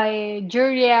kay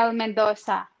Juriel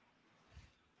Mendoza.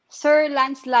 Sir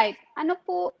Lance Light, ano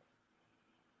po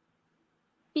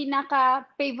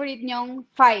pinaka-favorite nyong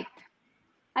fight?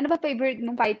 Ano ba favorite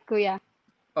mong fight, Kuya?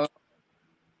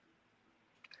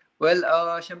 Well,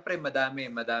 syempre marami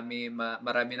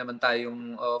naman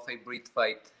tayong favorite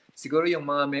fight. Siguro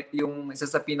yung isa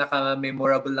sa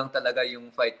pinaka-memorable lang talaga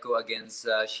yung fight ko against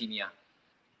Shinya.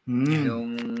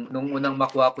 Nung unang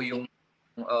makuha ko yung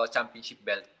championship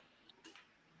belt.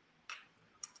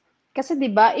 Kasi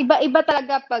 'di ba, iba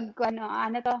talaga pag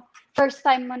first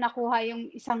time mo nakuha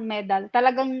yung isang medal.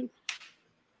 Talagang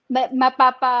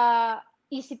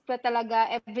mapapaisip ka talaga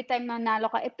every time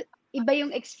nanalo ka. Iba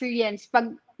yung experience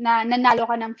pag nanalo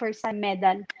ka ng first time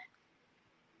medal.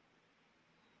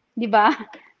 'Di ba?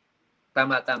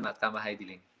 Tama Heidi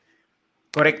Ling.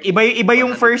 Correct. Iba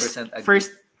yung first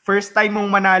first time mong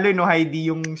manalo, no,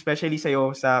 Heidi, yung especially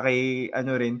sa'yo, sa kay,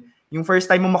 yung first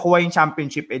time mong makuha yung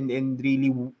championship and really,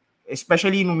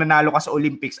 especially nung nanalo ka sa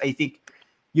Olympics, I think,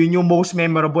 yun yung most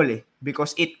memorable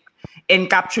because it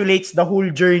encapsulates the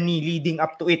whole journey leading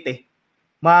up to it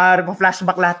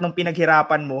Ma-flashback lahat ng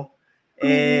pinaghirapan mo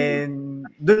and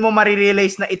dun mo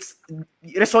marirealize na it's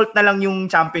result na lang yung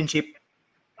championship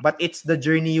but it's the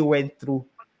journey you went through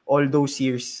all those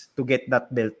years to get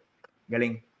that belt.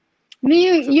 Galing.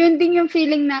 Yun din yung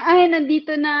feeling na,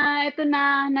 nandito na, ito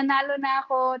na, nanalo na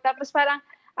ako. Tapos parang,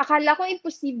 akala ko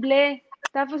imposible.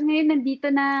 Tapos ngayon,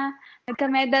 nandito na,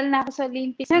 nagka-medal na ako sa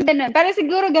Olympics. Ganun. Parang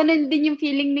siguro ganun din yung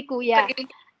feeling ni Kuya.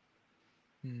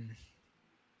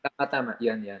 Tama.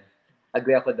 Yan.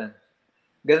 Agree ako doon.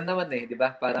 Ganun naman di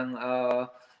ba? Parang,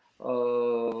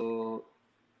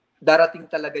 darating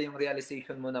talaga yung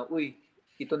realization mo na,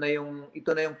 ito na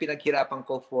yung pinaghirapan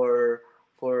ko for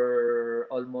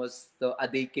almost a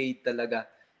decade talaga.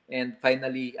 And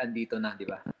finally, andito na, di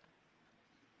ba?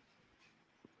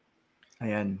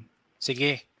 Ayan.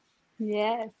 Sige.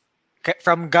 Yes.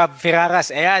 From Gab Ferraras,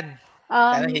 ayan.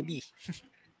 Hindi.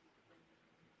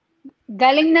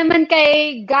 Galing naman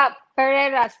kay Gab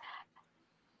Ferraras.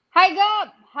 Hi, Gab!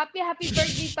 Happy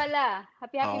birthday pala.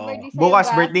 Happy birthday sa'yo, bukas,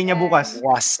 Gab. birthday niya bukas.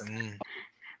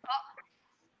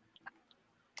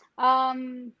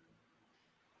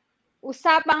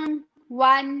 Usapang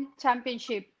One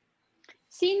Championship.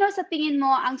 Sino sa tingin mo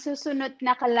ang susunod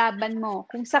na kalaban mo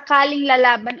kung sakaling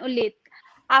lalaban ulit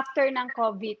after ng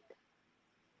COVID?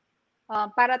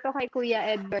 Para to kay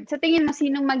Kuya Edward. Sa tingin mo,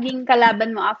 sinong maging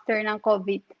kalaban mo after ng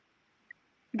COVID?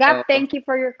 Gab, thank you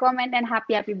for your comment and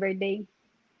happy birthday.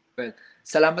 Well,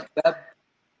 salamat, Gab.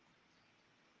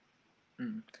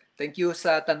 Thank you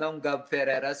sa tanong, Gab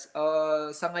Ferreras.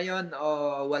 Sa ngayon,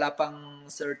 wala pang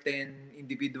certain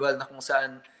individual na kung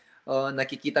saan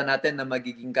nakikita natin na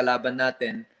magiging kalaban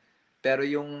natin. Pero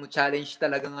yung challenge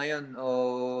talaga ngayon,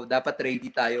 dapat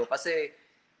ready tayo. Kasi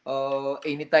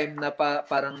anytime na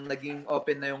parang naging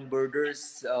open na yung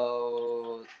borders,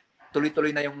 tuloy-tuloy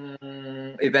na yung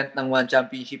event ng One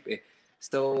Championship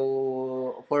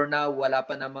So, for now, wala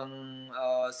pa namang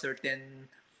certain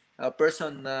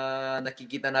person na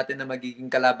nakikita natin na magiging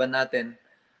kalaban natin.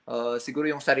 Siguro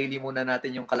yung sarili muna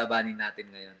natin yung kalabanin natin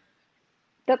ngayon.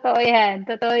 Totoo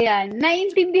yan.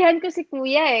 Naiintindihan ko si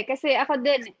Kuya kasi ako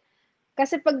din.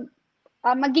 Kasi pag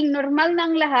maging normal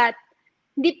ng lahat,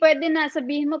 hindi pwede na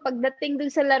sabihin mo pagdating dun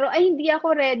sa laro, hindi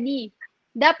ako ready.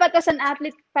 Dapat as an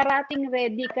athlete parating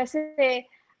ready kasi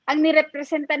ang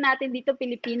nirepresenta natin dito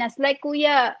Pilipinas. Like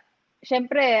Kuya,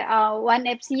 syempre,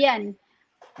 1FC yan.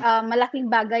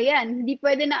 Malaking bagay yan. Hindi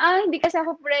pwede na, hindi kasi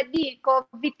ako ready.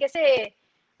 COVID kasi,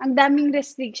 ang daming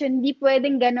restriction. Hindi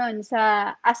pwedeng ganon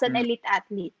as an elite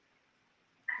athlete.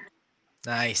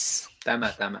 Nice. Tama.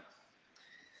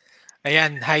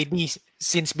 Ayan, Heidi,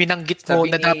 since binanggit mo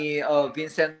na ni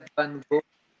Vincent Van Gogh.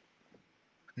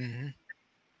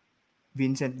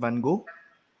 Vincent Van Gogh?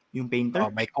 Yung painter?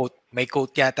 May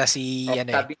quote yata si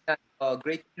sabi na,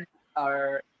 great things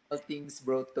are all things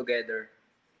brought together.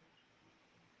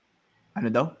 Ano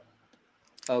daw?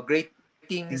 Great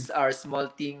things are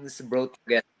small things brought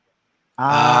together.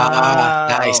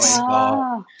 Nice.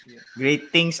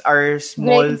 Great things are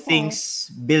small things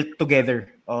built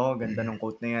together. Ganda ng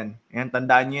quote na yan. Ayan,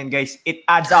 tandaan nyo yan, guys. It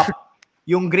adds up.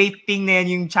 Yung great thing na yan,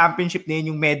 yung championship na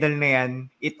yan, yung medal na yan,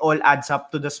 it all adds up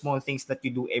to the small things that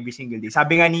you do every single day.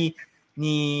 Sabi nga ni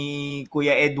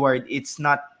Kuya Edward,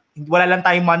 wala lang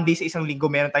tayong Monday sa isang linggo.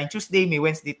 Meron tayong Tuesday, may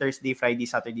Wednesday, Thursday, Friday,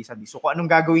 Saturday, Sunday. So kung anong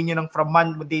gagawin nyo from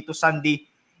Monday to Sunday,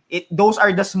 those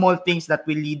are the small things that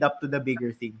will lead up to the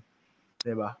bigger thing.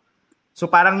 Diba? So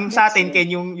parang yung sa atin, Ken,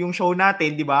 yung show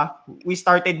natin, diba? We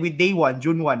started with day 1,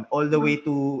 June 1, all the way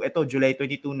to July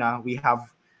 22 na. We have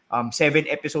 7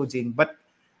 episodes in. But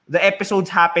the episodes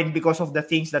happened because of the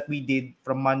things that we did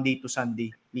from Monday to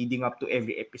Sunday leading up to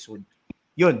every episode.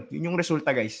 Yun yung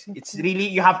resulta, guys. It's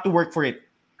really, you have to work for it.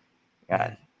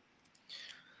 Yan.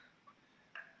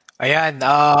 Ayan.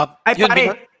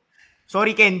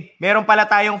 Sorry, Ken. Meron pala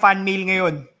tayong fan mail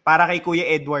ngayon para kay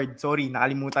Kuya Edward. Sorry,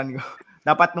 nakalimutan ko.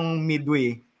 Dapat nung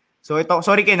midway. So ito,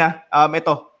 sorry Ken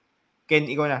ito. Ken,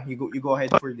 ikaw na. You go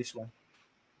ahead for this one.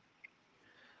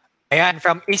 Ayan,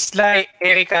 from Isla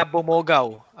Erica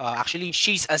Bumogaw. Actually,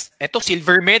 she's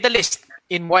silver medalist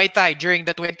in Muay Thai during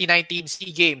the 2019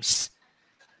 SEA Games.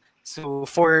 So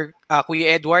for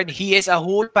Kuya Edward, he is a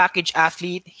whole package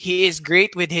athlete. He is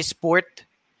great with his sport.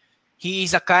 He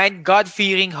is a kind,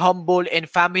 God-fearing, humble, and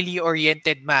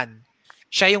family-oriented man.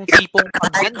 Siya yung tipong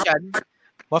pag nandyan,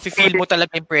 mafe-feel mo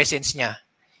talaga yung presence niya.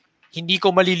 Hindi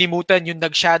ko malilimutan yung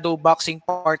nag-shadow boxing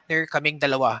partner kaming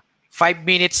dalawa. 5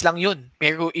 minutes lang yun.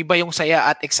 Pero iba yung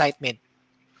saya at excitement.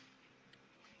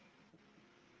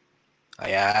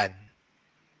 Ayan.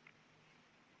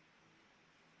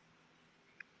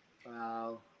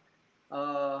 Wow.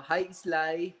 Hi,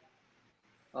 Sly.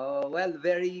 Well,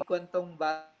 very kwentong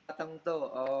batang to.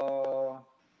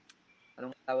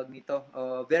 Anong tawag nito?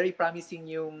 Very promising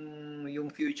yung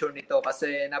future nito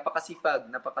kasi napakasipag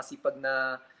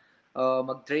na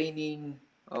mag-training.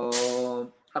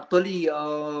 Actually,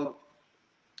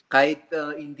 kahit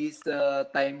in this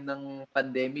time ng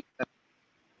pandemic,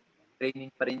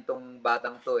 training pa rin tong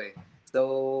batang to eh.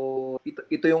 So,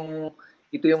 ito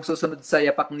yung susunod sa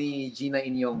yapak ni Gina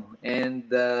Inyong. And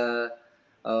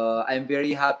I'm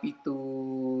very happy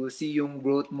to see yung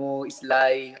growth mo,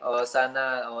 Sly.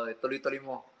 Sana tuloy-tuloy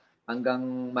mo hanggang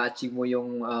ma-achieve mo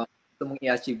yung gusto mong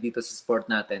i-achieve dito sa sport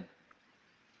natin.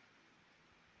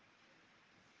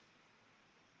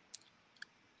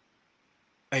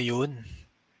 Ayun.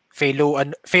 Fellow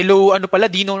ano pala,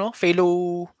 Dino, no?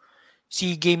 Fellow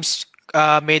SEA Games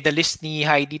medalist ni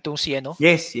Heidi tong si ano?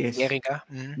 Yes. Erica.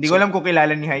 Hindi ko alam kung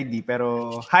kilala ni Heidi,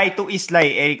 pero hi to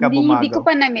Islay, Erica Bumagaw. Hindi ko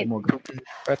pa na-meet.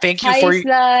 Thank you Hi, for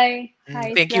Sly.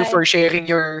 thank you for sharing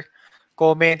your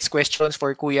comments, questions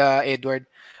for Kuya Edward.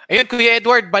 Ayun, Kuya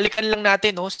Edward, balikan lang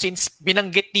natin, no? Since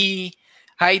binanggit ni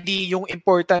Heidi yung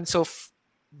importance of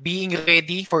being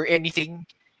ready for anything,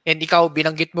 and ikaw,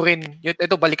 binanggit mo rin,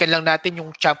 ito, balikan lang natin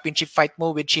yung championship fight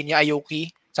mo with Shinya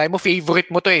Aoki. Sabi mo, favorite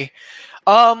mo to eh.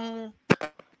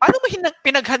 Paano mo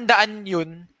pinaghandaan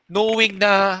yun, knowing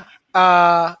na,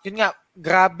 yun nga,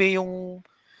 grabe yung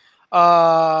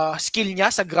skill niya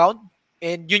sa ground,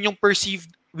 and yun yung perceived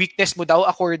weakness mo daw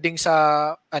according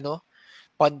sa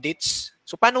pundits.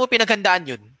 So, paano mo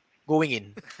pinaghandaan yun, going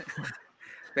in?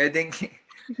 Pwedeng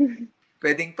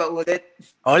pa ulit.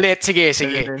 Sige.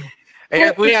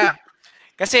 Ayun, Kuya.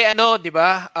 Kasi di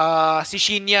ba, si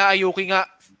Shinya Aoki nga,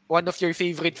 one of your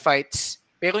favorite fights,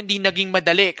 pero hindi naging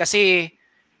madali kasi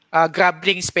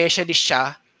grappling specialist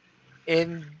siya.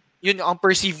 And yun, ang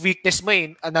perceived weakness mo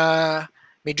na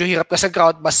medyo hirap ka sa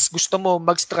ground, mas gusto mo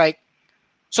mag-strike.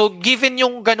 So, given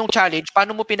yung ganong challenge,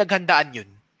 paano mo pinaghandaan yun?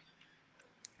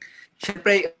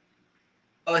 Siyempre,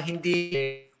 hindi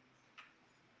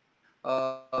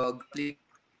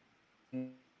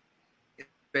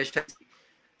especially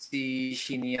si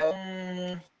Shinya. Yung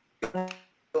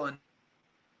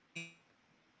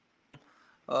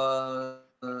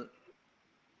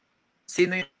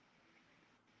sino yung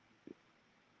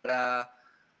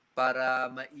para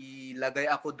mailagay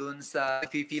ako dun sa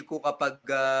feel ko kapag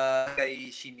kay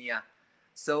Shinya.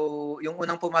 So, yung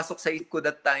unang pumasok sa isip ko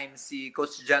that time, si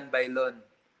Coach John Bailon.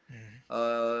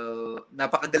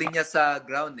 Napakagaling niya sa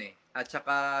ground eh. At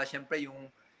saka, syempre,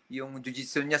 yung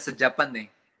jiu-jitsu niya sa Japan eh.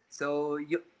 So,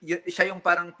 siya yung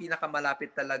parang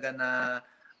pinakamalapit talaga na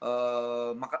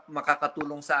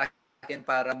makakatulong sa akin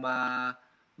para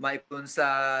maipun sa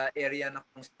area na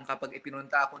kung kapag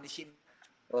ipinunta ako ni Shin,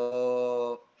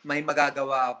 may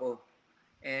magagawa ako.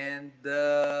 And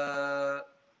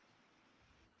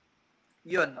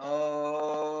yun,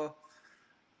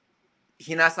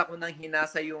 hinasa ko ng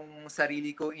hinasa yung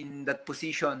sarili ko in that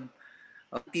position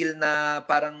until na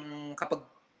parang kapag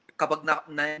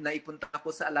naipunta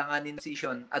ako sa alanganin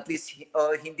position, at least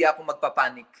hindi ako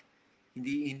magpapanik.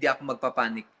 Hindi ako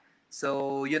magpapanik.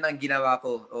 So, yun ang ginawa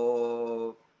ko.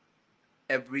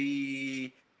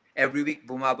 Every week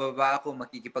bumababa ako,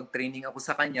 makikipag-training ako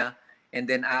sa kanya, and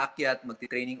then aakyat,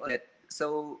 magti-training ulit.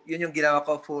 So, yun yung ginawa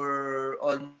ko for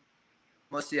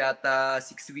almost yata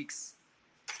 6 weeks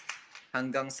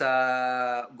hanggang sa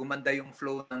gumanda yung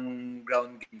flow ng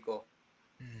ground game ko.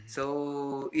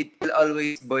 So, it will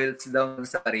always boils down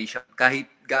sa preparation. Kahit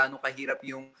gaano kahirap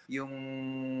yung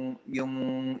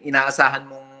inaasahan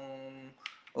mong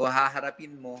o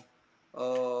haharapin mo,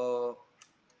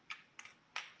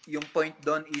 yung point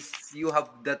doon is you have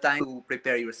the time to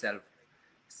prepare yourself.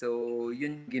 So,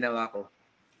 yun ginawa ko.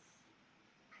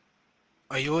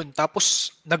 Ayun.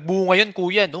 Tapos, nagbunga yun,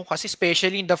 Kuya, no? Kasi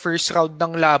especially in the first round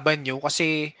ng laban nyo,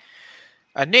 kasi,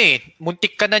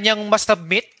 muntik ka na niyang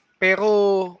masubmit,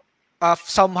 pero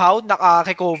somehow,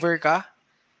 naka-recover ka.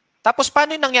 Tapos,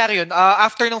 paano yung nangyari yun?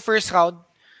 After ng first round,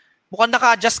 mukhang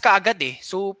naka-adjust ka agad eh.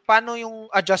 So, paano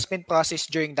yung adjustment process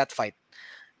during that fight?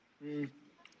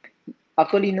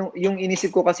 Actually, yung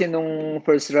inisip ko kasi nung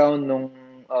first round, nung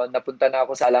napunta na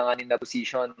ako sa alanganin na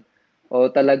position,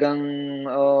 talagang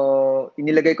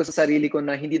inilagay ko sa sarili ko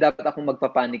na hindi dapat akong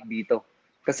magpapanik dito.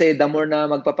 Kasi the more na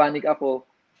magpapanik ako,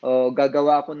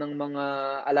 gagawa ako ng mga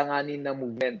alanganin na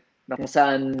movement na kung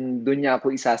saan doon niya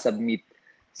ako isasubmit.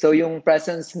 So yung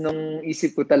presence nung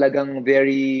isip ko talagang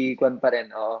very pa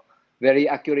rin. very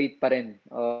accurate pa rin.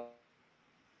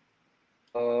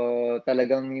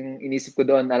 Talagang yung inisip ko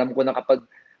doon, alam ko na kapag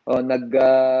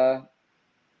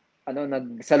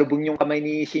nagsalubong yung kamay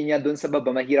ni Shinya doon sa baba,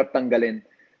 mahirap tanggalin.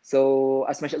 So,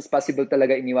 as much as possible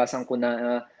talaga iniwasan ko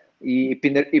na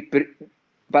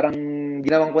parang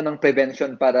ginawan ko ng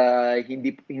prevention para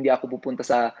hindi ako pupunta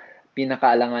sa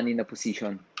pinakaalanganin na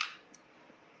position.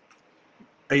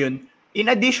 Ayun. In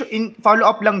addition, in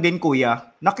follow-up lang din,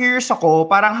 Kuya, na-curious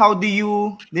ako, parang how do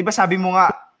you, di ba sabi mo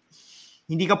nga,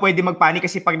 hindi ka pwede magpanik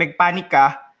kasi pag nagpanik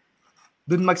ka,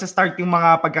 dun magsa-start yung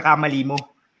mga pagkakamali mo.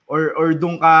 Or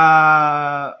dun ka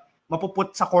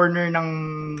mapuput sa corner ng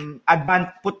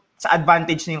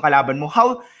advantage na yung kalaban mo.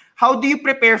 How do you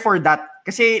prepare for that?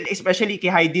 Kasi especially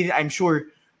kay Heidi, I'm sure,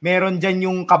 meron dyan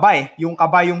yung kaba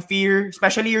yung fear,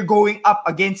 especially you're going up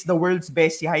against the world's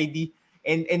best, si Heidi.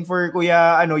 And for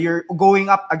Kuya, you're going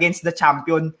up against the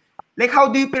champion. Like,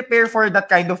 how do you prepare for that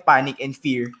kind of panic and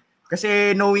fear?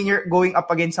 Kasi knowing you're going up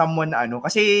against someone na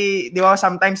kasi, di ba,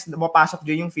 sometimes mapasok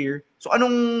dyan yung fear. So,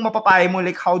 anong mapapayo mo?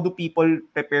 Like, how do people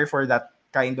prepare for that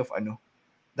kind of,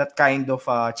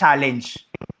 challenge?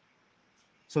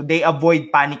 So, they avoid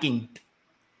panicking.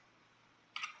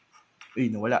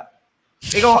 Uy, nawala.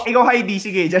 Ikaw Heidi,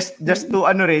 sige, just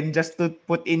to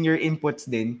put in your inputs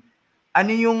din.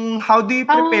 How do you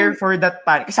prepare for that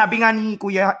panic? Sabi nga ni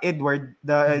Kuya Edward,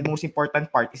 the most important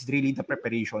part is really the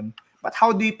preparation. But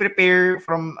how do you prepare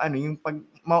from yung pag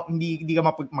hindi ka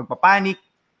magpapanik,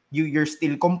 you're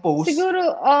still composed?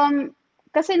 Siguro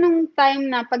kasi nung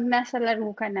time na pag nasa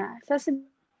laro ka na,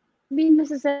 sasabihin mo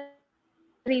sa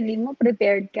sarili mo,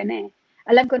 prepared ka na eh.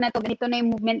 Alam ko na to, ganito na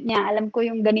yung movement niya, alam ko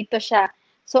yung ganito siya.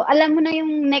 So alam mo na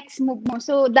yung next move mo.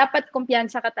 So dapat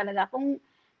kumpiyansa ka talaga.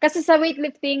 Kasi sa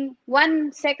weightlifting,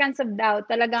 1 seconds of doubt,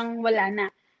 talagang wala na.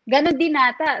 Ganon din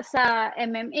nata sa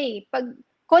MMA. Pag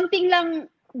konting lang,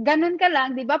 ganon ka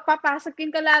lang, di ba, papasok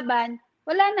yung kalaban,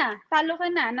 wala na, talo ka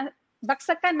na,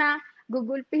 baksak ka na,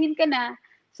 gugulpihin ka na.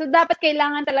 So, dapat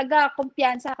kailangan talaga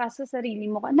kumpiyansa ka sa sarili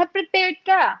mo. Na-prepared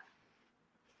ka.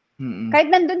 Mm-mm.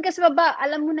 Kahit nandun ka sa baba,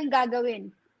 alam mo nang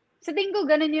gagawin. Sa tingin ko,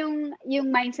 ganon yung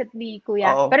mindset ni Kuya.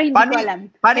 Oo. Pero hindi ko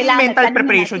alam. Paano yung mental tanungin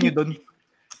preparation natin. nyo dun?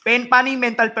 Paano yung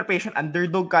mental preparation?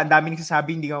 Underdog ka, ang dami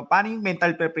nagsasabi, hindi ka. Paano yung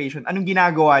mental preparation? Anong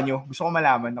ginagawa nyo? Gusto ko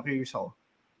malaman, na-curious ako.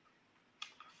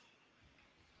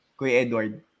 Kuya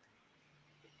Edward.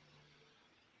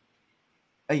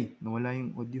 Ay, nawala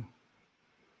yung audio.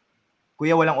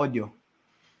 Kuya, walang audio.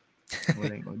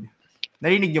 Wala yung audio.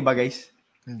 Narinig nyo ba, guys?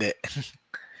 Hindi.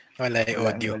 Wala yung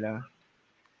audio.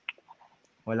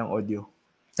 Walang audio.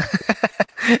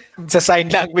 Sa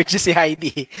sign language si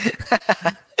Heidi.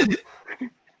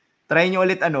 Try nyo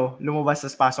ulit lumabas sa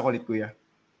pasok ulit, Kuya.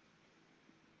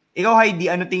 Ikaw, Heidi,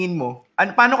 ano tingin mo?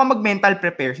 Paano ka mag-mental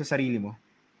prepare sa sarili mo?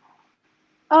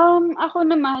 Ako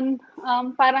naman,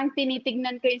 parang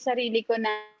tinitignan ko yung sarili ko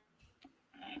na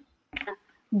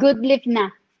good lift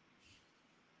na.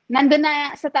 Nandun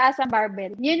na sa taas ang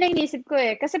barbell. Yun ang iniisip ko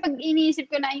eh. Kasi pag iniisip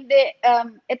ko na hindi,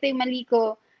 ito yung mali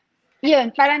ko,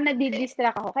 yun, parang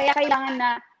nadidistract ako. Kaya kailangan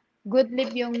na good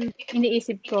lift yung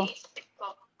iniisip ko.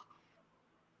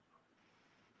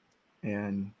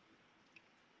 Ayan.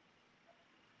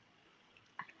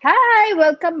 Hi!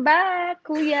 Welcome back,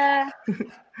 Kuya!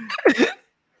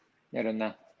 Meron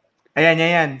na.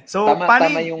 Ayan. So,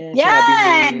 tama yung yan! sinabi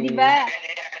ni... Di ba?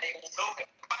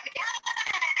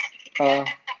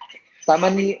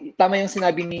 Tama yung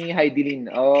sinabi ni Heidi Lynn.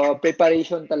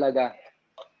 Preparation talaga.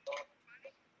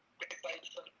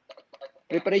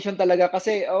 Preparation talaga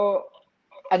kasi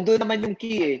ando naman yung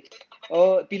key eh.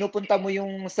 Pinupunta mo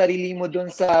yung sarili mo doon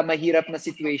sa mahirap na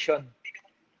situation.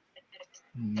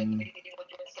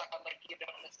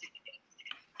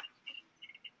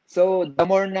 So, the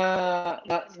more na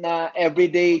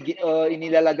everyday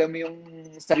inilalagay mo yung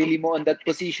sarili mo on that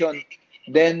position,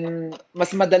 then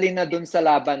mas madali na doon sa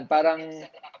laban.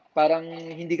 Parang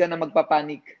hindi ka na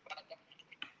magpapanik.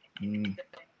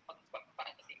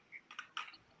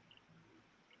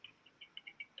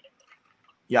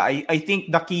 Yeah, I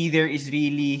think the key there is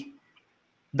really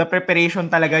the preparation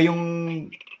talaga,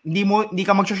 yung hindi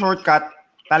ka mag-shortcut,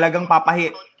 talagang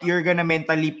you're gonna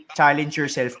mentally challenge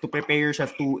yourself to prepare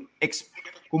yourself to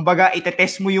kumbaga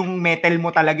itetest mo yung metal mo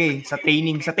talaga sa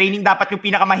training. Sa training dapat yung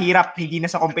pinakamahirap, hindi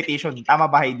na sa competition. Tama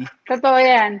ba, Heidi? Totoo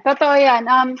yan.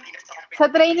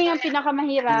 Sa training ang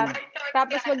pinakamahirap.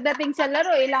 Tapos pagdating sa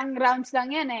laro, ilang rounds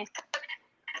lang yan eh.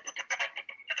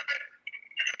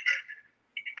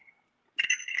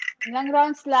 Ilang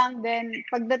rounds lang, then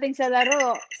pagdating sa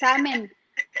laro, sa amin,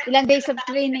 ilang days of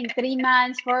training, 3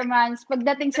 months, 4 months.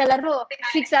 Pagdating sa laro,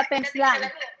 6 attempts lang.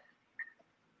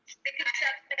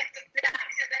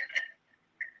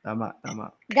 Tama.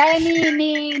 Gaya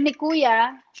ni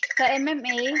Kuya sa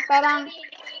MMA, parang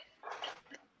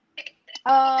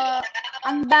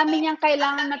ang dami niyang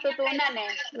kailangan matutunan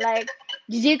eh. Like,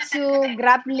 jiu-jitsu,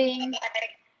 grappling.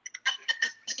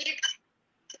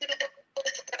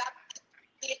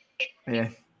 Ayan.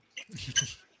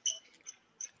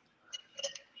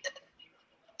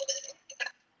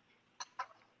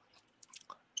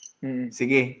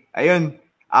 Sige. Ayun.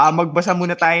 Magbasa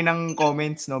muna tayo ng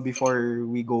comments no before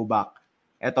we go back.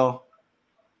 Eto.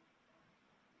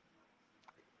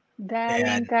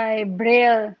 Galing kay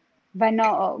Braille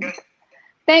Banoog.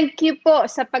 Thank you po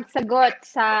sa pagsagot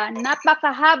sa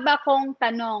napakahaba kong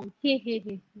tanong.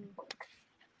 Hihihi.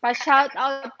 Pa-shout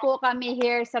out po kami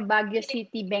here sa Baguio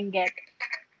City, Benguet.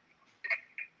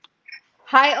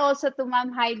 Hi also to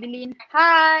Ma'am Heidelin.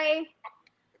 Hi!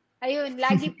 Ayun,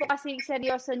 lagi po kasi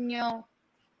seryoso ninyo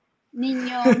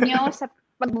sa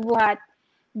pagbubuhat.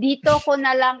 Dito ko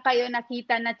na lang kayo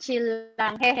nakita na chill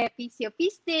lang. Hehe, pisyo,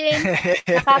 pistin.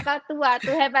 Nakakatuwa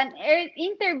to have an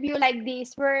interview like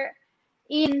this where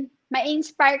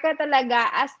ma-inspire ka talaga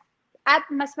at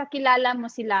mas makilala mo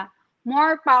sila.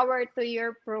 More power to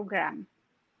your program.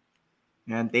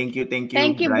 Yan, thank you. Thank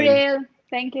you, Brian. Brill.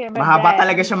 Thank you. Mahaba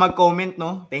talaga siya mag-comment,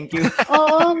 no? Thank you.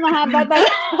 Oo, mahaba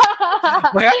talaga.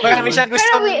 Marami siyang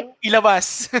gusto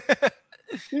ilabas.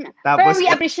 Tapos, pero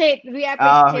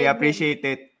we appreciate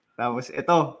it. Tapos,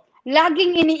 ito.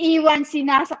 Laging iniiwan,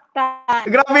 sinasaktan.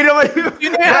 Grabe naman.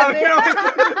 Grabe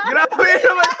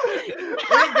naman.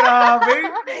 Grabe.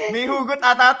 May hugot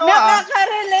ata to,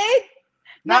 Nakaka-relate.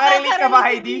 Nakaka-relate ka ba,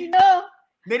 Heidi?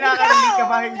 Hindi, nakaka-relate ka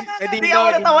ba, Heidi? Hindi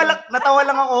ako, natawa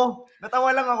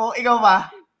lang ako. Ikaw ba?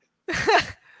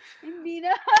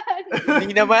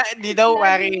 Hindi daw,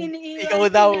 Mari. Ikaw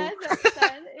daw.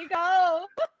 Ikaw.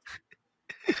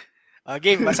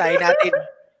 Okay, basahin natin.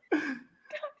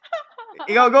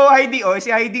 Ikaw, go Heidi.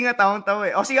 Si Heidi nga tawang-tawa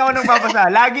eh. Sige ako nang babasa.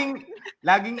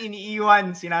 Laging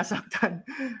iniiwan, sinasaktan.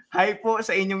 Hi po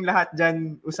sa inyong lahat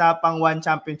dyan. Usapang One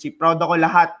Championship. Proud ako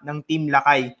lahat ng Team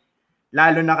Lakay.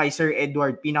 Lalo na kay Sir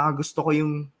Edward. Pinakagusto ko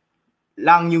yung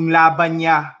laban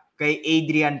niya kay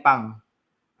Adrian Pang.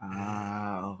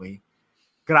 Okay.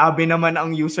 Grabe naman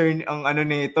ang user, ang ano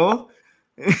nito.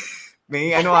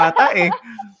 May ano ata eh.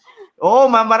 Oo,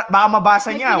 baka mabasa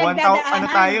niya. 1,000, ano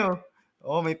tayo?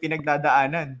 Oo, may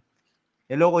pinagdadaanan.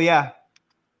 Hello, kuya.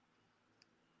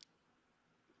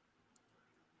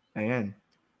 Ayan.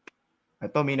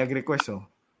 Ito, may nag-request, oh.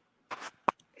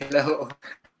 Hello.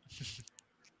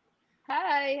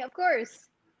 Hi, of course.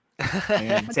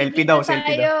 Ayan, selfie daw.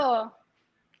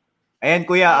 Ayan,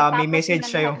 kuya, may message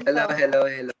sa'yo. Hello.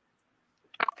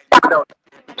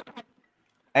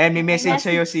 Ayan, may message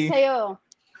sa'yo sa'yo.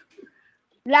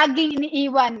 Laging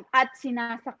iniiwan at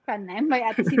sinasaktan. May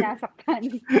at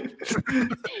sinasaktan.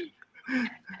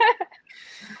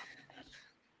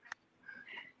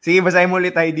 Sige, basahin mo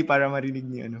ulit, Heidi, para marinig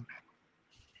niyo.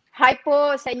 Hi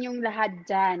po sa inyong lahat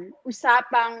dyan.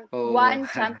 Usapang One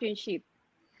Championship.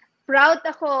 Proud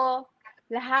ako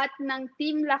lahat ng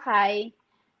Team Lakay,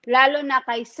 lalo na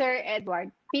kay Sir Edward.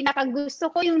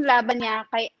 Pinakagusto ko yung laban niya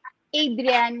kay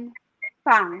Adrian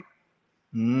Pang.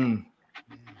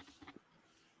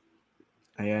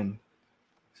 Ayan.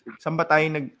 Saan ba tayo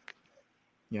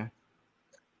Yeah.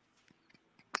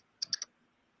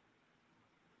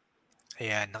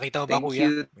 Ayan, nakita mo ba,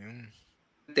 kuya?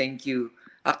 Thank you.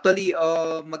 Actually,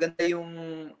 maganda yung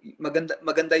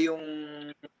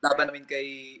laban namin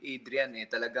kay Adrian eh.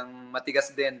 Talagang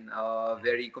matigas din.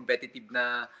 Very competitive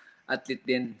na athlete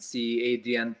din si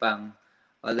Adrian Pang.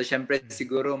 Although syempre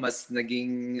siguro mas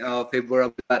naging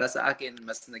favorable para sa akin,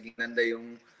 mas naging ganda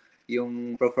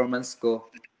yung performance ko.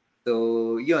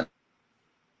 So, yun.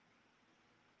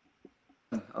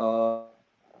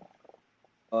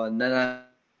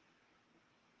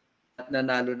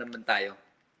 Nanalo naman tayo.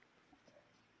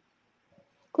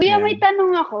 Kuya, may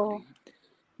tanong ako.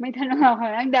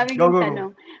 Ang daming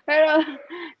tanong. Pero,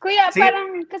 kuya, sige,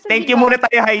 parang... Kasi thank you muna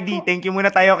tayo, Heidi. Thank you muna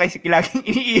tayo kasi laging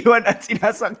iniiwan at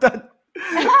sinasaktan.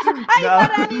 Ay,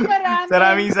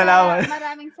 maraming salamat.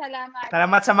 Maraming salamat.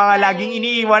 Salamat sa mga laging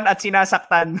iniiwan at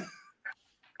sinasaktan.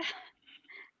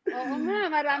 Oo nga,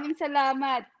 maraming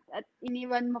salamat. At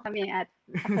iniwan mo kami at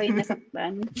ako'y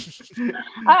nasaktan.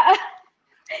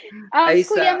 Ay,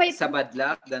 kuya, sa bad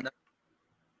luck, gano'n.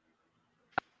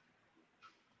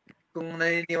 Kung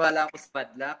naniniwala ako sa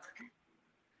bad luck,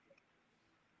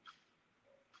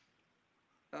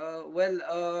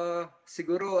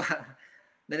 siguro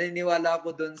naniniwala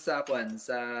ako doon sa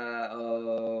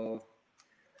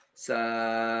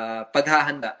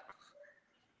paghahanda.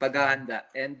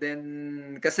 And then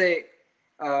kasi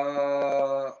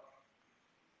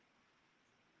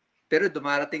Pero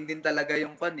dumarating din talaga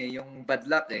yung yung bad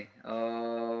luck eh.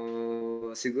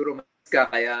 Siguro mas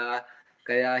kaya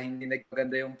hindi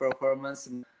nagpaganda yung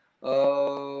performance.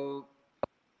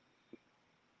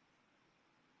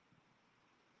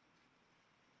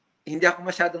 Hindi ako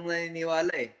masyadong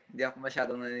naniniwala eh. Hindi ako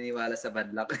masyadong naniniwala sa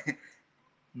bad luck.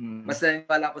 Mas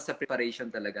naniniwala ako sa preparation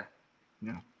talaga.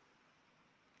 Yeah.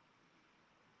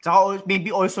 Saka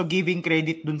maybe also giving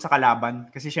credit dun sa kalaban.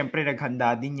 Kasi syempre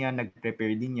naghanda din yan,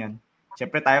 nag-prepare din yan.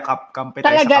 Syempre tayo compete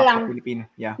tayo sa Kapwa Pilipino.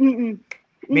 Yeah.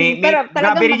 May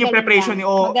grabe rin yung preparation ni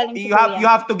you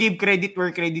have to give credit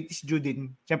where credit is due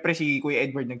din. Syempre si Kuya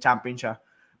Edward nag-champion siya.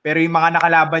 Pero yung mga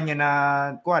nakalaban niya na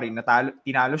kuwari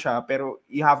tinalo siya, pero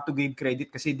you have to give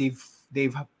credit kasi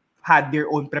they've had their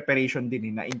own preparation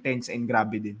din na intense and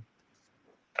grabe din.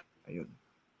 Ayun.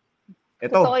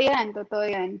 Ito. Totoo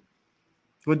yan.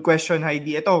 Good question,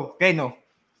 Heidi. Ito, Keno.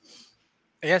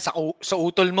 Ayan, sa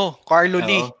utol mo, Carlo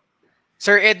Lee.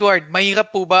 Sir Edward, mahirap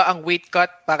po ba ang weight cut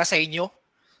para sa inyo?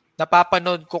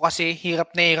 Napapanood ko kasi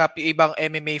hirap na hirap yung ibang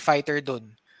MMA fighter doon.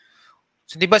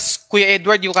 So, di ba, Kuya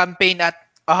Edward, yung campaign at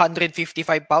 155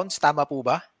 pounds, tama po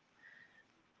ba?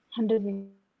 100.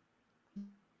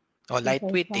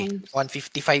 Lightweight eh.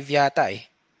 155 yata eh.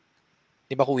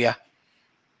 Di ba, Kuya?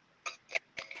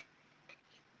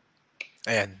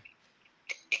 Ayan.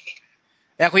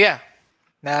 Kuya,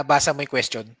 nabasa mo yung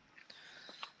question?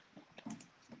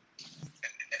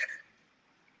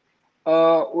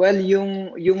 Well,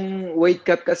 yung weight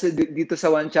cut kasi dito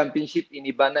sa One Championship,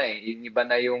 iniba na eh. Iniba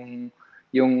na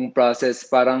yung process.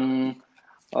 Parang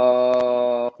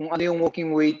kung ano yung walking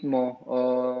weight mo,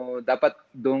 dapat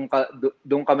doon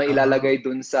ka mailalagay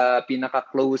doon sa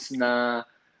pinaka-close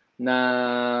na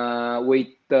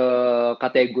weight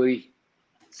category.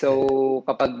 So,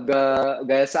 kapag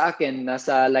gaya sa akin,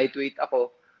 nasa lightweight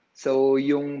ako, so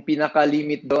yung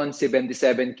pinaka-limit doon,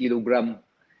 77 kilogram.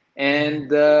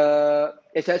 And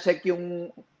i-check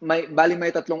bali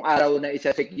may 3 araw na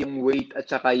i-check yung weight at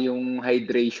saka yung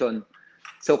hydration.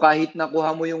 So, kahit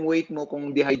nakuha mo yung weight mo,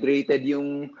 kung dehydrated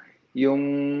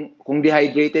kung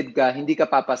dehydrated ka, hindi ka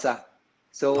papasa.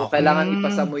 So, kailangan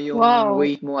ipasa mo yung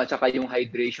weight mo at saka yung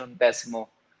hydration test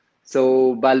mo.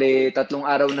 So, bale, 3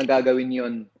 araw na gagawin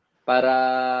yon para,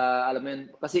 alam mo yun,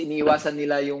 kasi iniiwasan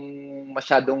nila yung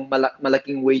masyadong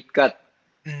malaking weight cut.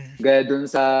 Gaya dun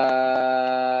sa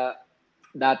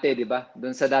dati, di ba?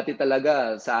 Dun sa dati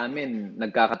talaga, sa amin,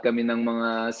 nagkakat kami ng mga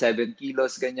 7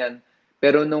 kilos, ganyan.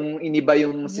 Pero nung iniba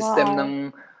yung system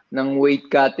ng weight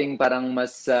cutting, parang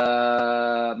mas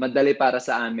madali para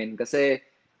sa amin. Kasi,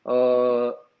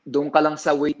 doon ka lang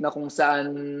sa weight na kung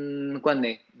saan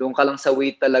doon ka lang sa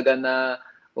weight talaga na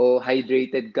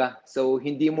hydrated ka. So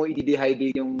hindi mo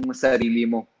i-dehydrate yung sarili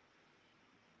mo.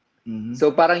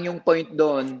 So parang yung point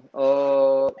doon,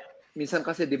 minsan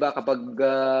kasi 'di ba kapag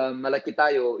malaki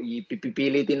tayo,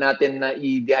 ipipilitin natin na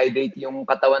i-dehydrate yung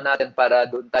katawan natin para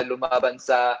doon tayo lumaban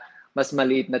sa mas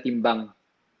maliit na timbang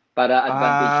para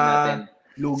advantage natin.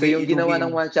 So yung ginawa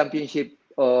ng One Championship,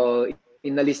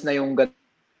 inalis na yung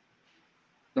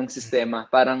ng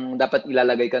sistema. Parang dapat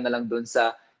ilalagay ka na lang doon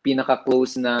sa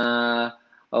pinaka-close na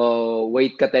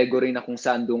weight category na kung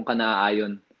saan doon ka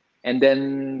naaayon. And then,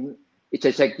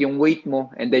 i-check yung weight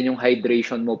mo and then yung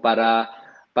hydration mo para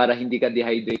hindi ka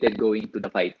dehydrated going to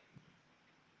the fight.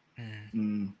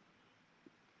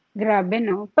 Grabe,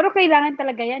 no? Pero kailangan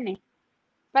talaga yan eh.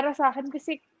 Para sa akin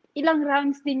kasi ilang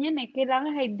rounds din yan eh.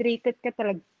 Kailangan hydrated ka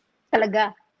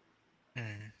talaga.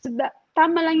 So,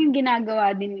 tama lang yung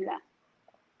ginagawa din nila.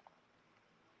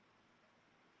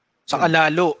 Saka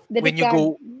lalo, when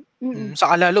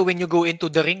you go into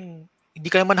the ring, hindi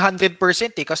ka naman 100%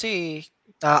 eh kasi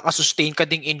nakaka-sustain ka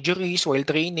ding injuries while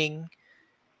training.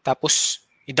 Tapos,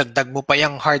 idagdag mo pa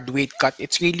yung hard weight cut.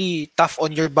 It's really tough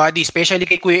on your body, especially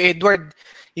kay Kuya Edward.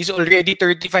 He's already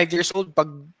 35 years old. Pag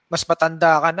mas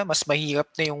matanda ka na, mas mahirap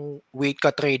na yung weight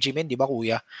cut regimen, di ba,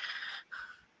 Kuya?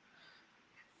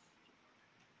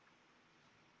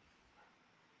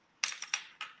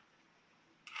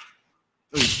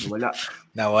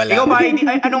 Nawala. Ikaw ba,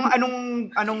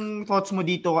 anong thoughts mo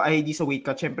dito ay sa weight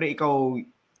cut? Siyempre, ikaw,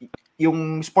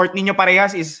 yung sport ninyo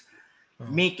parehas is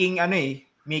making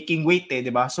weight di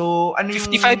ba? So, ano yung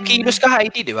 55 kilos ka,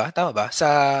 Heidi, di ba? Tama ba?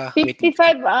 Sa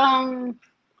 55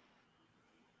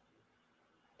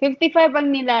 ang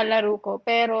nilalaro ko,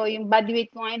 pero yung body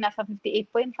weight ko ngayon nasa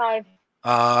 58.5,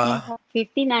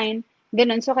 59,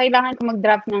 ganun. So, kailangan ko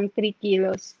mag-drop ng 3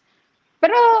 kilos.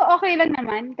 Pero okay lang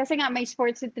naman kasi nga may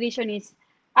sports nutritionist.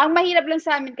 Ang mahirap lang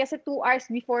sa amin kasi 2 hours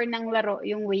before ng laro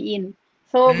yung weigh-in.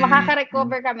 So,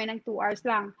 makaka-recover kami ng 2 hours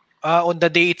lang. On the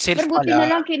day itself pero buti na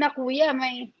lang kina Kuya,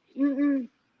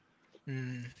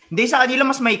 Hindi, sa kanila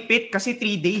mas mahigpit kasi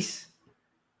 3 days.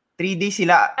 3 days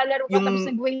sila. Laro ka tapos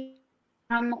nag-wait.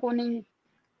 Makunin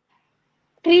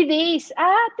 3 days.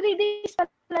 3 days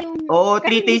pala yung... Oo,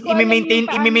 3 days.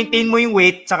 I-maintain mo yung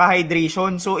weight tsaka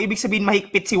hydration. So, ibig sabihin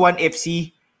mahigpit si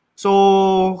 1FC. So,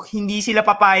 hindi sila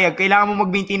papayag. Kailangan mo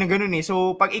mag-maintain ng ganun eh.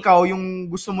 So, pag ikaw, yung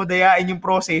gusto mo dayain yung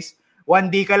process, 1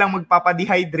 day ka lang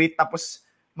magpapadehydrate tapos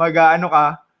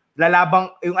lalabang,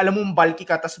 yung alam mo bulky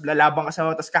ka, tapos lalabang ka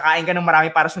tapos kakain ka ng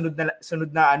marami para sunod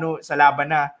na sa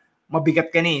laban na mabigat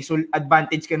ka na eh. So,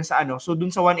 advantage ka na sa So, dun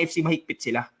sa 1FC, mahigpit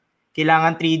sila.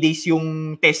 Kailangan 3 days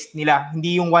yung test nila.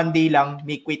 Hindi yung 1 day lang,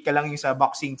 make weight ka lang yung sa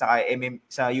boxing saka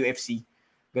sa UFC.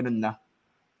 Ganun na.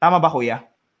 Tama ba, kuya?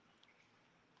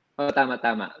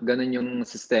 Tama. Ganun yung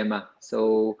sistema.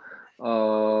 So,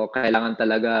 kailangan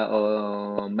talaga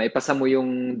may pasa mo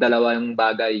yung dalawang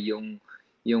bagay,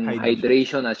 yung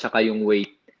hydration at saka yung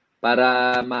weight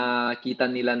para makita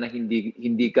nila na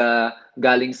hindi ka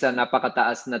galing sa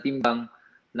napakataas na timbang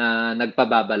na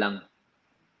nagpababa lang.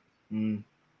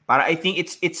 Para I think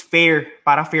it's fair,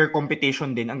 para fair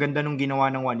competition din. Ang ganda nung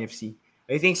ginawa ng 1FC.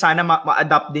 I think sana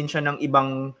ma-adapt din siya ng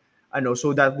ibang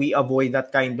so that we avoid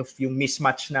that kind of yung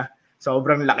mismatch na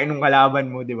sobrang laki ng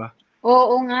kalaban mo, di ba?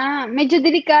 Oo nga. Medyo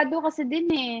delikado kasi din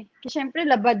eh. Kasi syempre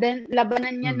labanan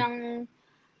niya ng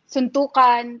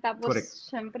suntukan, tapos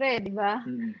syempre, di ba?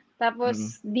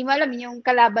 Tapos di mo alam yung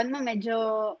kalaban mo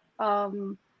medyo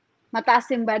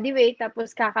mataas yung body weight,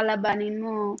 tapos kakalabanin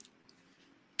mo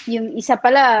yung isa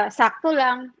pala sakto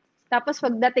lang, tapos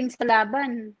pagdating sa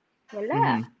laban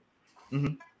wala.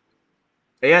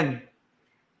 Ayan.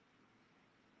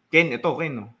 Ken,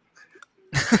 no?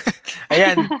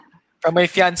 Ayan. From my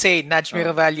fiancé, Naj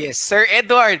Miravalles. Sir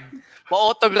Edward,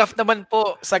 pa-autograph naman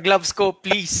po sa gloves ko,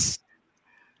 please.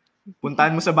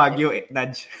 Puntahan mo sa Baguio,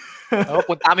 Naj.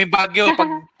 Punta kami Baguio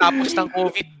pag tapos ng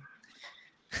COVID.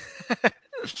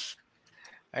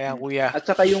 Ayan, kuya. At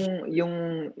saka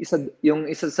yung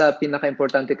isa sa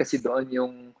pinaka-importante kasi doon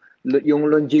yung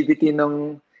longevity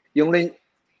ng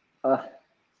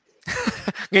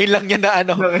Ngayon lang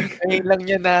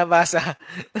niya na basa.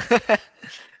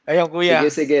 Ayun, kuya.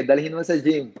 Sige, dalhin mo sa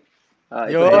gym.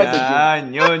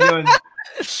 Yun.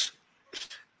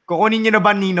 Kukunin niyo na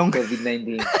ba Ninong?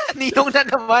 COVID-19. Ninong na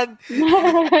naman.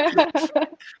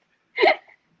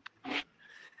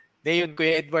 Yun,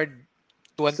 Kuya Edward.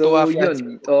 Tuwan-tuwa. So,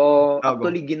 yun.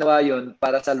 Actually, ginawa yun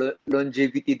para sa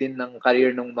longevity din ng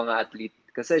career ng mga athlete.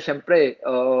 Kasi, syempre,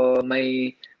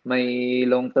 may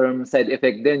long-term side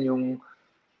effect din yung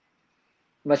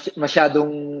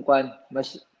masyadong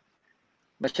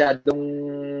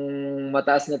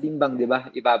mataas na timbang, di ba?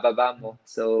 Ibababa mo.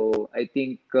 So, I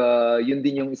think yun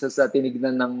din yung isa sa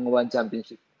tinignan ng One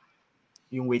Championship.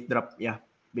 Yung weight drop, yeah.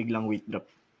 Biglang weight drop.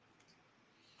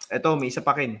 Eto, may isa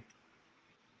pa kin.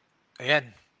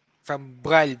 Ayan. From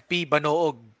Bral P.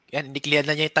 Banoog. Yan, hindi-clear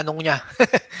na niya yung tanong niya.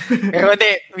 Pero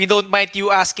hindi, we don't mind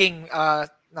you asking.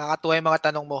 Nakakatuwa yung mga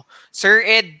tanong mo. Sir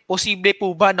Ed, posible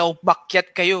po ba na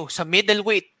umakyat kayo sa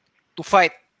middleweight to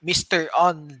fight Mr.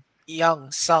 On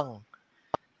Yang Sang?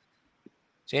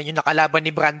 So yan yung nakalaban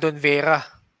ni Brandon Vera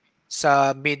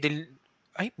sa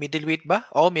middleweight ba?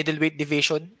 Middleweight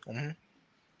division.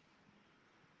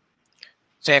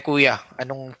 So kuya,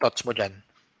 anong thoughts mo dyan?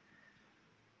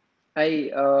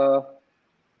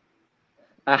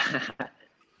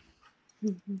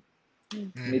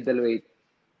 Middleweight.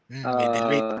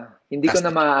 Hindi ko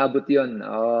na maaabot 'yon.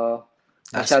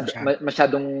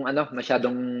 Masyado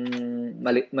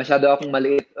akong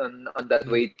maliit on that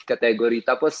weight category.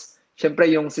 Tapos syempre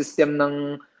yung system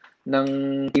ng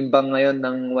timbang ngayon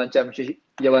ng One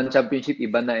Championship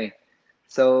iba na eh.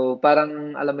 So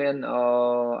parang alam mo 'yan,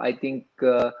 I think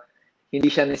hindi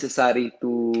siya necessary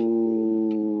to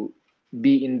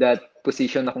be in that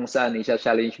position na kung saan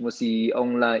i-challenge mo si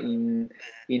Ongla in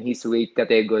his weight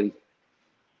category.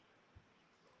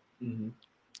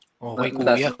 Okay,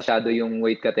 kuya. Masyado yung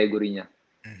weight category niya.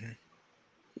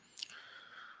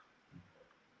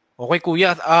 Okay,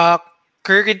 kuya.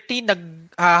 Currently,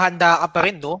 naghahanda ka pa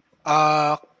rin, no?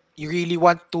 You really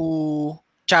want to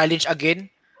challenge again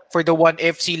for the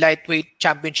 1FC Lightweight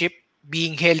Championship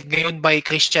being held ngayon by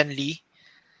Christian Lee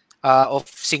of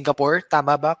Singapore.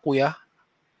 Tama ba, kuya?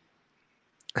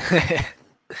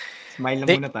 Smile na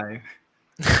muna tayo.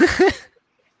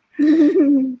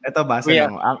 Ito, basa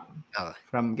lang.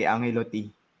 From kay Angelo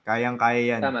T.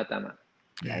 Kayang-kaya yan. Tama.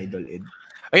 Idol Ed.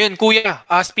 Ayun, kuya.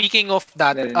 Speaking of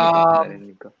that,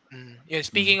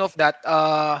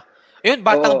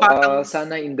 batang-batang.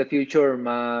 Sana in the future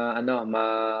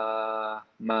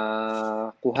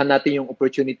makuha natin yung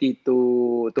opportunity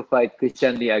to fight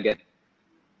Christian Lee again.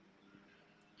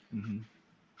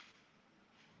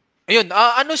 Ayun,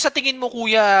 ano sa tingin mo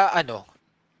kuya,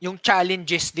 yung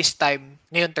challenges this time,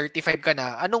 ngayon 35 ka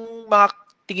na, anong mga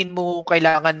tingin mo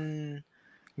kailangan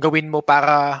gawin mo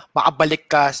para makabalik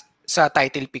ka sa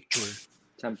title picture?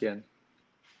 Champion.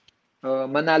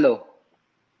 Manalo.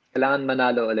 Kailangan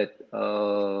manalo ulit.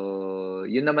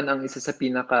 Yun naman ang isa sa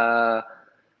pinaka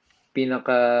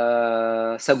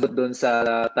sagot doon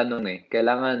sa tanong eh.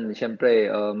 Kailangan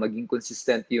syempre maging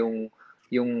consistent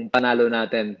yung panalo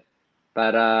natin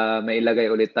para mailagay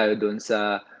ulit tayo doon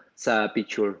sa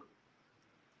picture.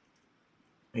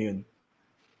 Ayun.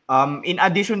 In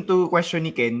addition to question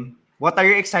ni Ken, what are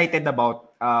you excited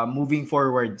about moving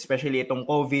forward, especially itong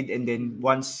COVID, and then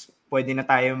once pwede na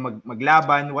tayo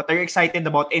maglaban, what are you excited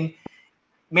about? And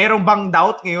meron bang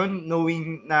doubt ngayon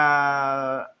knowing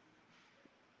na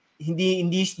hindi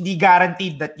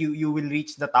guaranteed that you will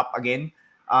reach the top again?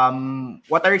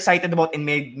 What are you excited about, and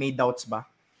may doubts ba?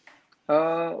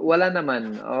 Wala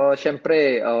naman.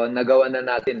 Syempre, nagawa na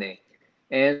natin eh.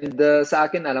 And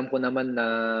sa akin, alam ko naman na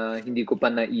hindi ko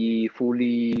pa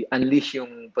fully unleash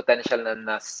yung potential na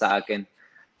nasa sa akin.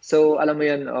 So, alam mo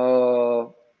yun,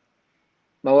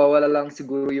 mawawala lang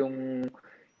siguro yung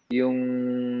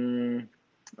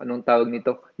anong tawag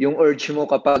nito? Yung urge mo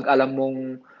kapag alam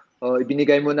mong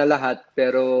ibinigay mo na lahat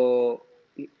pero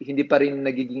hindi pa rin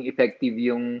nagiging effective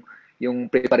yung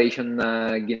preparation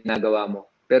na ginagawa mo.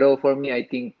 Pero for me, I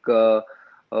think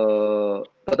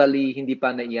totally hindi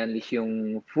pa na-i-unleash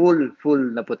yung full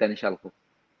na potential ko.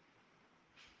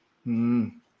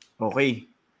 Okay.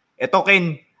 Ito,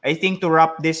 Ken, I think to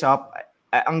wrap this up,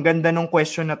 ang ganda ng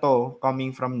question na to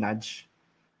coming from Nudge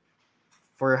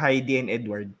for Heidi and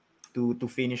Edward to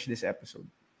finish this episode.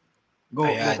 Go,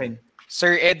 Ken.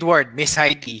 Sir Edward, Miss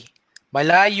Heidi,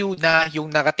 malayo na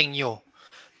yung narating nyo.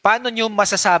 Paano nyo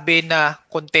masasabi na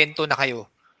kontento na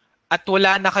kayo? At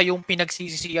wala na kayong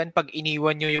pinagsisisihan pag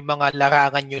iniwan nyo yung mga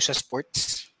larangan nyo sa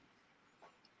sports?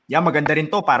 Yeah, maganda rin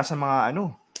to para sa mga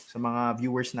sa mga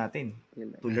viewers natin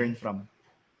to learn from.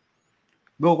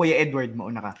 Go, Kuya Edward,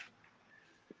 mauna ka.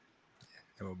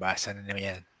 Nababasa na naman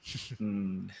yan.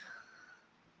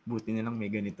 Buti na lang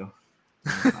may ganito.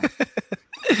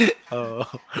 Oo.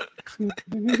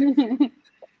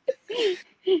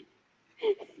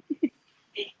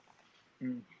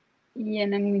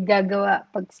 Yan ang gagawa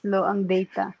pag slow ang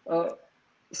data.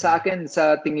 Sa akin,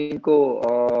 sa tingin ko,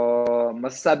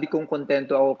 masasabi kong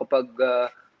kontento ako kapag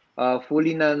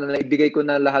fully na naibigay ko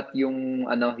na lahat yung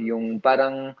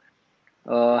parang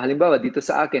halimbawa dito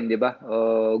sa akin, 'di ba?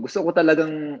 Gusto ko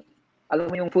talagang alam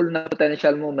mo yung full na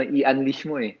potential mo, may i-unleash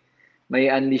mo eh. May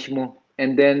i-unleash mo.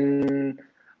 And then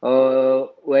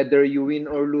whether you win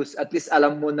or lose, at least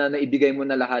alam mo na naibigay mo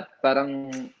na lahat. Parang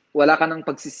wala ka nang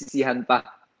pagsisisihan pa.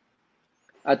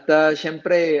 At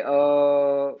syempre,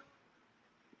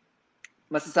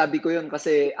 masasabi ko yun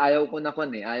kasi ayaw ko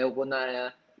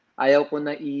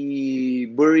na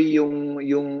i-bury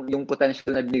yung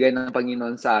potential na binigay ng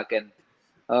Panginoon sa akin.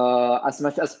 As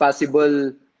much as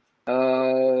possible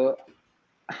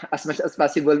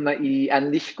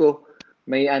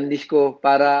mai-unleash ko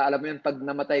para alam mo yun, pag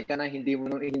namatay ka na hindi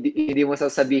mo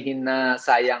sasabihin na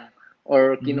sayang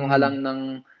or kinuha lang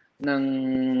ng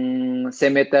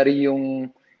cemetery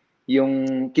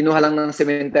yung kinuha lang ng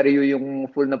cemetery yung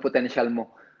full na potential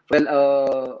mo. Well,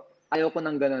 ayaw ko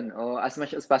ng ganun. As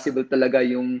much as possible talaga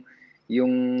yung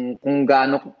kung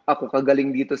gaano ako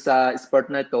kagaling dito sa sport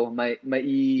na ito, may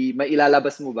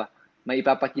ilalabas mo ba? May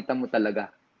ipapakita mo talaga.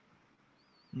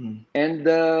 And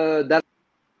that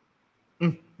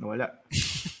wala.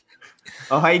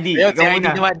 Heidi, ikaw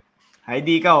muna.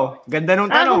 Heidi, ikaw. Ganda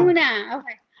nung tanong. Ako muna.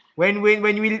 Okay. When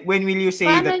will you say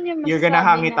Paano that niyo you're gonna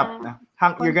hang it masabi up na?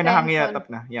 You're gonna hang it up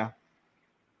na. Yeah.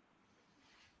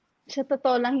 Sa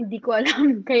totoo lang, hindi ko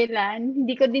alam kailan.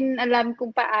 Hindi ko din alam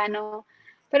kung paano.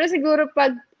 Pero siguro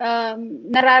pag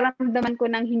nararamdaman ko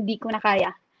nang hindi ko na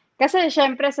kaya. Kasi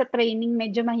syempre sa training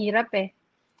medyo mahirap eh.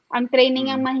 Ang training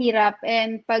ang mahirap,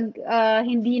 and pag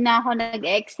hindi na ako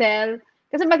nag-excel,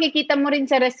 kasi makikita mo rin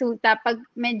sa resulta pag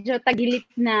medyo tagilit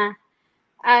na.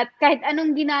 At kahit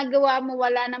anong ginagawa mo,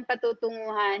 wala nang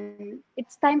patutunguhan,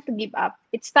 it's time to give up.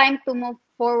 It's time to move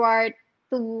forward,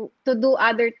 to do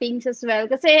other things as well.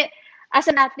 Kasi as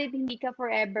an athlete, hindi ka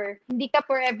forever. Hindi ka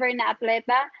forever na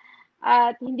atleta,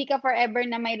 at hindi ka forever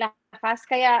na may lakas.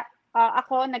 Kaya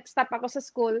ako, nag-stop ako sa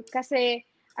school kasi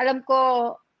alam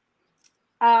ko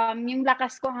yung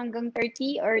lakas ko hanggang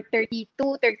 30 or 32,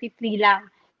 33 lang.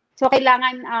 So,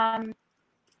 kailangan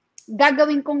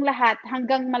gagawin kong lahat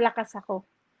hanggang malakas ako.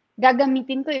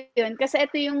 Gagamitin ko yun. Kasi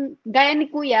ito yung, gaya ni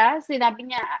Kuya, sinabi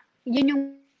niya, yun yung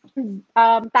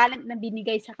talent na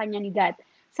binigay sa kanya ni God.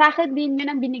 sa akin din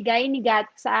yun ang binigay ni God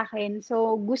sa akin.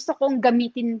 So, gusto kong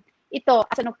gamitin ito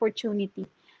as an opportunity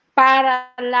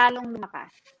para lalong lumakas.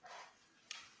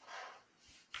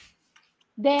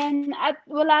 Then, at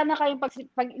wala na kayong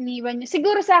pag-iniwan nyo.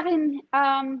 Siguro sa akin,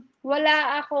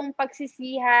 wala akong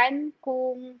pagsisihan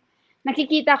kung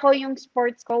nakikita ko yung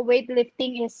sports ko,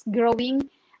 weightlifting is growing.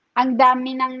 Ang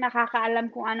dami nang nakakaalam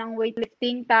kung anong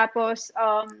weightlifting. Tapos,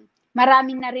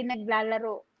 marami na rin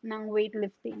naglalaro ng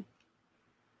weightlifting.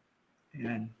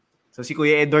 Ayan. So si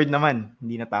Kuya Edward naman,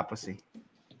 hindi natapos eh.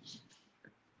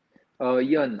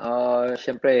 Yun.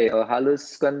 Syempre,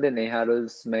 halos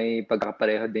halos may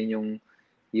pagkakapareho din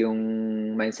yung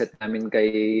mindset namin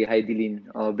kay Heidelin.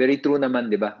 Very true naman,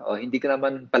 'di ba? Hindi ka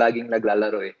naman palaging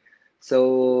naglalaro eh.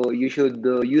 So, you should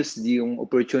use yung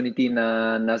opportunity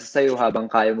na nasa sayo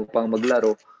habang kaya mo pang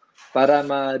maglaro para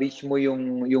ma-reach mo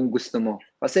yung gusto mo.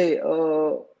 Kasi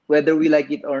whether we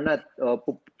like it or not,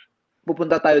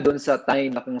 pupunta tayo doon sa time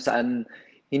na kung saan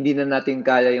hindi na natin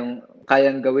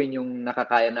kayang gawin yung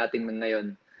nakakaya natin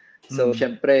ngayon. So,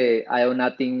 syempre, ayaw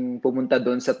nating pumunta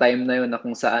doon sa time na yun na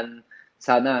kung saan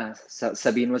sana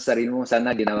sabihin mo sa sarili mo,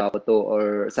 sana ginawa ko to or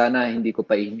sana hindi ko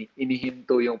pa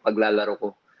inihinto yung paglalaro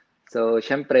ko. So,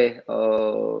 syempre,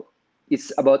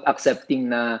 it's about accepting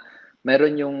na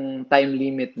meron yung time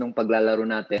limit ng paglalaro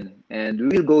natin and we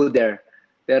will go there.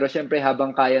 Pero syempre,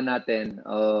 habang kaya natin,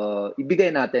 ibigay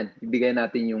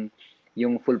natin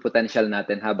yung full potential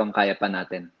natin habang kaya pa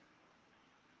natin.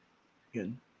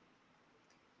 Yun.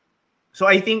 So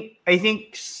I think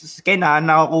Ken,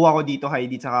 nakakuha ko dito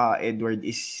Heidi saka Edward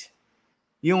is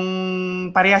yung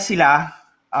parehas sila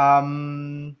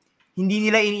hindi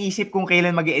nila iniisip kung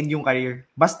kailan mag-end yung career.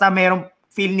 Basta merong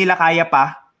feel nila kaya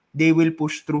pa, they will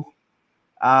push through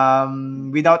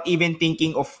without even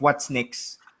thinking of what's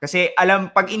next. Kasi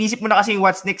pag inisip mo na kasi yung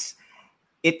what's next,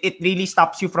 it really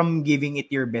stops you from giving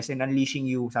it your best and unleashing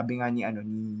you, sabi nga ni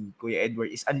Kuya Edward,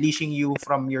 is unleashing you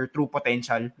from your true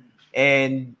potential.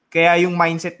 And kaya yung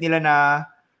mindset nila na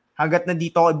hanggat na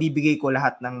dito ako, ibibigay ko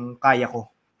lahat ng kaya ko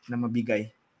na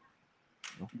mabigay.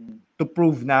 To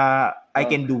prove na I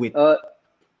can do it.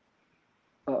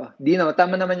 Dino,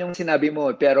 tama naman yung sinabi mo.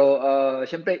 Pero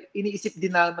syempre, iniisip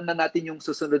din naman na natin yung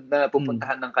susunod na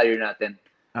pupuntahan ng career natin.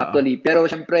 Actually. Pero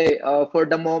syempre, for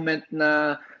the moment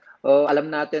na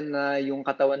alam natin na yung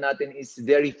katawan natin is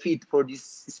very fit for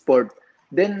this sport,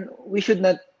 then we should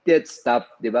not yet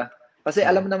stop, di ba? Kasi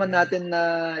alam naman natin na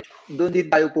doon din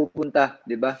tayo pupunta,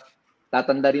 di ba?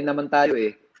 Tatanda rin naman tayo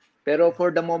eh. Pero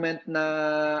for the moment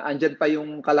na andyan pa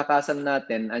yung kalakasan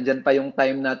natin, andyan pa yung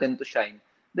time natin to shine,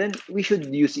 then we should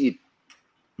use it.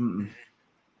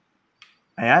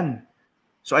 Ayan.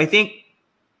 So I think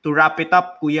to wrap it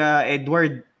up, Kuya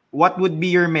Edward, what would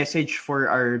be your message for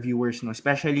our viewers, no?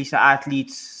 Especially sa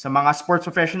athletes, sa mga sports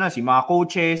professionals, yung mga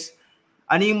coaches,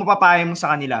 ano yung mapapayo mo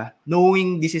sa kanila?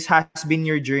 Knowing this has been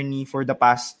your journey for the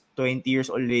past 20 years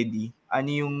already,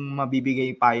 ano yung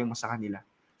mabibigay payo mo sa kanila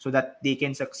so that they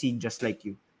can succeed just like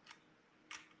you?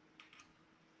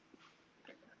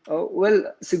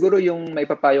 Well, siguro yung may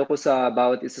papayo ko sa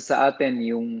bawat isa sa atin,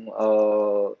 yung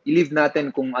i-live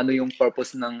natin kung ano yung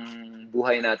purpose ng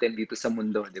buhay natin dito sa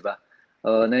mundo, di ba?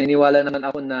 Naniniwala naman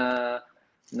ako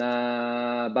na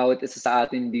bawat isa sa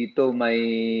atin dito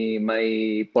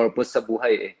may purpose sa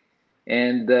buhay eh.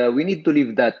 And we need to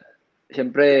live that.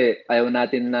 Siyempre, ayaw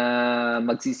natin na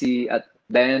magsisi at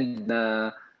the end na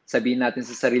sabihin natin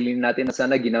sa sarili natin na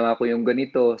sana ginawa ko yung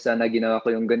ganito, sana ginawa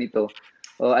ko yung ganito.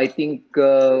 I think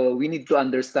we need to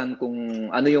understand kung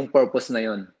ano yung purpose na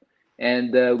yon.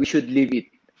 And we should live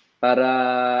it. Para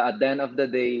at the end of the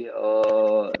day,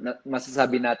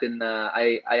 masasabi natin na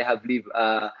I have lived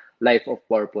a life of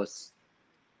purpose.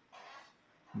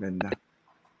 Ganda.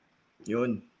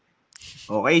 Yun.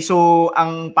 Okay, so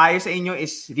ang payo sa inyo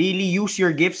is really use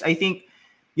your gifts. I think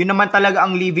yun naman talaga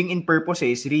ang living in purpose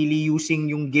is really using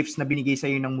yung gifts na binigay sa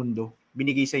iyo ng mundo,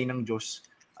 binigay sa iyo ng Diyos.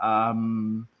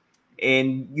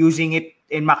 And using it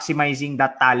and maximizing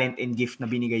that talent and gift na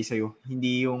binigay sa iyo.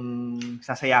 Hindi yung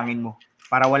sasayangin mo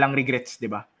para walang regrets, 'di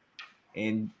ba?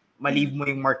 And ma-leave mo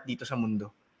yung mark dito sa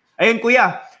mundo. Ayun,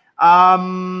 Kuya.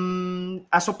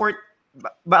 As support,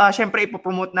 syempre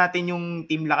ipopromote natin yung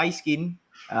Team Lakay Skin.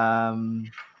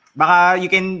 Baka you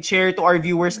can share to our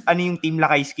viewers ano yung Team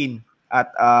Lakay Skin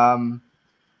at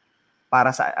para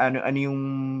sa ano yung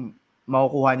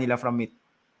makukuha nila from it.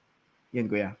 Yan,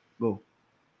 Kuya. Go.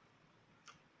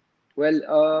 Well,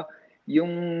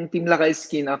 yung Team Lakay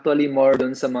Skin actually more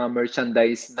doon sa mga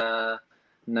merchandise na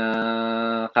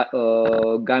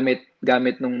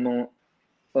gamit ng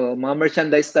mga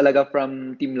merchandise talaga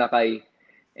from Team Lakay.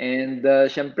 And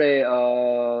syempre,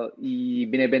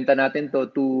 ibinebenta natin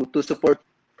to support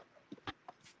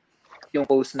yung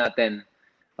cause natin.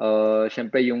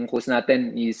 Syempre, yung cause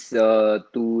natin is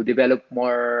to develop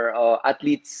more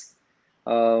athletes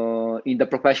in the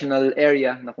professional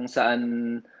area na kung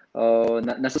saan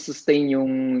nasusustain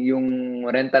yung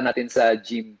renta natin sa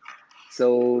gym.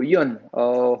 So, yun.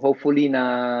 Hopefully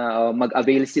na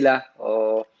mag-avail sila.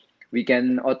 We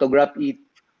can autograph it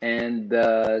and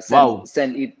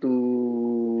send it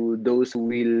to those who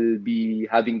will be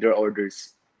having their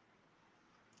orders.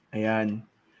 Ayan.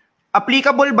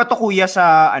 Applicable ba to kuya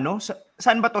sa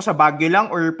saan ba to, sa Baguio lang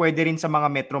or pwede rin sa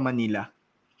mga Metro Manila?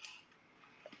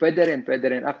 Pwede rin.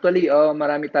 Actually,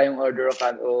 marami tayong order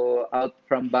out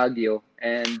from Baguio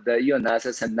and yun,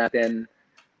 nasa-send natin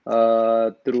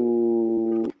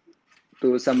through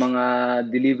to sa mga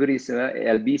deliveries,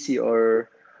 LBC or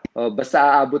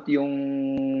basta aabot yung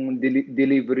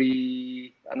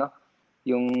delivery,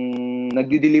 yung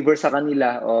nagdi-deliver sa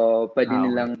kanila, pwede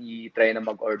nilang i-try na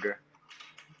mag-order.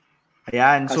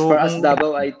 Ayan. As far as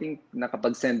Davao, I think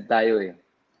nakapag-send tayo eh.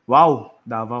 Wow,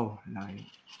 Davao.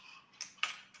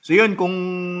 So yun, kung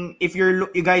if you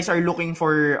guys are looking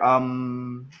for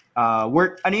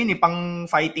work, pang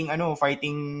fighting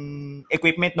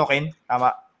equipment, no Ken?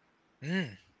 Tama.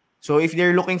 So if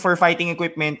they're looking for fighting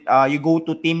equipment, you go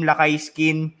to Team Lakay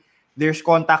Skin. There's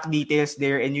contact details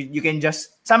there and you can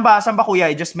just saan ba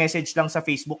kuya? Just message lang sa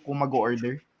Facebook kung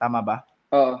mag-order. Tama ba?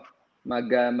 Oo.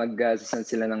 Mag-send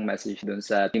sila ng message doon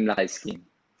sa Team Lakay Skin.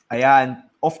 Ayan.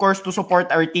 Of course, to support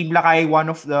our Team Lakay, one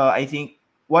of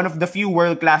the few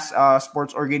world-class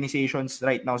sports organizations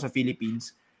right now sa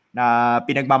Philippines na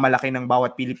pinagmamalaki ng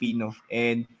bawat Pilipino.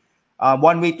 And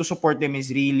one way to support them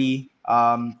is really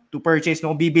to purchase.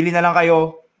 No, bibili na lang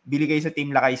kayo, bili kayo sa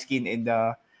Team Lakay Skin and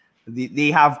they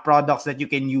have products that you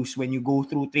can use when you go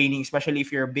through training, especially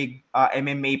if you're a big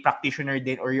MMA practitioner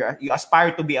then, or you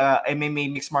aspire to be a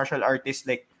MMA mixed martial artist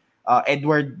like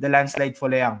Edward the Landslide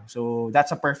Foleang. So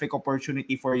that's a perfect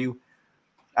opportunity for you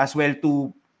as well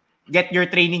to get your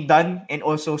training done and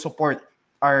also support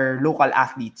our local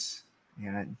athletes.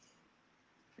 Ayan.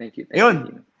 Thank you.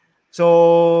 Ayun.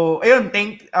 So, ayun,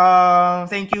 thank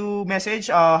you message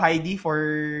Heidi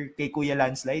for kay Kuya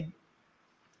Landslide.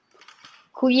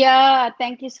 Kuya,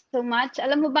 thank you so much.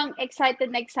 Alam mo bang excited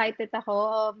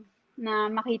ako na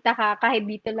makita ka kahit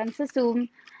dito lang sa Zoom.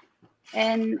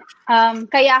 And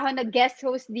kaya ako nag-guest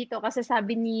host dito kasi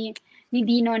sabi ni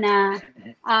Dino na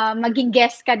maging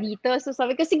guest ka dito. So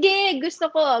sabi ko, sige,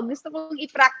 gusto kong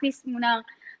i-practice muna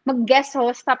mag-guest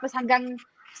host tapos hanggang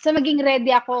sa maging ready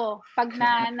ako pag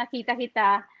nakita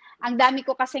kita. Ang dami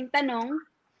ko kasing tanong.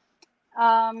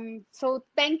 So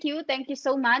thank you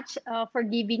so much for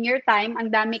giving your time. Ang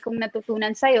dami kong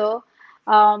natutunan sa'yo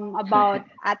about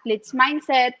athletes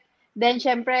mindset. Then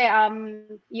syempre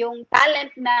yung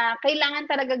talent na kailangan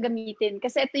talaga gamitin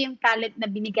kasi ito yung talent na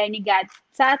binigay ni God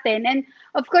sa atin. And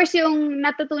of course yung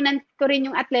natutunan ko rin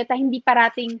yung atleta hindi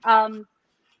parating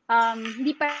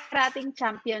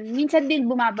champion. Minsan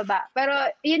din bumababa. Pero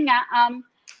yun nga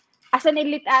as an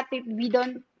elite athlete we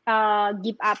don't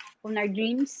give up on our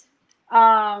dreams.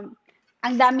 Ang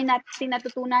dami natin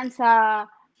natutunan sa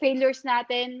failures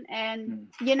natin and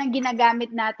yun ang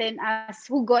ginagamit natin as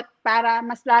hugot para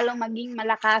mas lalong maging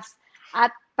malakas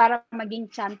at para maging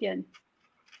champion.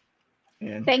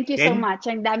 Ayan. Thank you Ken? so much.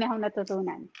 Ang dami akong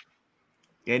natutunan.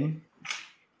 Ken?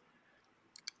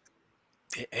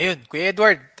 Ayun, Kuya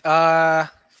Edward,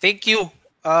 thank you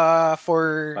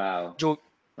for joke.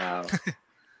 Wow.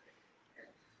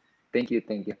 Thank you.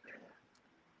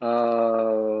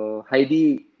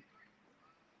 Heidi.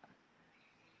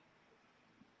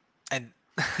 And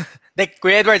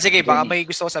Kuya Edward, sige, baka may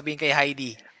gusto ko sabihin kay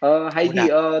Heidi. Heidi,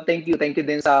 thank you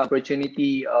din sa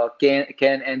opportunity,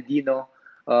 Ken and Dino,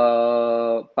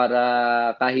 para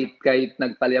kahit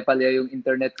nagpalya-palya yung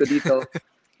internet ko dito.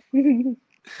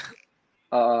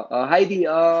 Heidi,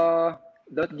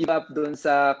 don't give up doon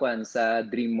sa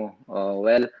dream mo.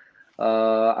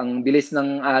 Ang bilis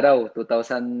ng araw,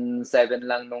 2007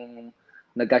 lang nung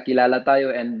nagkakilala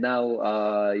tayo and now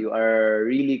you are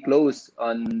really close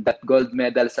on that gold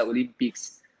medal sa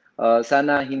Olympics.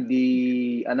 Sana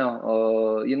hindi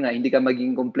hindi ka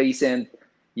maging complacent.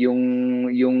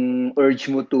 Yung urge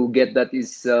mo to get that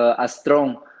is as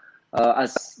strong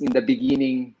as in the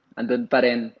beginning, andun pa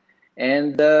rin.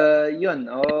 And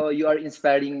you are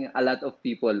inspiring a lot of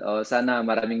people. Sana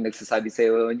maraming nagsasabi sa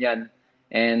iyo niyan.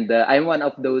 And I'm one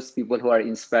of those people who are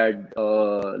inspired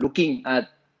looking at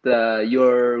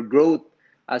your growth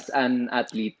as an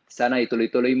athlete. Sana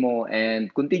ituloy-tuloy mo and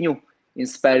continue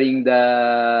inspiring the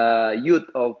youth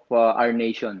of our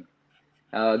nation.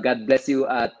 God bless you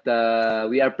at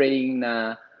we are praying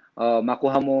na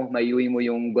makuha mo, maiuwi mo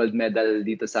yung gold medal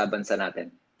dito sa bansa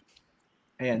natin.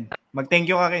 Ayan. Mag-thank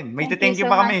you ka, Ken. May Thank thank you you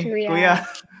so pa much, kami, Kuya. Kuya.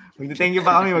 Mag-thank you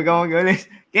pa kami. Mag-ulit.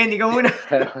 Ken, ikaw muna.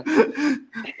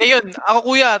 Ayun, ako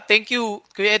kuya, thank you.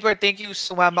 Kuya Edward, thank you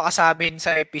sumama ka sa amin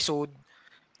sa episode.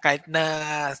 Kahit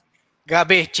na,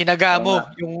 grabe, chinaga Oo mo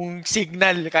nga. yung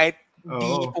signal kahit hindi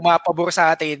Oo. pumapabor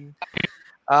sa atin.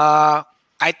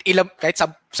 Kahit 10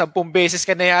 beses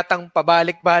ka na yatang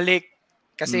pabalik-balik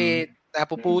kasi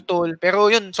napuputol. Pero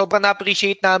yun, sobrang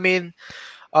na-appreciate namin.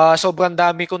 Sobrang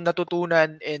dami kong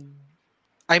natutunan and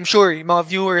I'm sure yung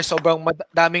mga viewers sobrang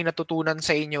daming natutunan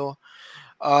sa inyo.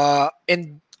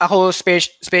 And ako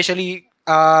especially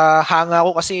hanga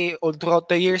ako kasi all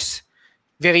throughout the years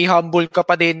very humble ka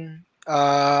pa din.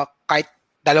 Kahit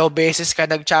 2 beses ka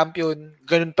nag-champion,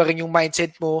 ganun pa rin yung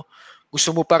mindset mo.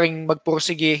 Gusto mo pa rin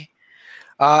magpursige.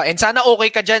 And sana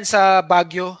okay ka dyan sa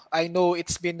Baguio. I know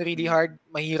it's been really hard.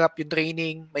 Mahirap yung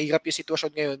training, mahirap yung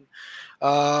sitwasyon ngayon.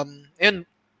 Yun,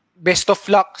 best of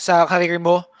luck sa career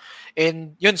mo.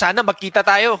 And yun, sana magkita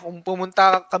tayo kung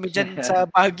pumunta kami dyan sa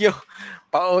Baguio.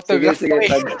 Pa-autograph Sige,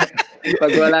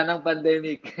 pag wala ng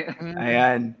pandemic.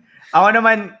 Ayan. Ako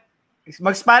naman,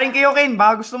 mag-sparring kayo, Ken.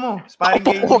 Baka gusto mo. Sparring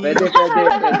kayo. Pwede.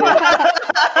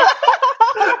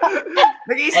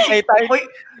 Nag-iisip. Okay, tayo.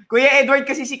 Kuya Edward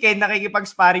kasi si Ken,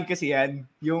 nakikipag-sparring kasi yan.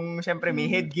 Yung, syempre, may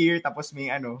headgear, tapos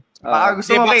may ano. Baka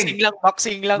gusto mo, Ken.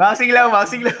 Boxing lang. Boxing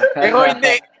lang. Pero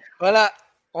hindi. Wala.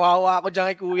 Kawawa ako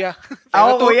dyan kay kuya.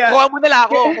 Ako, kuya. Kuha mo na lang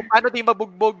ako kung paano di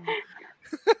mabugbog.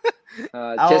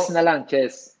 Chess na lang,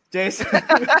 chess.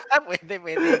 Pwede.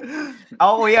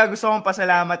 Ako, kuya, gusto kong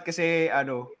pasalamat kasi,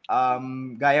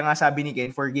 gaya nga sabi ni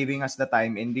Ken, for giving us the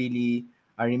time and really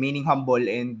remaining humble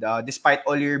and despite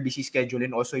all your busy schedule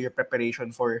and also your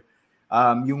preparation for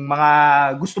yung mga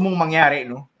gusto mong mangyari,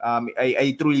 no?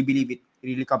 I truly believe it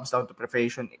really comes down to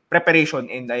preparation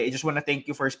and I just wanna thank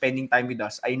you for spending time with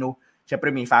us. I know,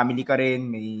 syempre may family ka rin,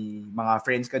 may mga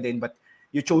friends ka din, but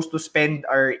you chose to spend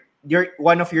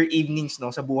one of your evenings,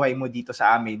 no, sa buhay mo dito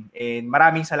sa amin. And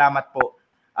maraming salamat po.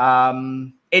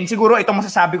 And siguro itong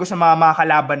masasabi ko sa mga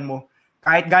kalaban mo,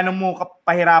 kahit gano'n mo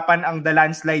pahirapan ang the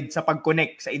landslide sa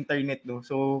pag-connect sa internet, no.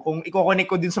 So kung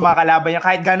i-connect ko din sa mga kalaban niya,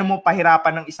 kahit gano'n mo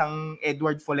pahirapan ng isang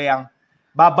Edward Foleang,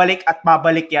 babalik at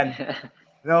babalik yan.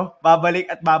 No? Babalik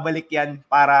at babalik yan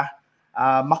para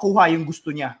makuha yung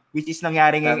gusto niya, which is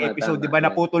nangyari ngayong episode. Diba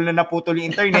naputol yung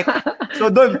internet?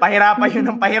 So doon, pahirapan yun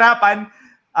ng pahirapan.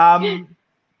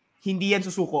 Hindi yan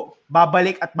susuko.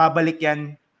 Babalik at babalik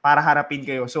yan para harapin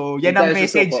kayo. So yan ang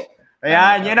message.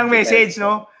 Ayan, yan ang message,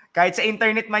 no? Kahit sa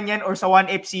internet man yan or sa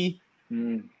 1FC,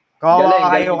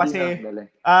 kawawa kayo kasi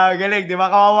galing, di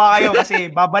ba? Kawawa kayo kasi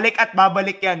babalik at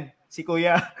babalik yan si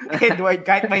Kuya Edward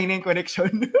kahit mahina yung connection.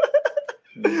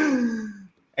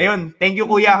 Ayun, thank you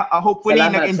Kuya. Hopefully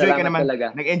nag-enjoy ka naman.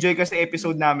 Talaga. Nag-enjoy ka sa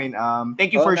episode namin.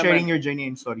 Thank you for sharing your journey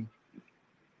and story.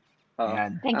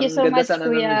 Thank you so much,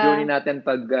 sana Kuya. ng journey natin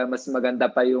pag mas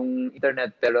maganda pa yung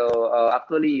internet. Pero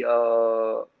actually,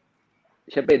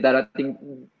 syempre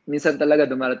minsan talaga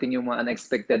dumarating yung mga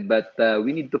unexpected, but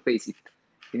we need to face it.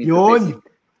 Yun.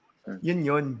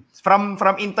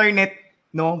 From internet,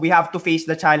 no, we have to face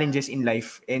the challenges in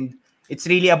life and it's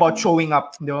really about showing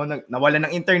up. No? Nawala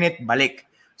ng internet, balik.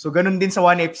 So ganun din sa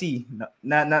 1FC.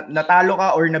 Natalo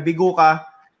ka or nabigo ka,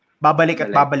 babalik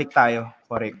at babalik tayo.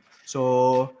 Correct.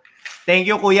 So thank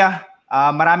you Kuya.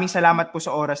 Maraming salamat po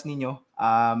sa oras ninyo.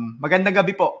 Magandang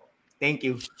gabi po. Thank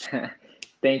you.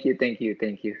 Thank you.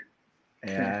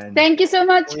 Ayan. Thank you so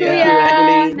much,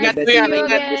 Kuya. Nice to see you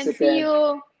again. See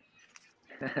you.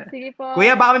 Sige po.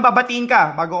 Kuya, baka may babatiin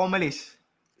ka bago ko umalis.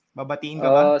 Babatiin ka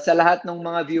ba? Sa lahat ng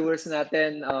mga viewers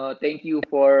natin, thank you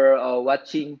for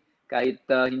watching. Kahit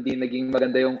hindi naging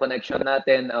maganda yung connection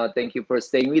natin, thank you for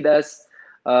staying with us.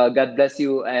 God bless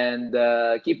you and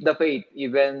keep the faith.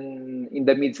 Even in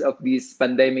the midst of this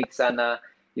pandemic, sana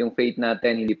yung faith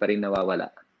natin hindi pa rin nawawala.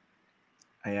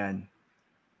 Ayan.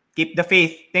 Keep the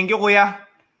faith. Thank you, Kuya.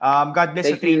 God bless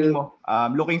sa training mo.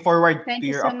 Looking forward to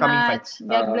your upcoming fights.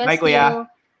 God bless bye, Kuya.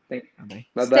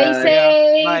 Bye-bye. Stay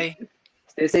safe. Bye.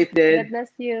 Stay safe din. God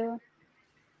bless you.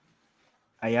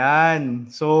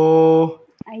 Ayan. So,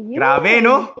 grabe,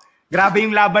 no? Grabe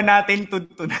yung laban natin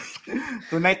tonight.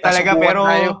 Tonight talaga. Pero,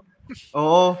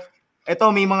 oo.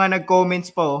 Ito, may mga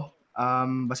nag-comments po.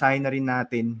 Basahin na rin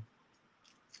natin.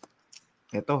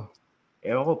 Ito.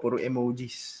 Ewan ko, puro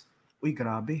emojis. Uy,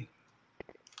 grabe.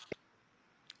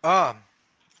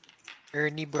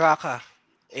 Ernie Braca.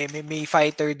 MMA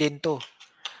fighter din to.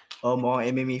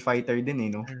 Mukhang MMA fighter din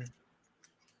no?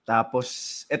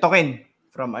 Tapos, eto Ken,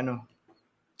 from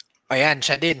Ayan,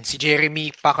 siya din. Si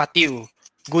Jeremy Pacatiu.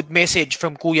 Good message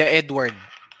from Kuya Edward.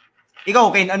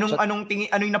 Ikaw, Ken, anong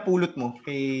yung napulot mo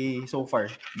kay so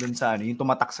far dun sa yung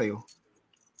tumatak sa'yo?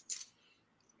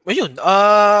 Ayun,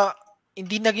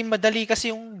 hindi naging madali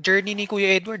kasi yung journey ni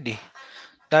Kuya Edward eh.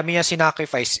 Dami niya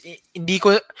sinacrifice. Hindi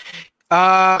ko,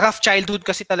 rough childhood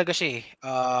kasi talaga siya eh.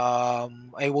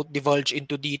 I won't divulge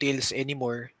into details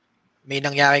anymore. May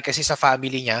nangyari kasi sa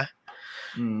family niya.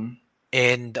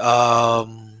 And,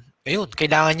 ayun,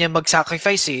 kailangan niya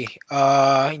mag-sacrifice eh.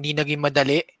 Hindi naging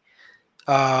madali.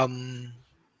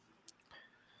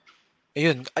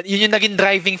 Ayun, yun yung naging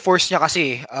driving force niya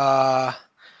kasi.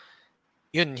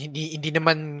 Yun, hindi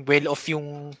naman well off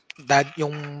yung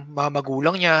mga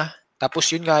magulang niya. Tapos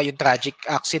yun nga, yung tragic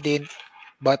accident.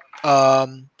 But,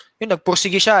 yun,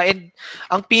 nagpursige siya. And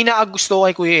ang pinakagusto ko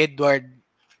kay Kuya Edward,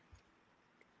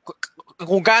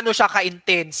 kung gaano siya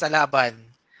ka-intense sa laban,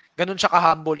 ganun siya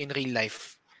ka-humble in real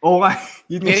life. Oo nga,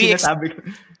 yun yung sinasabi ko.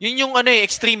 Yun yung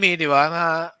extreme eh, di ba?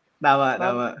 Tama.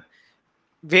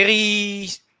 Very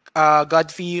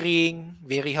God-fearing,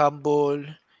 very humble,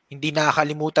 hindi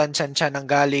nakakalimutan saan siya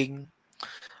nanggaling.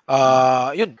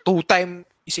 Yun, two-time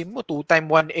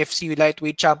 1 FC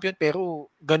lightweight champion, pero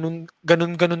ganun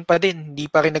pa din, hindi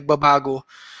pa rin nagbabago.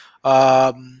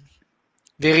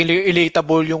 Very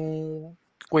relatable yung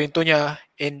kwento niya.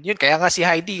 And yun, kaya nga si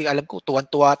Heidi, alam ko,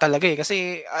 tuwan-tuwa talaga eh.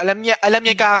 Kasi alam niya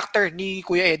yung character ni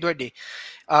Kuya Edward eh.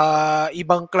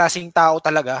 Ibang klaseng tao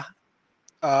talaga.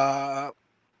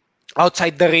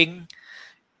 Outside the ring,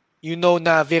 you know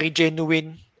na very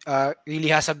genuine, really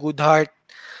has a good heart,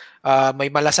 may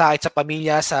malasakit sa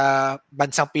pamilya sa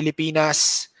bansang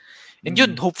Pilipinas. And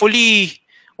yun, hopefully,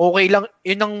 okay lang.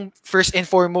 Yun ang first and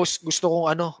foremost gusto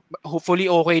kong hopefully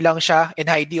okay lang siya and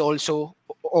Heidi also.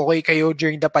 Okay kayo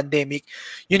during the pandemic.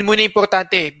 Yun muna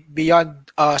importante beyond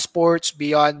sports,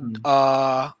 beyond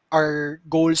our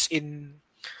goals in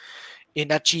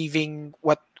achieving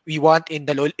what we want in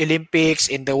the Olympics,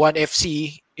 in the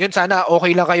 1FC. Yun, sana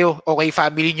okay lang kayo, okay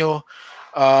family nyo.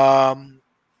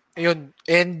 Yun.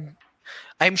 And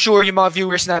I'm sure yung mga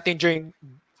viewers natin during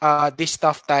these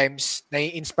tough times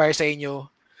nai-inspire sa inyo.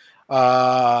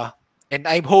 And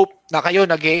I hope na kayo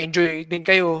nag-enjoy din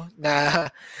kayo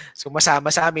na sumasama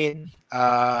sa amin.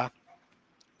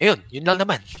 Yun lang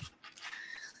naman.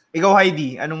 Ikaw,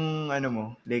 Heidi, anong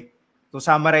mo? Like, to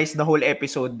summarize the whole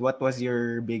episode, what was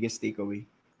your biggest takeaway?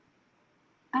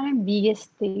 Ang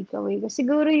biggest takeaway ko?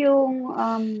 Siguro yung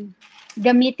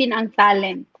gamitin ang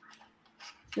talent.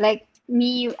 Like,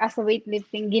 me as a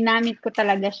weightlifting, ginamit ko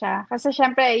talaga siya. Kasi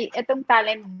syempre, itong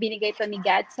talent, binigay to ni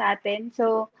God sa atin.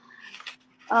 So,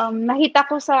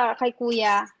 nakita ko kay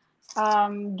Kuya,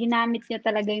 ginamit niya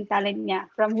talaga yung talent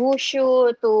niya. From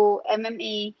wushu to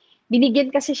MMA,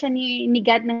 binigyan kasi siya ni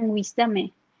God ng wisdom eh.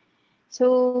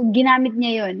 So, ginamit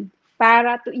niya yun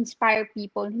para to inspire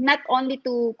people. Not only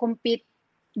to compete,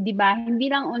 di ba?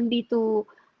 Hindi lang only to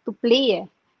play eh.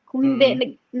 Kung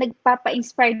hindi,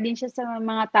 nagpapa-inspire din siya sa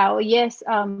mga tao. Yes,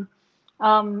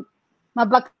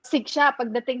 mabagsik siya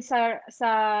pagdating sa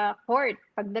court.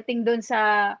 Pagdating doon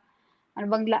sa ano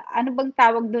bang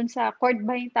tawag doon sa court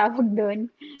ba yung tawag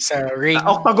doon? Sa ring.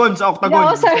 Octagon. Sa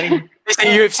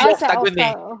UFC octagon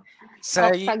eh. Sa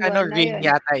octagon, ring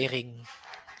yata yung ring.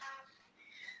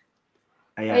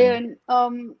 Ayun.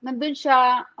 Nandun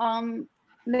siya,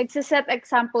 nagsiset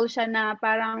example siya na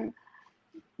parang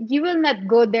you will not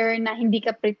go there na hindi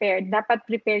ka prepared. Dapat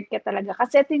prepared ka talaga.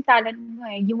 Kasi ito yung talent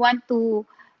mo eh. You want to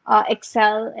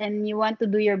excel and you want to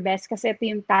do your best kasi ito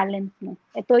yung talent mo.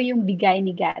 Ito yung bigay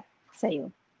ni God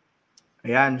sa'yo.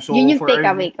 Ayan. So yun yung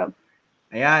takeaway ko.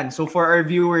 Ayan. So for our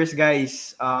viewers,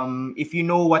 guys, if you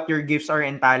know what your gifts are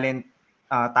and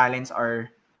talents are,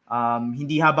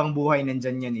 hindi habang buhay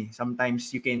nandyan yan eh.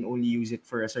 Sometimes you can only use it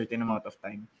for a certain amount of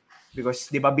time. Because,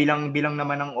 di ba, bilang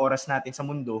naman ang oras natin sa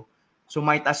mundo, so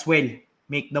might as well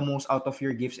make the most out of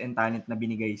your gifts and talent na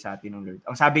binigay sa atin ng Lord.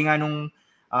 Ang sabi nga nung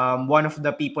one of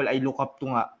the people I look up to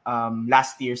nga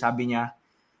last year, sabi niya,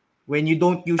 when you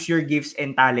don't use your gifts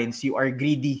and talents, you are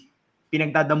greedy.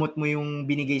 Pinagdadamot mo yung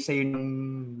binigay sa'yo ng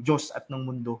Diyos at ng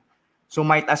mundo. So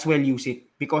might as well use it.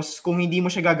 Because kung hindi mo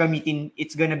siya gagamitin,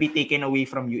 it's gonna be taken away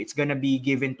from you. It's gonna be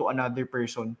given to another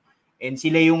person. And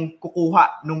sila yung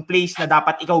kukuha nung place na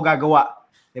dapat ikaw gagawa.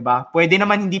 Diba? Pwede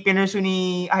naman hindi pinursu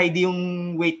ni Heidi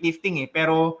yung weightlifting eh.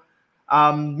 Pero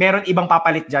meron ibang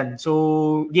papalit dyan.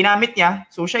 So ginamit niya.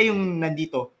 So siya yung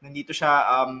nandito. Nandito siya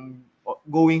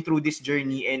going through this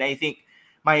journey, and I think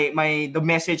the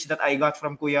message that I got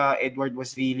from Kuya Edward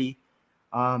was really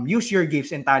use your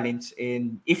gifts and talents,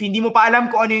 and if hindi mo pa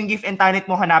alam kung ano yung gift and talent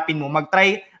mo, hanapin mo,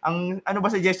 mag-try. Ang ano ba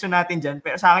suggestion natin dyan,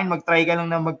 pero sa akin mag-try ka lang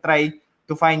na mag-try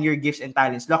to find your gifts and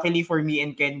talents. Luckily for me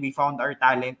and Ken, we found our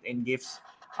talent and gifts.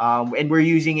 And we're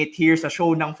using it here sa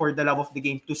show ng For the Love of the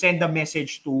Game to send a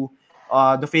message to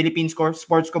the Philippine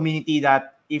sports community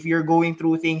that if you're going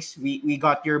through things, we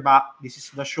got your back. This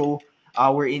is the show.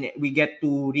 We get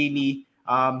to really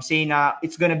say na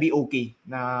it's gonna be okay.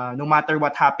 Na no matter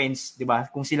what happens, di ba?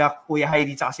 Kung sila Kuya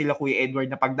Heidi at sila Kuya Edward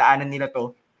na pagdaanan nila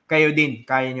to, kayo din,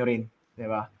 kaya nyo rin. Di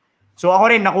ba? So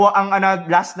ako rin, nakuha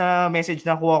last na message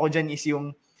na kuha ko dyan is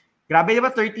yung, grabe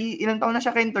diba, 30, ilang taon na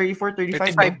siya, Ken? 34,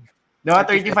 35? 35. Diba,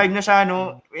 35 na siya,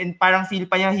 no? And parang feel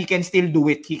pa niya, he can still do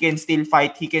it. He can still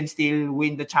fight. He can still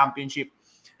win the championship.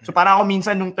 So parang ako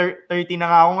minsan, nung 30 na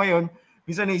nga ako ngayon,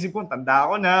 minsan naisip ko, tanda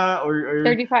ako na, or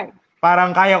 35.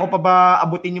 Parang kaya ko pa ba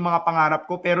abutin yung mga pangarap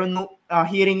ko? Pero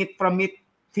hearing it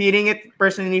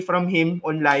personally from him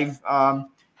on live,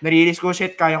 nare-realize ko,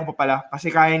 shit, kaya ko pa pala. Kasi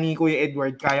kaya ni Kuya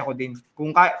Edward, kaya ko din.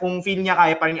 Kung feel niya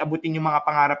kaya pa rin abutin yung mga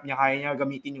pangarap niya, kaya niya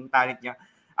gamitin yung talent niya.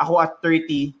 Ako at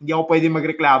 30, hindi ako pwede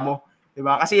magreklamo.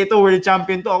 Diba? Kasi ito, world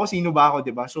champion to. Ako, sino ba ako,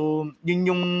 diba? So, yun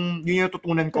yung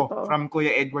tutunan ko from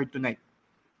Kuya Edward tonight.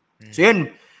 So, yun.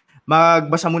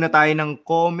 Magbasa muna tayo ng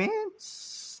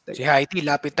comments. Si Heidi,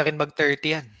 lapit na rin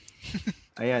mag-30 yan.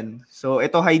 Ayan. So,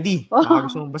 ito, Heidi. Baka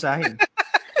gusto mong basahin.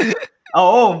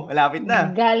 Oo, malapit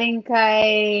na. Galing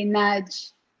kay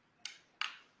Nudge.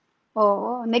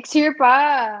 Oo, next year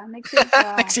pa.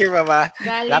 Next year pa ba?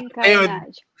 Galing kay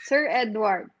Nudge. Sir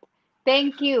Edward,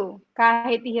 thank you.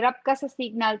 Kahit hirap ka sa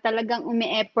signal, talagang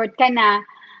umi-effort ka na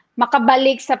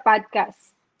makabalik sa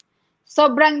podcast.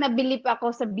 Sobrang nabilip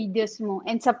ako sa videos mo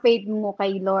and sa faith mo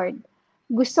kay Lord.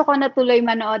 Gusto ko na tuloy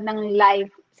manood ng live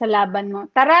sa laban mo.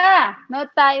 Tara!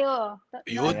 Nood tayo.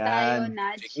 Nood tayo,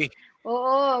 Nudge. Sige.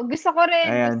 Oo, gusto ko rin.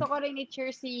 Ayan. Gusto ko rin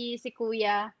i-cheer si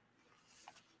Kuya.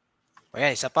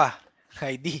 Ayan, isa pa.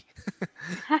 Heidi.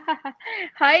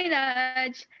 Hi,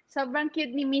 Nudge. Sobrang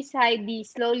cute ni Miss Heidi.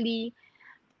 Slowly,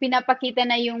 pinapakita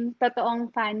na yung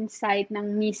totoong fan site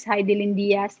ng Miss Heidi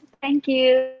Lindias. Thank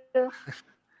you.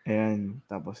 Ayan,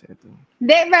 tapos ito.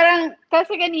 Hindi, parang,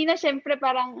 kasi kanina, syempre,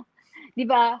 parang, di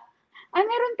ba?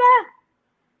 Meron pa.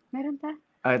 Meron pa.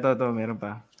 Ito, meron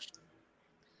pa.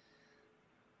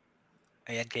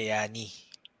 Ayan kay Yani.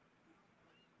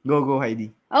 Go,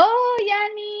 Heidi. Oh,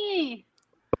 Yani!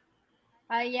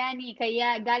 Yani,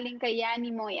 galing kay Yani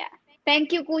Moya.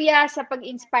 Thank you, Kuya, sa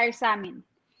pag-inspire sa amin.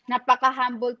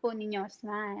 Napaka-humble po ninyo.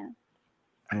 Smile.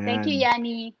 Ayan. Thank you,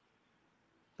 Yani.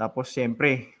 Tapos,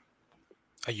 siyempre.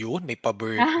 Ayun, may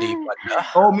pa-birthday pala.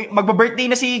 Magba-birthday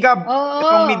na si Gab.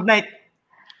 Itong midnight.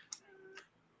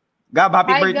 Gab,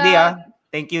 happy birthday, Gab.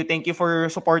 Thank you for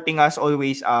supporting us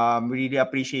always. Really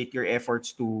appreciate your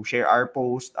efforts to share our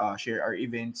posts, share our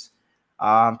events.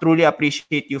 Truly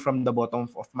appreciate you from the bottom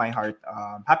of my heart.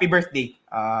 Happy birthday.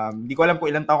 Hindi ko alam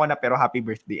kung ilang taon ko na, pero happy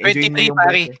birthday. 23,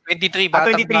 pare. 23.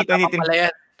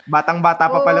 Batang-bata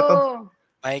pa pala to.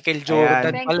 Michael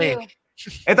Jordan pala eh.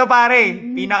 Ito pare,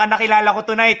 pinaka nakilala ko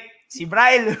tonight, si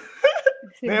Bryle.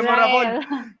 Memorable.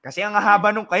 Kasi ang haba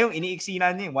nung kayong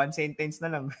iniiksinan niyo, one sentence na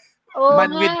lang.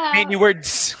 Man with many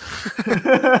words.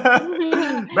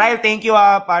 Bryle, thank you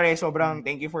pare. Sobrang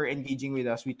thank you for engaging with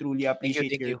us. We truly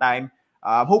appreciate your time.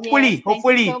 Hopefully, so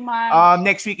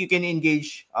next week you can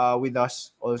engage with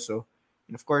us also.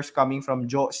 And of course, coming from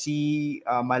Josie,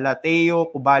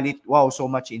 Malateo, Kubalit, wow, so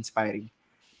much inspiring.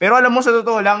 Pero alam mo, sa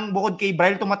totoo lang, bukod kay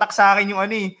Bryle, tumatak sa akin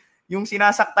yung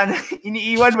sinasaktan,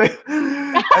 iniiwan mo.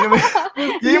 Alam mo,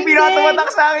 yun yung pinakatumatak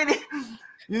sa akin.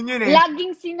 Yun eh.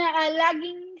 Laging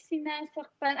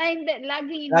sinasaktan. Ay,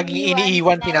 hindi. Laging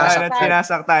iniiwan,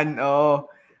 sinasaktan. Oo.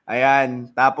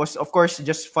 Ayan. Tapos, of course,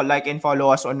 just like and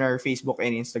follow us on our Facebook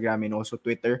and Instagram and also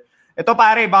Twitter. Ito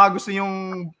pare, baka gusto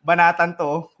yung banatan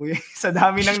to. Sa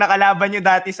dami ng nakalaban nyo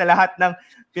dati sa lahat ng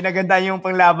pinaganda yung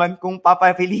panglaban, kung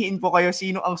papapiliin po kayo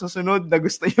sino ang susunod na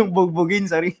gusto yung bugbugin,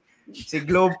 si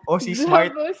Globe o si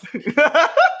Smart.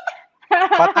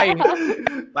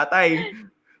 Patay.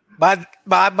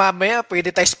 Mamaya,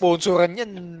 pwede tayo sponsoran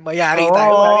yan. Mayari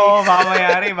tayo. Oo, baka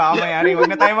mayari.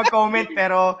 Huwag na tayo mag-comment,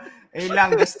 pero ayun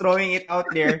lang, just throwing it out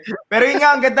there. Pero yun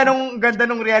nga, ang ganda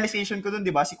nung realization ko dun,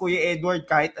 di ba? Si Kuya Edward,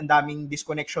 kahit ang daming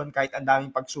disconnection, kahit ang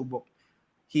daming pagsubok,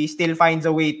 he still finds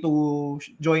a way to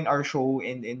join our show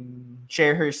and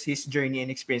share his journey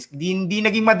and experience. Hindi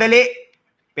naging madali,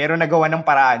 pero nagawa ng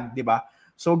paraan, di ba?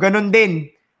 So, ganun din.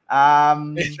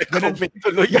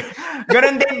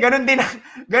 Ganun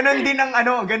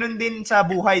din sa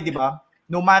buhay, di ba?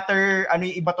 No matter ano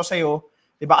yung iba to sa'yo,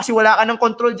 di ba? Kasi wala ka ng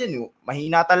control dyan.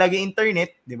 Mahina talaga yung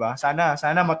internet, di ba? Sana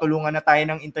matulungan na tayo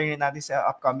ng internet natin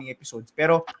sa upcoming episodes.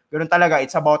 Pero ganun talaga,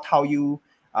 it's about how you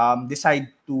decide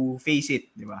to face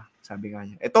it, di ba? Sabi nga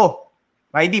niya. Ito,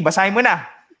 Heidi, basahin mo na.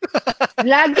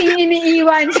 Laging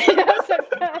iniiwan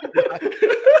sinasaktan.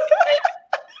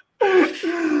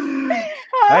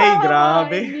 Ay,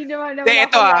 grabe. Hindi naman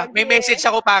Ito ako may lagi. message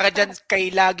ako para dyan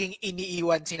kay laging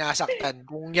iniiwan, sinasaktan.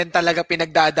 Kung yan talaga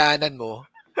pinagdadaanan mo.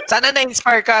 Sana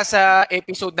na-inspire ka sa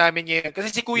episode namin ngayon. Kasi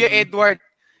si Kuya Edward,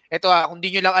 kung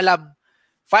di nyo lang alam,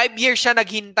 5 years siya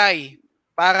naghintay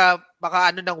para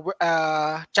makaano ng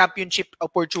championship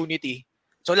opportunity.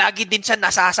 So lagi din siya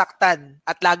nasasaktan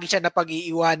at lagi siya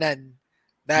napag-iiwanan.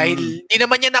 Dahil hindi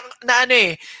naman niya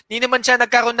hindi naman siya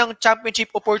nagkaroon ng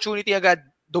championship opportunity agad.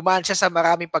 Dumaan siya sa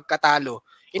maraming pagkatalo.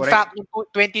 In Correct. fact, in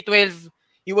 2012,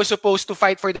 he was supposed to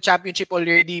fight for the championship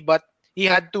already, but he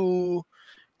had to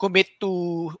commit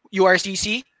to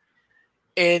URCC.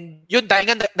 And yun, dahil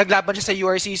nga naglaban siya sa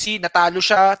URCC, natalo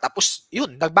siya, tapos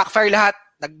yun, nag-backfire lahat.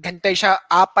 Naghantay siya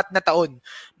 4 na taon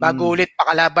bago ulit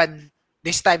pakalaban.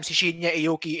 This time, si Shinya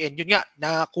Aoki. And yun nga,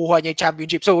 nakuha niya yung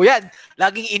championship. So yan,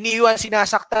 laging iniiwan,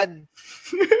 sinasaktan.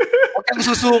 Huwag kang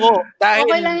susuko. Dahil,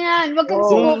 Okay lang yan. Huwag kang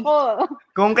sumuko.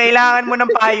 Kung kailangan mo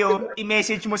ng payo,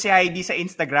 i-message mo si Heidi sa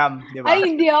Instagram, di ba? Ay,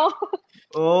 hindi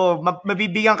ako.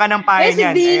 Mabibigyan ka ng payo Eh, si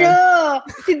niyan. Dino. Ayan.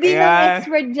 Si Dino Ayan.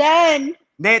 expert dyan.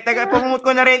 Hindi, promote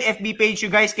ko na rin FB page. You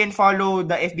guys can follow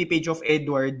the FB page of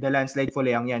Edward, the Landslide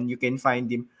Fulayang yan. You can find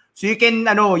him. So you can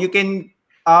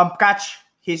catch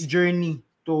his journey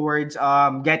towards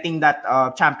getting that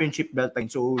championship belt.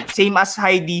 So same as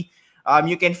Heidi,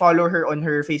 you can follow her on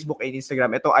her Facebook and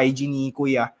Instagram. Ito IG ni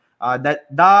Kuya,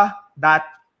 that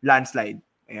landslide.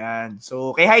 Ayan.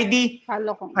 So kay Heidi,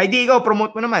 Follow ko. Heidi, ikaw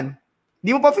promote mo naman.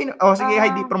 Hindi mo pa sige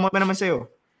Heidi, promote mo naman sa'yo.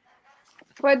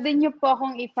 Pwede nyo po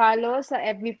akong i-follow sa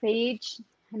FB page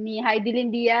ni Heidi Lynn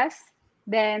Diaz.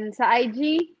 Then sa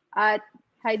IG at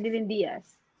Heidi Lynn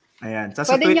Diaz. Ayan. Sa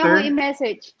Pwede nyo Twitter, akong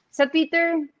i-message. Sa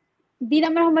Twitter, hindi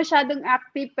naman ako masyadong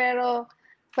active pero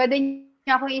pwede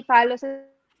nyo akong i-follow sa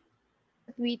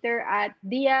Twitter at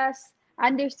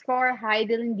Diaz_Heidi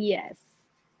Lynn Diaz.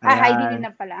 Ayan. Heidi Lynn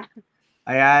na pala.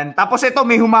 ayan. Tapos ito,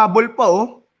 may humabol pa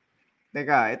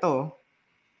Teka, ito.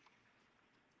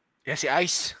 yan si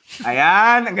Ice.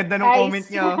 Ayan, ang ganda ng Guys. comment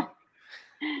niyo.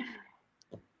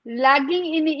 Laging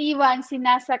iniiwan,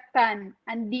 sinasaktan.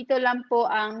 Andito lang po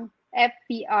ang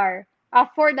FPR.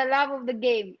 For the love of the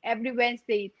game. Every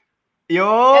Wednesday.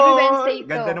 Every Wednesday ito.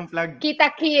 Ganda ng plug.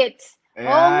 Kita Kids. Ayan.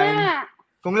 Oo nga.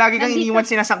 Kung lagi kang Nandito-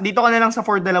 iniwan dito ka na lang sa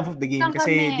For the Love of the Game. Lang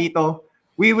Kasi kami. dito,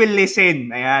 we will listen.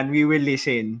 Ayan, we will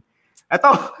listen.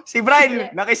 Ito, si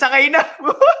Brian, nakisakay na.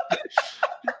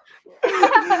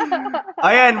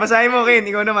 Ayan, basahin mo, Ken.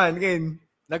 Ikaw naman, Ken.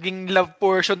 Naging love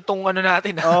portion tong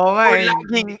natin. Oo nga Or eh.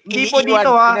 laging Hindi po iniiwan,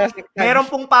 dito sinasaktan. Meron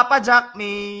pong Papa Jack,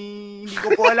 hindi ko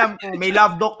po alam kung may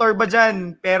love doctor ba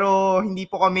dyan, pero hindi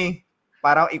po kami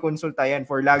para i-consulta yan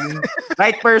for laging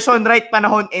right person, right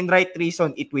panahon, and right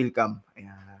reason, it will come.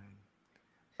 Ayan.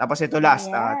 Tapos ito last.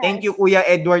 Yes. Thank you, Kuya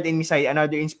Edward and Misay.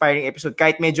 Another inspiring episode.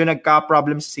 Kahit medyo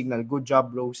nagka-problem sa signal. Good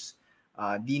job, bros.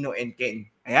 Dino and Ken.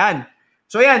 Ayan.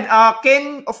 So yan,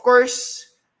 Ken, of course,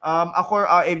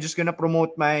 I'm just gonna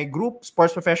promote my group,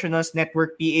 Sports Professionals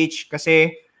Network PH,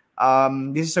 kasi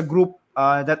this is a group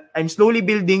that I'm slowly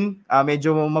building.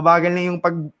 Medyo mabagal na yung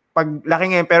paglaki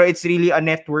ngayon, pero it's really a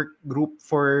network group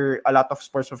for a lot of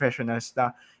sports professionals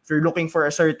na if you're looking for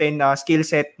a certain skill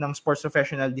set ng sports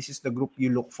professional, this is the group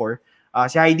you look for.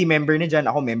 Si Heidi member na dyan,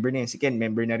 ako member na yan, si Ken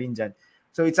member na rin dyan.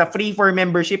 So it's a free for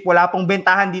membership, wala pong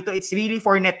bentahan dito, it's really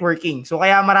for networking. So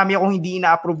kaya marami akong hindi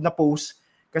ina-approve na post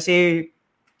kasi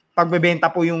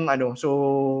pagbebenta po yung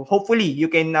so hopefully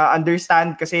you can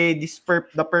understand kasi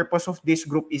the purpose of this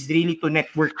group is really to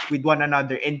network with one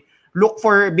another and look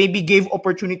for maybe give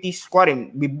opportunities.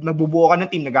 Kuwari, nagbubuo ka ng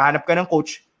team, naghahanap ka ng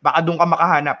coach, baka doon ka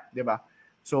makahanap, di ba?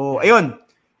 So, ayun.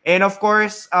 And of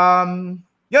course,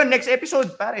 yun, next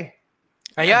episode, pare.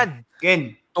 Ayan.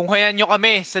 Ken. Tunghayan nyo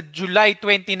kami sa July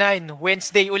 29,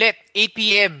 Wednesday ulit, 8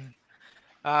 p.m.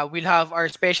 We'll have our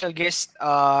special guest.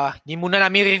 Hindi muna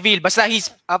namin reveal. Basta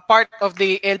he's a part of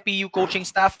the LPU coaching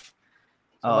staff.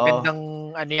 So, magandang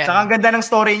yan. Saka ang ganda ng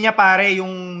story niya, pare,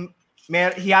 yung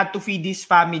he had to feed his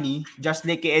family, just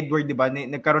like kay Edward, di ba?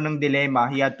 Nagkaroon ng dilemma,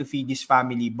 he had to feed his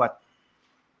family, but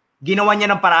ginawa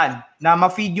niya ng paraan na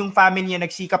ma-feed yung family niya,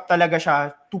 nagsikap talaga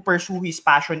siya to pursue his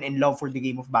passion and love for the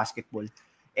game of basketball.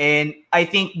 And I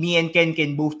think me and Ken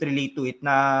can both relate to it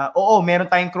na,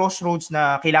 meron tayong crossroads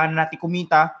na kailangan natin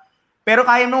kumita, pero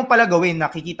kaya mo pala gawin,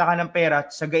 nakikita ka ng pera,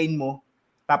 sagain mo,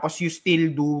 tapos you still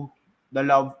do the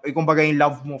love, kumbaga yung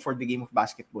love mo for the game of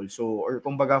basketball. So, or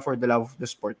kumbaga for the love of the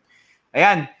sport.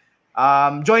 Ayan.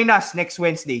 Join us next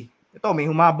Wednesday. Ito, may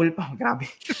humabol pa. Grabe.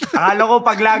 Akala ko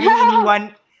pag laging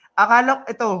iniwan,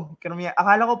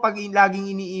 akala ko pag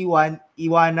laging iniiwan,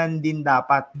 iwanan din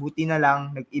dapat. Buti na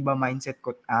lang, nag-iba mindset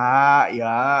ko.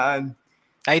 Yan.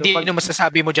 Ay, di ano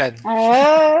masasabi mo dyan?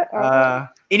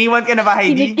 Iniwan ka na ba,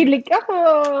 Heidi? Kinikilig ako.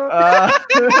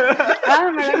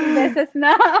 Maraming beses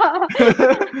na.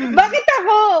 Bakit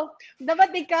ako? Dapat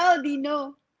ikaw,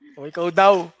 Dino. O, ikaw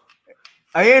daw.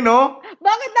 Ayun, no?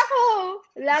 Bakit ako?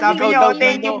 Lagi Sabi niya, daw,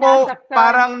 thank you Dino. po.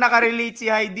 Parang nakarelate si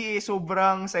Heidi.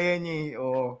 Sobrang saya niya.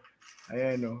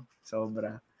 Ayan, no?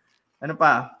 Sobra. Ano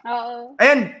pa? Oo.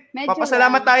 Ayun, Medyo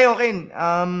papasalamat lang. tayo, Ken.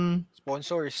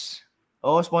 Sponsors.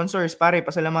 Sponsors. Pare,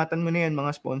 pasalamatan mo na yan,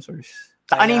 mga sponsors.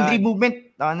 Saka na yung Dream Movement.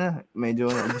 Saka na,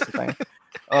 medyo gusto tayo.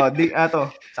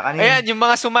 Saka na yun. Ayan, yung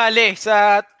mga sumali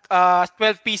sa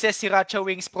 12 pieces Sriracha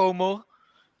Wings promo.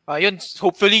 Yun,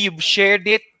 hopefully you've shared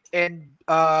it and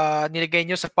nilagay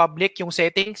nyo sa public yung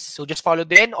settings. So just follow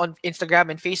them on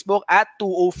Instagram and Facebook at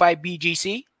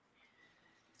 205BGC.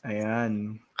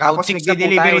 Ayan. Round Tapos 6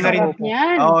 nagde-delivery na rin.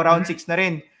 Yan. Round 6 na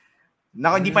rin.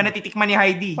 Naku, hindi pa natitikman ni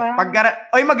Heidi. Parang-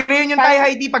 Mag-reunion tayo,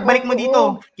 Heidi. Pagbalik mo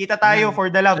dito, kita tayo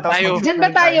for the love. Tapos Tayo. Diyan ba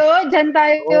tayo? Diyan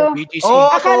tayo. BGC.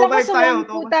 Akala ko 205 sa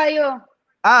Wangfu tayo.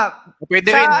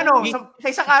 Pwede Sa rin. sa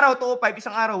isang araw, 205,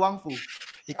 isang araw, Wangfu.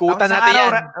 Ikutan Tapos natin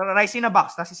isang yan. araw, rice in a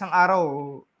box. Tapos isang araw,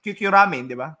 QQ ramen,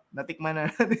 di ba? Natikman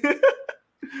na natin.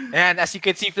 Ayan, as you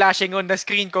can see flashing on the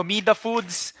screen, Comida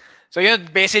Foods. So yun,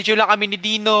 message yun lang kami ni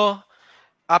Dino.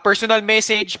 Personal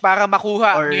message para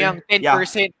makuha Or, niyang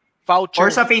 10% voucher. Or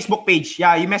sa Facebook page.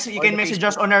 Yeah, you can message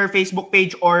us on our Facebook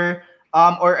page or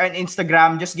on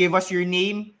Instagram. Just give us your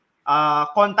name,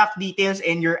 contact details,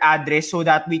 and your address so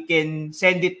that we can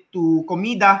send it to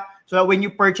Comida so that when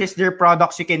you purchase their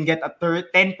products, you can get a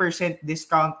 10%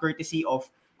 discount courtesy of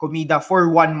Comida for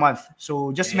 1 month.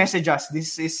 So just message us.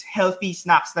 This is healthy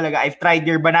snacks talaga. I've tried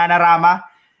their banana rama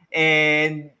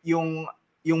and yung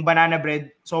banana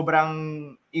bread.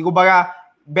 Sobrang,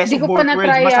 best Di of ko both pa worlds.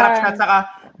 na-try Masarap yan. siya at saka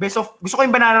gusto ko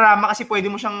yung banana rama kasi pwede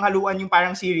mo siyang haluan yung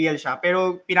parang cereal siya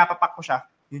pero pinapapak ko siya.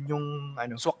 Yun yung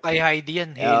Swak kay Heidi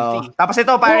yan, healthy. Tapos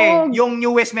ito pare, Oh. yung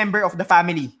newest member of the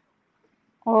family.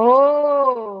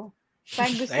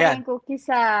 Parang gusto Ayan. ng cookies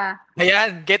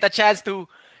Ayan, get a chance to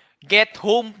get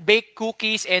home-baked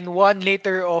cookies and 1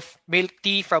 liter of milk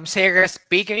tea from Sarah's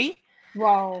Bakery.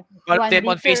 Wow. Follow 1 them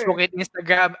on liter. Facebook and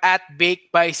Instagram at Baked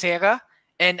by Sarah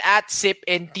and at Sip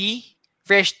and Tea.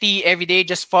 Fresh tea every day.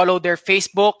 Just follow their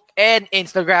Facebook and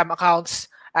Instagram accounts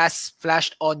as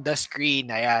flashed on the screen.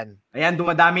 Ayan. Ayan,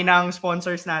 dumadami ng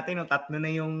sponsors natin. 3 na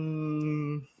yung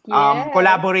Yes.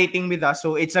 collaborating with us.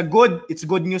 So it's good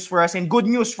news for us and good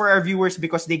news for our viewers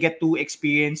because they get to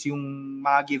experience yung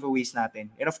mga giveaways natin.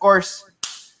 And of course,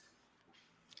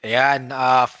 Ayan,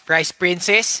 Price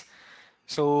Princess.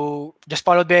 So, just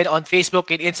follow them on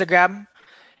Facebook and Instagram.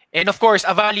 And of course,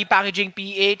 Avali Packaging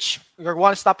PH, your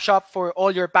one-stop shop for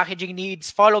all your packaging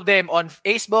needs. Follow them on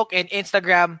Facebook and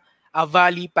Instagram,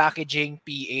 Avali Packaging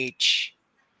PH.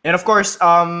 and of course,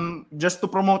 just to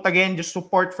promote again, just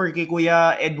support for kay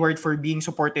Kuya Edward for being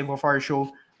supportive of our show.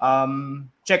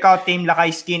 Check out Team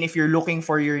Lakay Skin if you're looking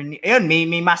for your... Ayun,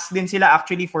 may mask din sila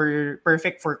actually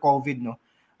perfect for COVID, no?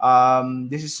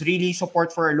 This is really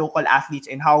support for our local athletes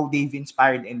and how they've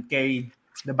inspired and carried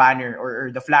the banner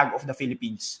or the flag of the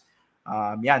Philippines.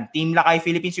 Yan, Team Lakay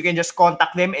Philippines, you can just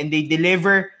contact them and they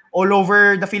deliver all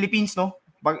over the Philippines, no?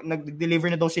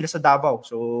 Nag-deliver na daw sila sa Davao.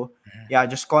 So, yeah,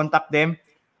 just contact them.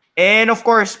 And of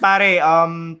course, pare,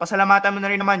 pasalamatan mo na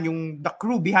rin naman the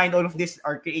crew behind all of this,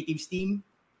 our creatives team.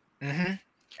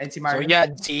 And si So Mario.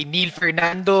 yan, si Neil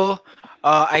Fernando,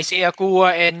 Isaiah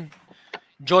Kua, and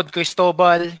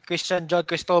Christian John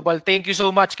Cristobal. Thank you so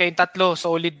much kayong tatlo.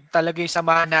 Solid talaga yung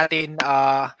samahan natin.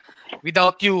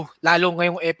 Without you, lalo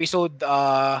ngayong episode,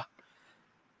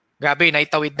 grabe,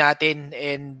 naitawid natin.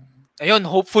 And ayun,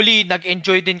 hopefully,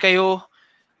 nag-enjoy din kayo.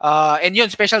 And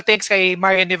yun, special thanks kay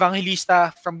Marian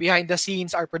Evangelista from behind the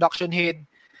scenes, our production head.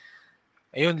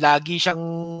 Ayun, lagi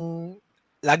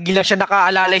lang siya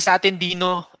nakaalalay sa atin,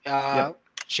 Dino.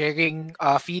 Sharing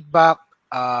feedback.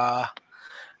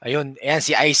 Ayun, ayan,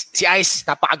 si Ice,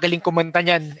 napakagaling kumanta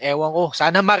niyan. Ewan ko,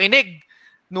 sana marinig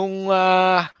ng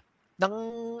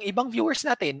ibang viewers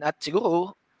natin. At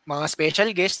siguro, mga special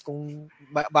guest, kung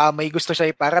may gusto siya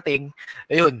iparating.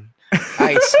 Ayun,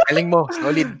 Ice, galing mo.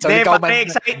 Solid ka man.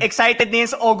 Excited na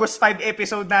yun sa August 5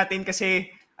 episode natin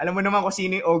kasi alam mo naman kung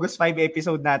sino yung August 5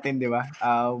 episode natin, di ba?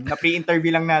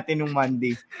 Na-pre-interview lang natin nung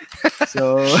Monday.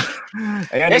 So,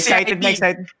 ayun, Yes, excited.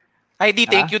 Heidi,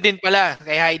 thank you din pala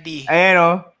kay Heidi. Ayan o.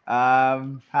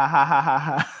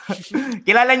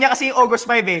 Kilala niya kasi yung August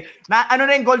 5 eh. Ano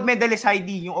na yung gold medalist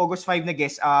Heidi, yung August 5 na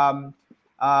guest.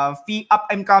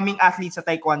 up-and-coming athlete sa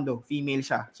Taekwondo. Female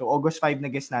siya. So, August 5 na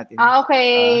guest natin.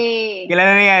 Okay.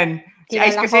 Kilala na yan. Si Kilala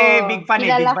Ice kasi ko. big fan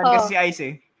Kilala Big fan ko. kasi si Ice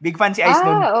eh. Big fan si Ice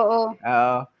nun. Oo.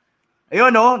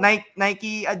 Ayun,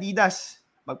 Nike Adidas.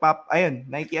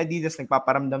 Nike Adidas.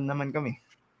 Nagpaparamdam naman kami.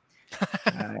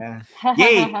 Ayan.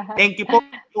 Yay! Thank you po.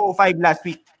 205 last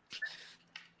week.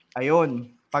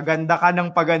 Ayun. Paganda ka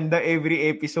ng paganda every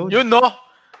episode. Yun, no?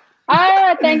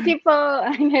 Thank you po.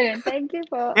 Thank you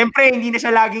po. Siyempre, hindi na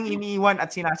siya laging iniiwan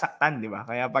at sinasaktan, di ba?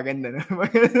 Kaya paganda na.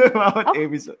 Maganda bawat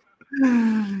episode.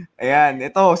 Ayan,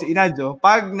 ito, si Inadjo.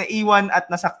 Pag naiwan at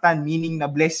nasaktan, meaning na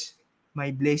bless,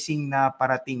 may blessing na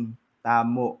parating.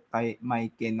 Tamo, kay may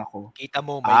Ken ako. Kita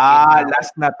mo, may Ken.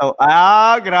 Last na to.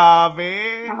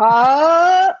 Grabe.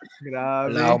 Grabe.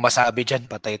 Wala akong masabi dyan.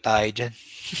 Patay tayo dyan.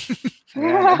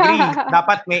 Ayan, agree.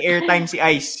 Dapat may airtime si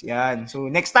Ice. Yan. So,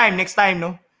 next time,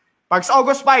 no? Pag sa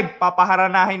August 5,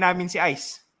 papaharanahin namin si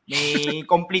Ice. May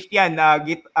complete yan.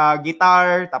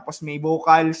 Guitar, tapos may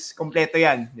vocals. Kompleto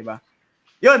yan, di ba?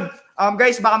 Yun.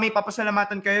 Guys, baka may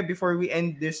papasalamatan kayo before we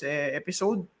end this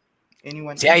episode.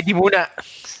 Anyone? Si Heidi muna.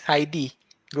 Heidi,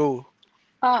 go.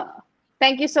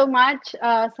 Thank you so much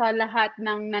sa lahat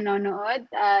ng nanonood.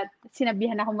 At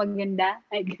sinabihan ako maganda.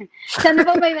 Sana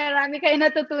po may marami kayo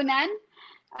natutunan.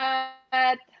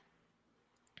 At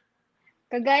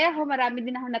kagaya ko, marami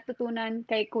din ako natutunan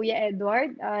kay Kuya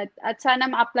Edward. At sana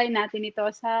ma-apply natin ito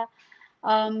sa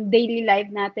daily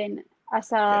life natin as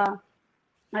a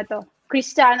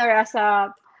Christian or as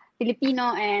a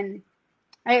Filipino. And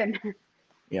ayun.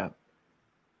 Yeah.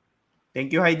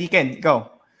 Thank you, Heidi. Ken, ikaw.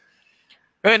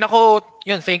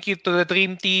 Ayun, thank you to the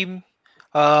Dream Team.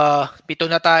 7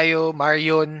 na tayo.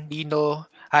 Marion, Dino,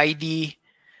 Heidi,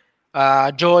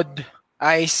 Jod,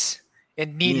 Ice,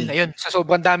 and Neil. Ayun, sa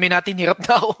sobrang dami natin, hirap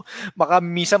na ako. Baka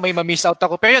may ma-miss out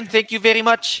ako. Pero yun, thank you very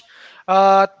much.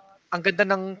 Ang ganda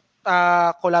ng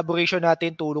collaboration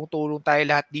natin. Tulong-tulong tayo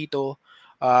lahat dito.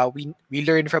 We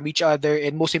learn from each other.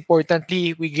 And most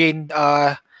importantly, we gain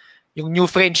yung new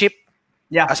friendship.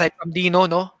 Yeah. Aside from Dino,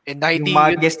 no? And Heidi. Yung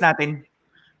mga guest natin.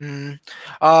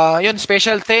 Yun,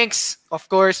 special thanks.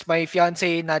 Of course, my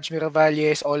fiancé, Najmi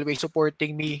Ravalles, always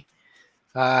supporting me.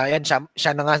 Yan,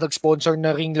 siya na nga nag-sponsor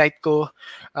na ring light ko.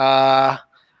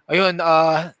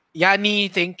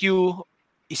 Yani, thank you.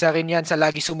 Isa rin yan sa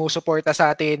lagi sumusuporta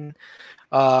sa atin.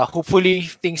 Hopefully,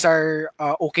 things are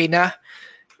okay na.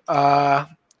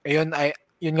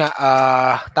 Yun nga.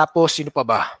 Tapos, sino pa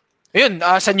ba? Ayun,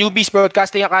 sa Newbies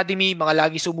Broadcasting Academy, mga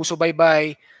lagi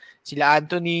sumusubaybay. Sila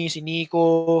Anthony, si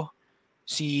Nico,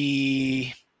 si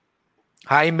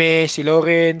Jaime, si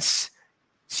Lawrence,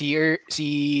 si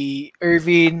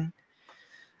Irvin.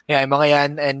 Mga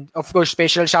yan. And of course,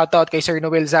 special shoutout kay Sir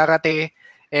Noel Zarate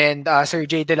and Sir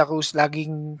Jay De La Cruz. Lagi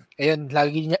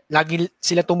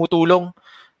sila tumutulong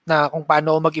na kung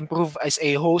paano mag-improve as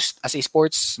a host, as a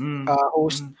sports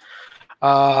host.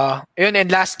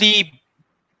 And lastly,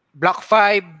 Block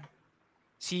 5,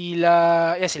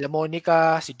 sila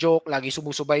Monica, si Joke, lagi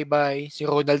sumusubaybay, si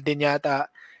Ronald din yata.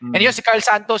 And yun, si Carl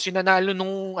Santos, yung nanalo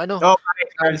nung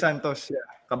Carl Santos. Yeah.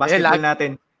 Kabasketball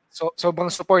natin. Sobrang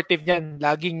supportive niyan.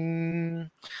 Lagi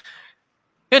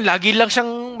lang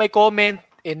siyang may comment.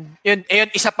 And yun,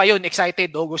 isa pa yun,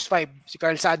 excited, August 5, si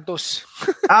Carl Santos.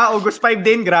 August 5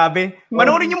 din, grabe.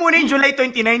 Manoorin niyo muna yung July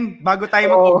 29 bago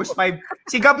tayo mag-August 5.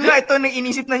 Si Gab nga, ito, nang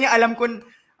inisip na niya, alam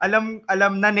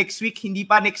na next week, hindi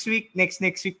pa next week, next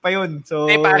week pa yun. So,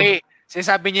 pare,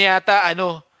 sinasabi niya yata,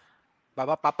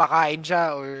 papakain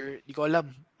siya or di ko alam.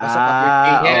 Basta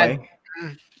pa-birthday niya. Okay.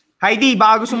 Heidi,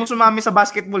 baka gusto mo sumami sa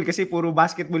basketball kasi puro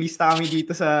basketballista kami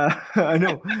dito sa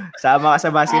sama ka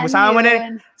sa basketball.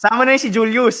 Sama na si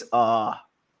Julius.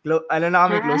 Close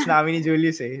na kami ni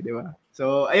Julius di ba?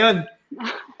 So, ayun.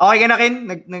 Okay ka na, Ken?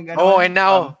 And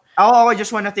now. Ako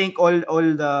just wanna thank all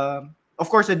the, of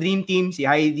course, the Dream Team, si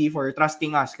Heidi for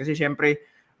trusting us kasi syempre,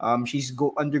 she's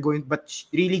undergoing, but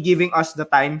really giving us the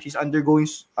time. She's undergoing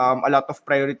a lot of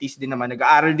priorities din naman.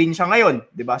 Nag-aaral din siya ngayon,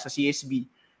 di ba, sa CSB.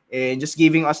 And just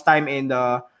giving us time, and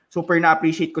super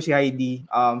na-appreciate ko si Heidi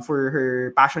for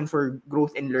her passion for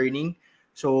growth and learning.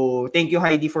 So, thank you,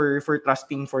 Heidi, for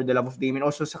trusting for the love of the game. And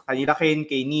also sa kanila, Ken,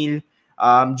 kay Neil,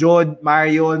 Jod,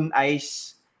 Marion,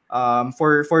 Ice,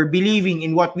 for believing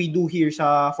in what we do here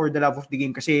for the love of the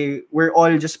game. Kasi we're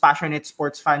all just passionate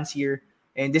sports fans here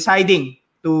and deciding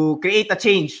to create a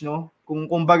change, no?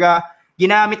 Kung baga,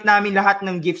 ginamit namin lahat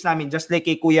ng gifts namin, just like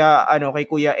kay Kuya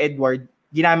Edward,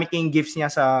 ginamit niya yung gifts niya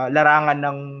sa larangan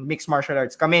ng mixed martial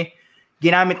arts. Kami,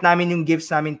 ginamit namin yung gifts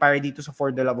namin para dito sa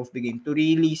For the Love of the Game to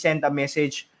really send a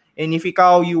message. And if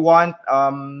you want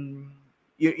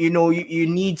you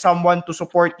need someone to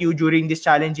support you during these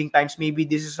challenging times, maybe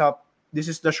this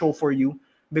is the show for you,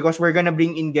 because we're gonna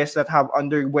bring in guests that have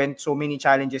underwent so many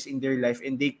challenges in their life,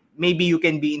 and maybe you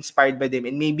can be inspired by them,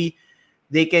 and maybe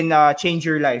they can change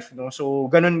your life, no? So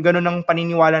ganun ang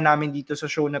paniniwala namin dito sa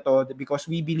show na to, because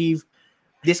we believe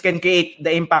this can create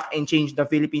the impact and change the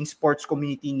Philippine sports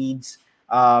community needs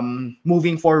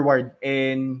moving forward,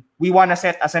 and we wanna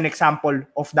set as an example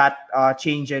of that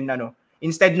change. And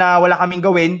instead na wala kaming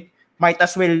gawin, might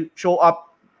as well show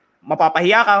up.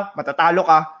 Mapapahiya ka, matatalo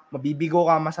ka, mabibigo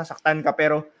ka, masasaktan ka,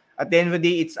 pero at the end of the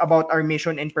day, it's about our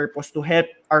mission and purpose to help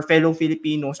our fellow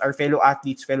Filipinos, our fellow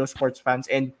athletes, fellow sports fans,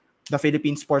 and the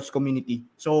Philippine sports community.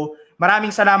 So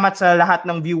maraming salamat sa lahat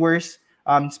ng viewers,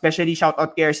 especially shout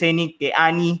out kay Arsenic, kay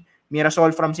Annie,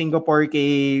 Mirasol from Singapore,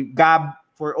 kay Gab,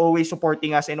 for always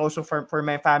supporting us, and also for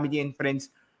my family and friends.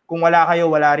 Kung wala kayo,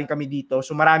 wala rin kami dito.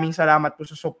 So maraming salamat po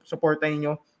sa suporta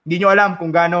ninyo. Hindi nyo alam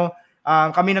kung gaano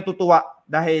kami natutuwa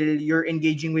dahil you're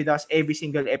engaging with us every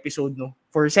single episode, no?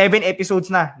 For 7 episodes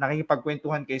na,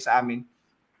 nakikipagkwentuhan kayo sa amin.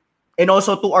 And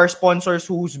also to our sponsors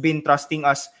who's been trusting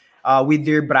us with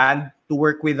their brand to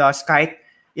work with us. Kahit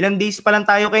ilang days pa lang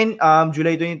tayo, Ken,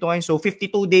 July 22 ngayon. So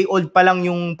 52-day-old pa lang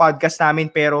yung podcast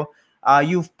namin, pero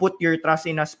you've put your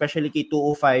trust in us, especially kay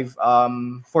 205,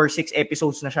 for 6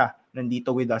 episodes na siya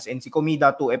nandito with us. And si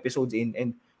Comida, 2 episodes in.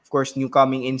 And of course, new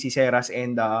coming in si Seras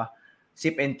and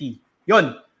Sip and Tea.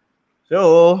 Yun.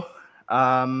 So,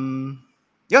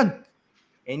 yun.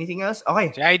 Anything else? Okay.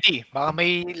 Si Heidi, baka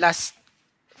may last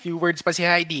few words pa si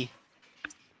Heidi.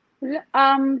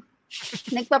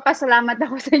 Nagpapasalamat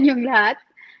ako sa inyong lahat.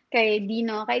 Kay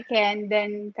Dino, kay Ken,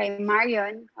 then kay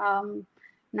Marion,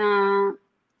 na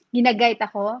ginagayt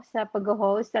ako sa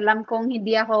pag-host. Alam kong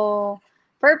hindi ako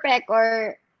perfect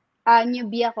or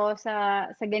newbie ako sa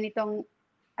ganitong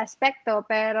aspekto,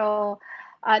 pero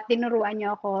tinuruan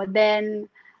niyo ako. Then,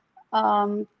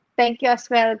 thank you as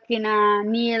well kina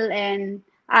Neil and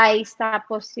Ice,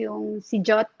 tapos yung si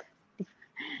Jot.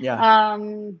 Yeah.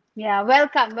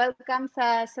 Welcome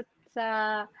sa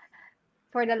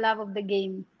For the Love of the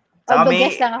Game. Saka Although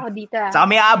guest lang ako dito. Saka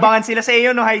may aabangan sila sa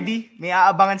iyo, no, Heidi? May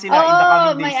aabangan sila in the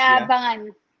coming days. May aabangan.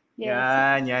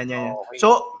 Yes. Yan. Okay.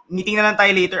 So, meeting na lang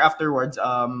tayo later afterwards.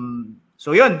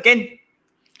 So yun, Ken,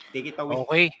 take it away.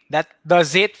 Okay, that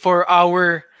does it for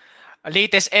our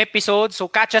latest episode. So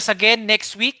catch us again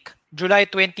next week, July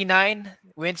 29,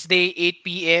 Wednesday, 8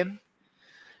 p.m.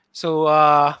 So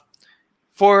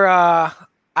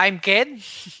I'm Ken.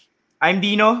 I'm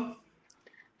Dino.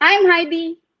 I'm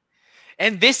Heidi.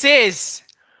 And this is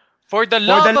For the For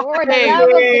Love the of the Love of the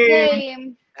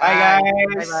Game. Game. Bye,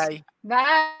 guys. Bye-bye.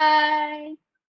 Bye.